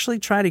 They actually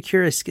tried to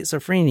cure his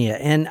schizophrenia,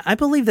 and I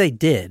believe they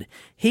did.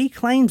 He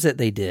claims that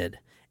they did.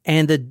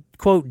 And the,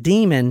 quote,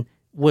 demon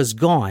was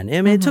gone.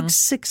 It took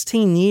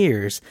 16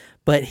 years,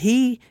 but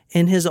he,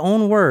 in his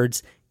own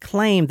words,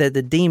 claimed that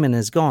the demon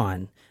is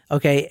gone.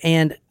 Okay,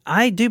 and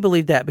I do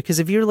believe that because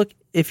if you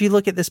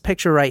look at this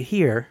picture right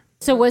here...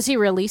 So was he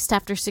released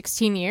after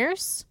 16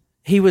 years?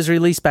 He was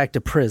released back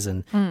to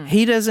prison.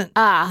 He doesn't...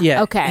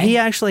 okay. He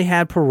actually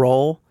had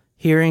parole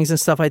hearings and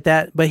stuff like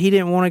that, but he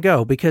didn't want to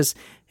go because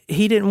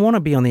he didn't want to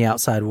be on the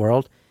outside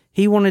world.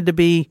 He wanted to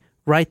be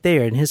right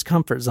there in his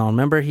comfort zone.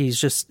 Remember,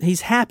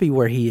 he's happy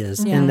where he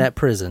is in that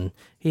prison.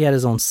 He had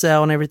his own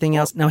cell and everything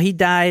else. Now, he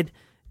died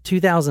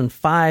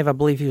 2005. I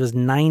believe he was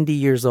 90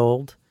 years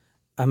old.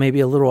 I may be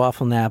a little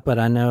off on that, but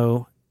I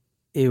know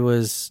he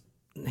was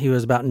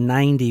about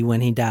 90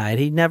 when he died.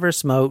 He never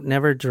smoked,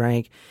 never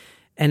drank.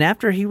 And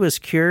after he was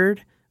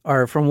cured,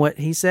 or from what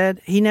he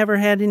said, he never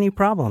had any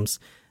problems.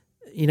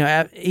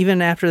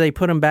 Even after they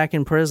put him back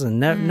in prison,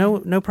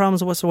 no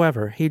problems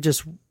whatsoever. He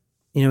just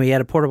he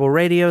had a portable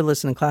radio,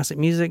 listened to classic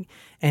music,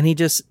 and he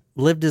just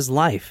lived his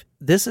life.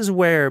 This is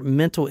where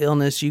mental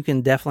illness, you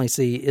can definitely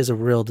see, is a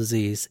real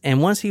disease.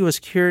 And once he was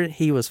cured,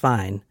 he was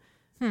fine.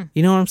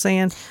 You know what I'm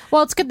saying?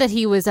 Well, it's good that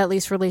he was at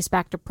least released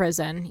back to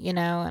prison,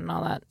 and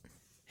all that.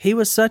 He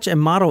was such a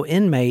model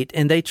inmate,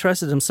 and they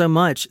trusted him so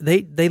much.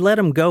 They let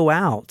him go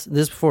out.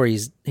 This before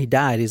he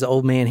died. He's an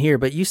old man here,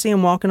 but you see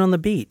him walking on the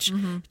beach.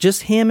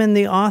 Just him and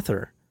the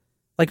author,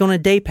 like on a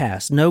day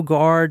pass. No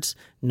guards,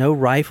 no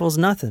rifles,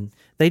 nothing.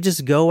 They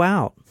just go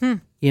out,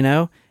 and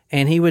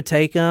he would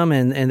take them,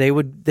 and they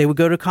would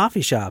go to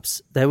coffee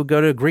shops. They would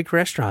go to Greek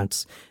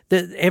restaurants.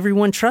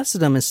 Everyone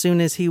trusted him as soon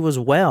as he was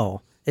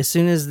well. As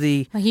soon as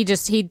he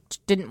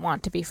didn't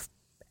want to be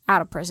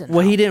out of prison.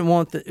 Well, he didn't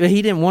want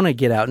to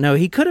get out. No,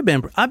 he could have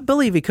been. I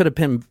believe he could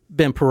have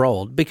been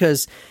paroled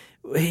because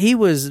he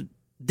was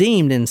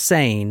deemed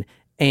insane,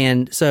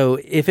 and so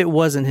if it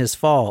wasn't his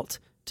fault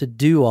to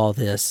do all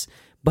this,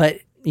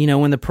 but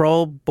when the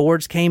parole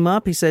boards came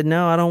up, he said,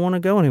 "No, I don't want to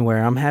go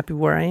anywhere. I'm happy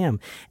where I am."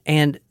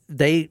 And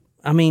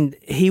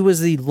he was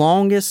the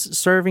longest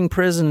serving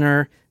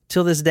prisoner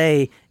till this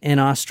day in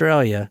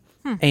Australia.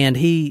 And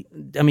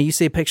you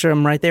see a picture of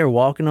him right there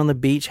walking on the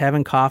beach,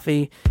 having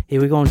coffee. He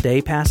would go on day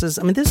passes.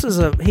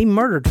 He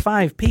murdered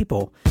 5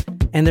 people,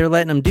 and they're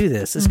letting him do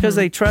this. It's because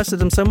they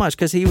trusted him so much,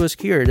 because he was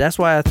cured. That's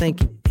why I think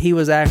he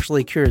was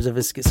actually cured of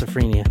his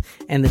schizophrenia,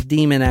 and the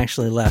demon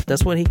actually left.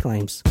 That's what he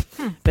claims.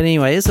 But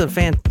anyway, it's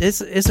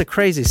a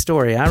crazy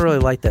story. I really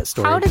like that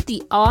story. How did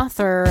the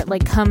author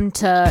come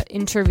to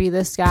interview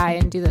this guy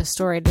and do this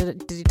story?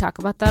 Did he talk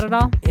about that at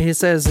all? He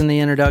says in the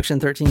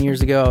introduction, 13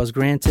 years ago, I was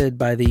granted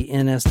by the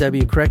NSW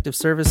Corrective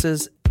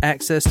Services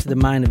access to the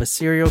mind of a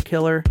serial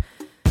killer.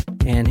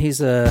 And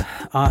he's a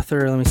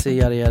author. Let me see,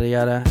 yada, yada,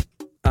 yada.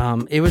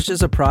 It was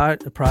just a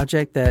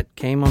project that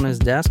came on his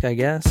desk, I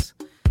guess.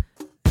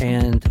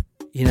 And,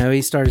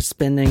 he started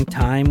spending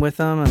time with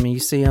them. You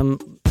see him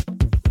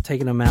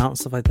taking them out and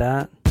stuff like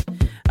that.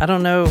 I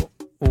don't know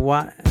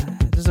why.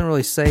 It doesn't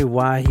really say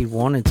why he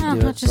wanted to do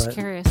it. I'm just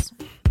curious.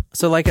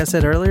 So like I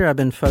said earlier, I've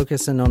been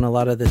focusing on a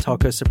lot of the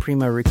Taco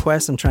Supremo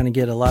requests. I'm trying to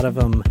get a lot of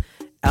them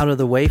out of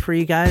the way for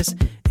you guys.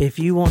 If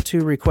you want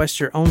to request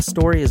your own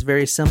story, it's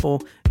very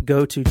simple.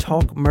 Go to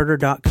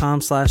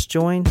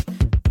talkmurder.com/join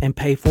and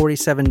pay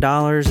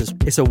 $47.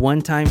 It's a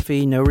one-time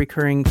fee, no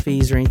recurring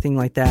fees or anything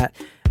like that.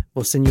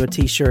 We'll send you a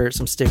t-shirt,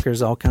 some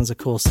stickers, all kinds of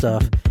cool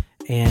stuff.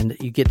 And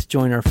you get to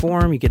join our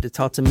forum. You get to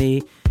talk to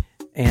me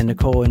and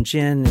Nicole and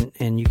Jen,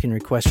 and you can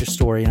request your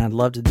story, and I'd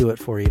love to do it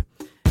for you.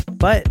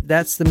 But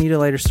that's the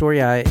Mutilator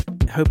story. I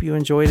hope you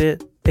enjoyed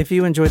it. If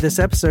you enjoyed this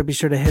episode, be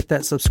sure to hit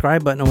that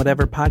subscribe button on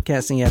whatever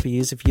podcasting app you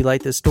use. If you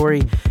like this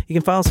story, you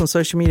can follow us on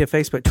social media,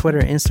 Facebook,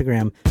 Twitter,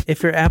 Instagram.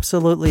 If you're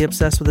absolutely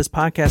obsessed with this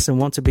podcast and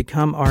want to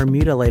become our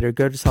Mutilator,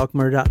 go to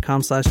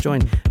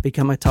talkmurder.com/join.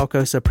 Become a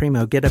Taco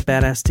Supremo. Get a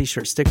badass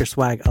t-shirt, sticker,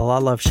 swag, a lot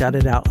of love, shout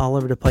it out all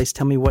over the place.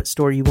 Tell me what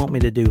story you want me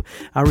to do.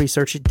 I'll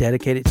research it,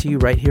 dedicate it to you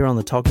right here on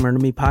the Talk Murder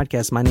Me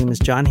podcast. My name is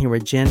John, here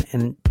with Jen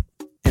and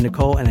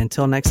Nicole. And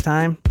until next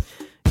time,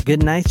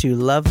 good night, you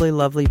lovely,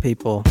 lovely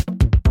people.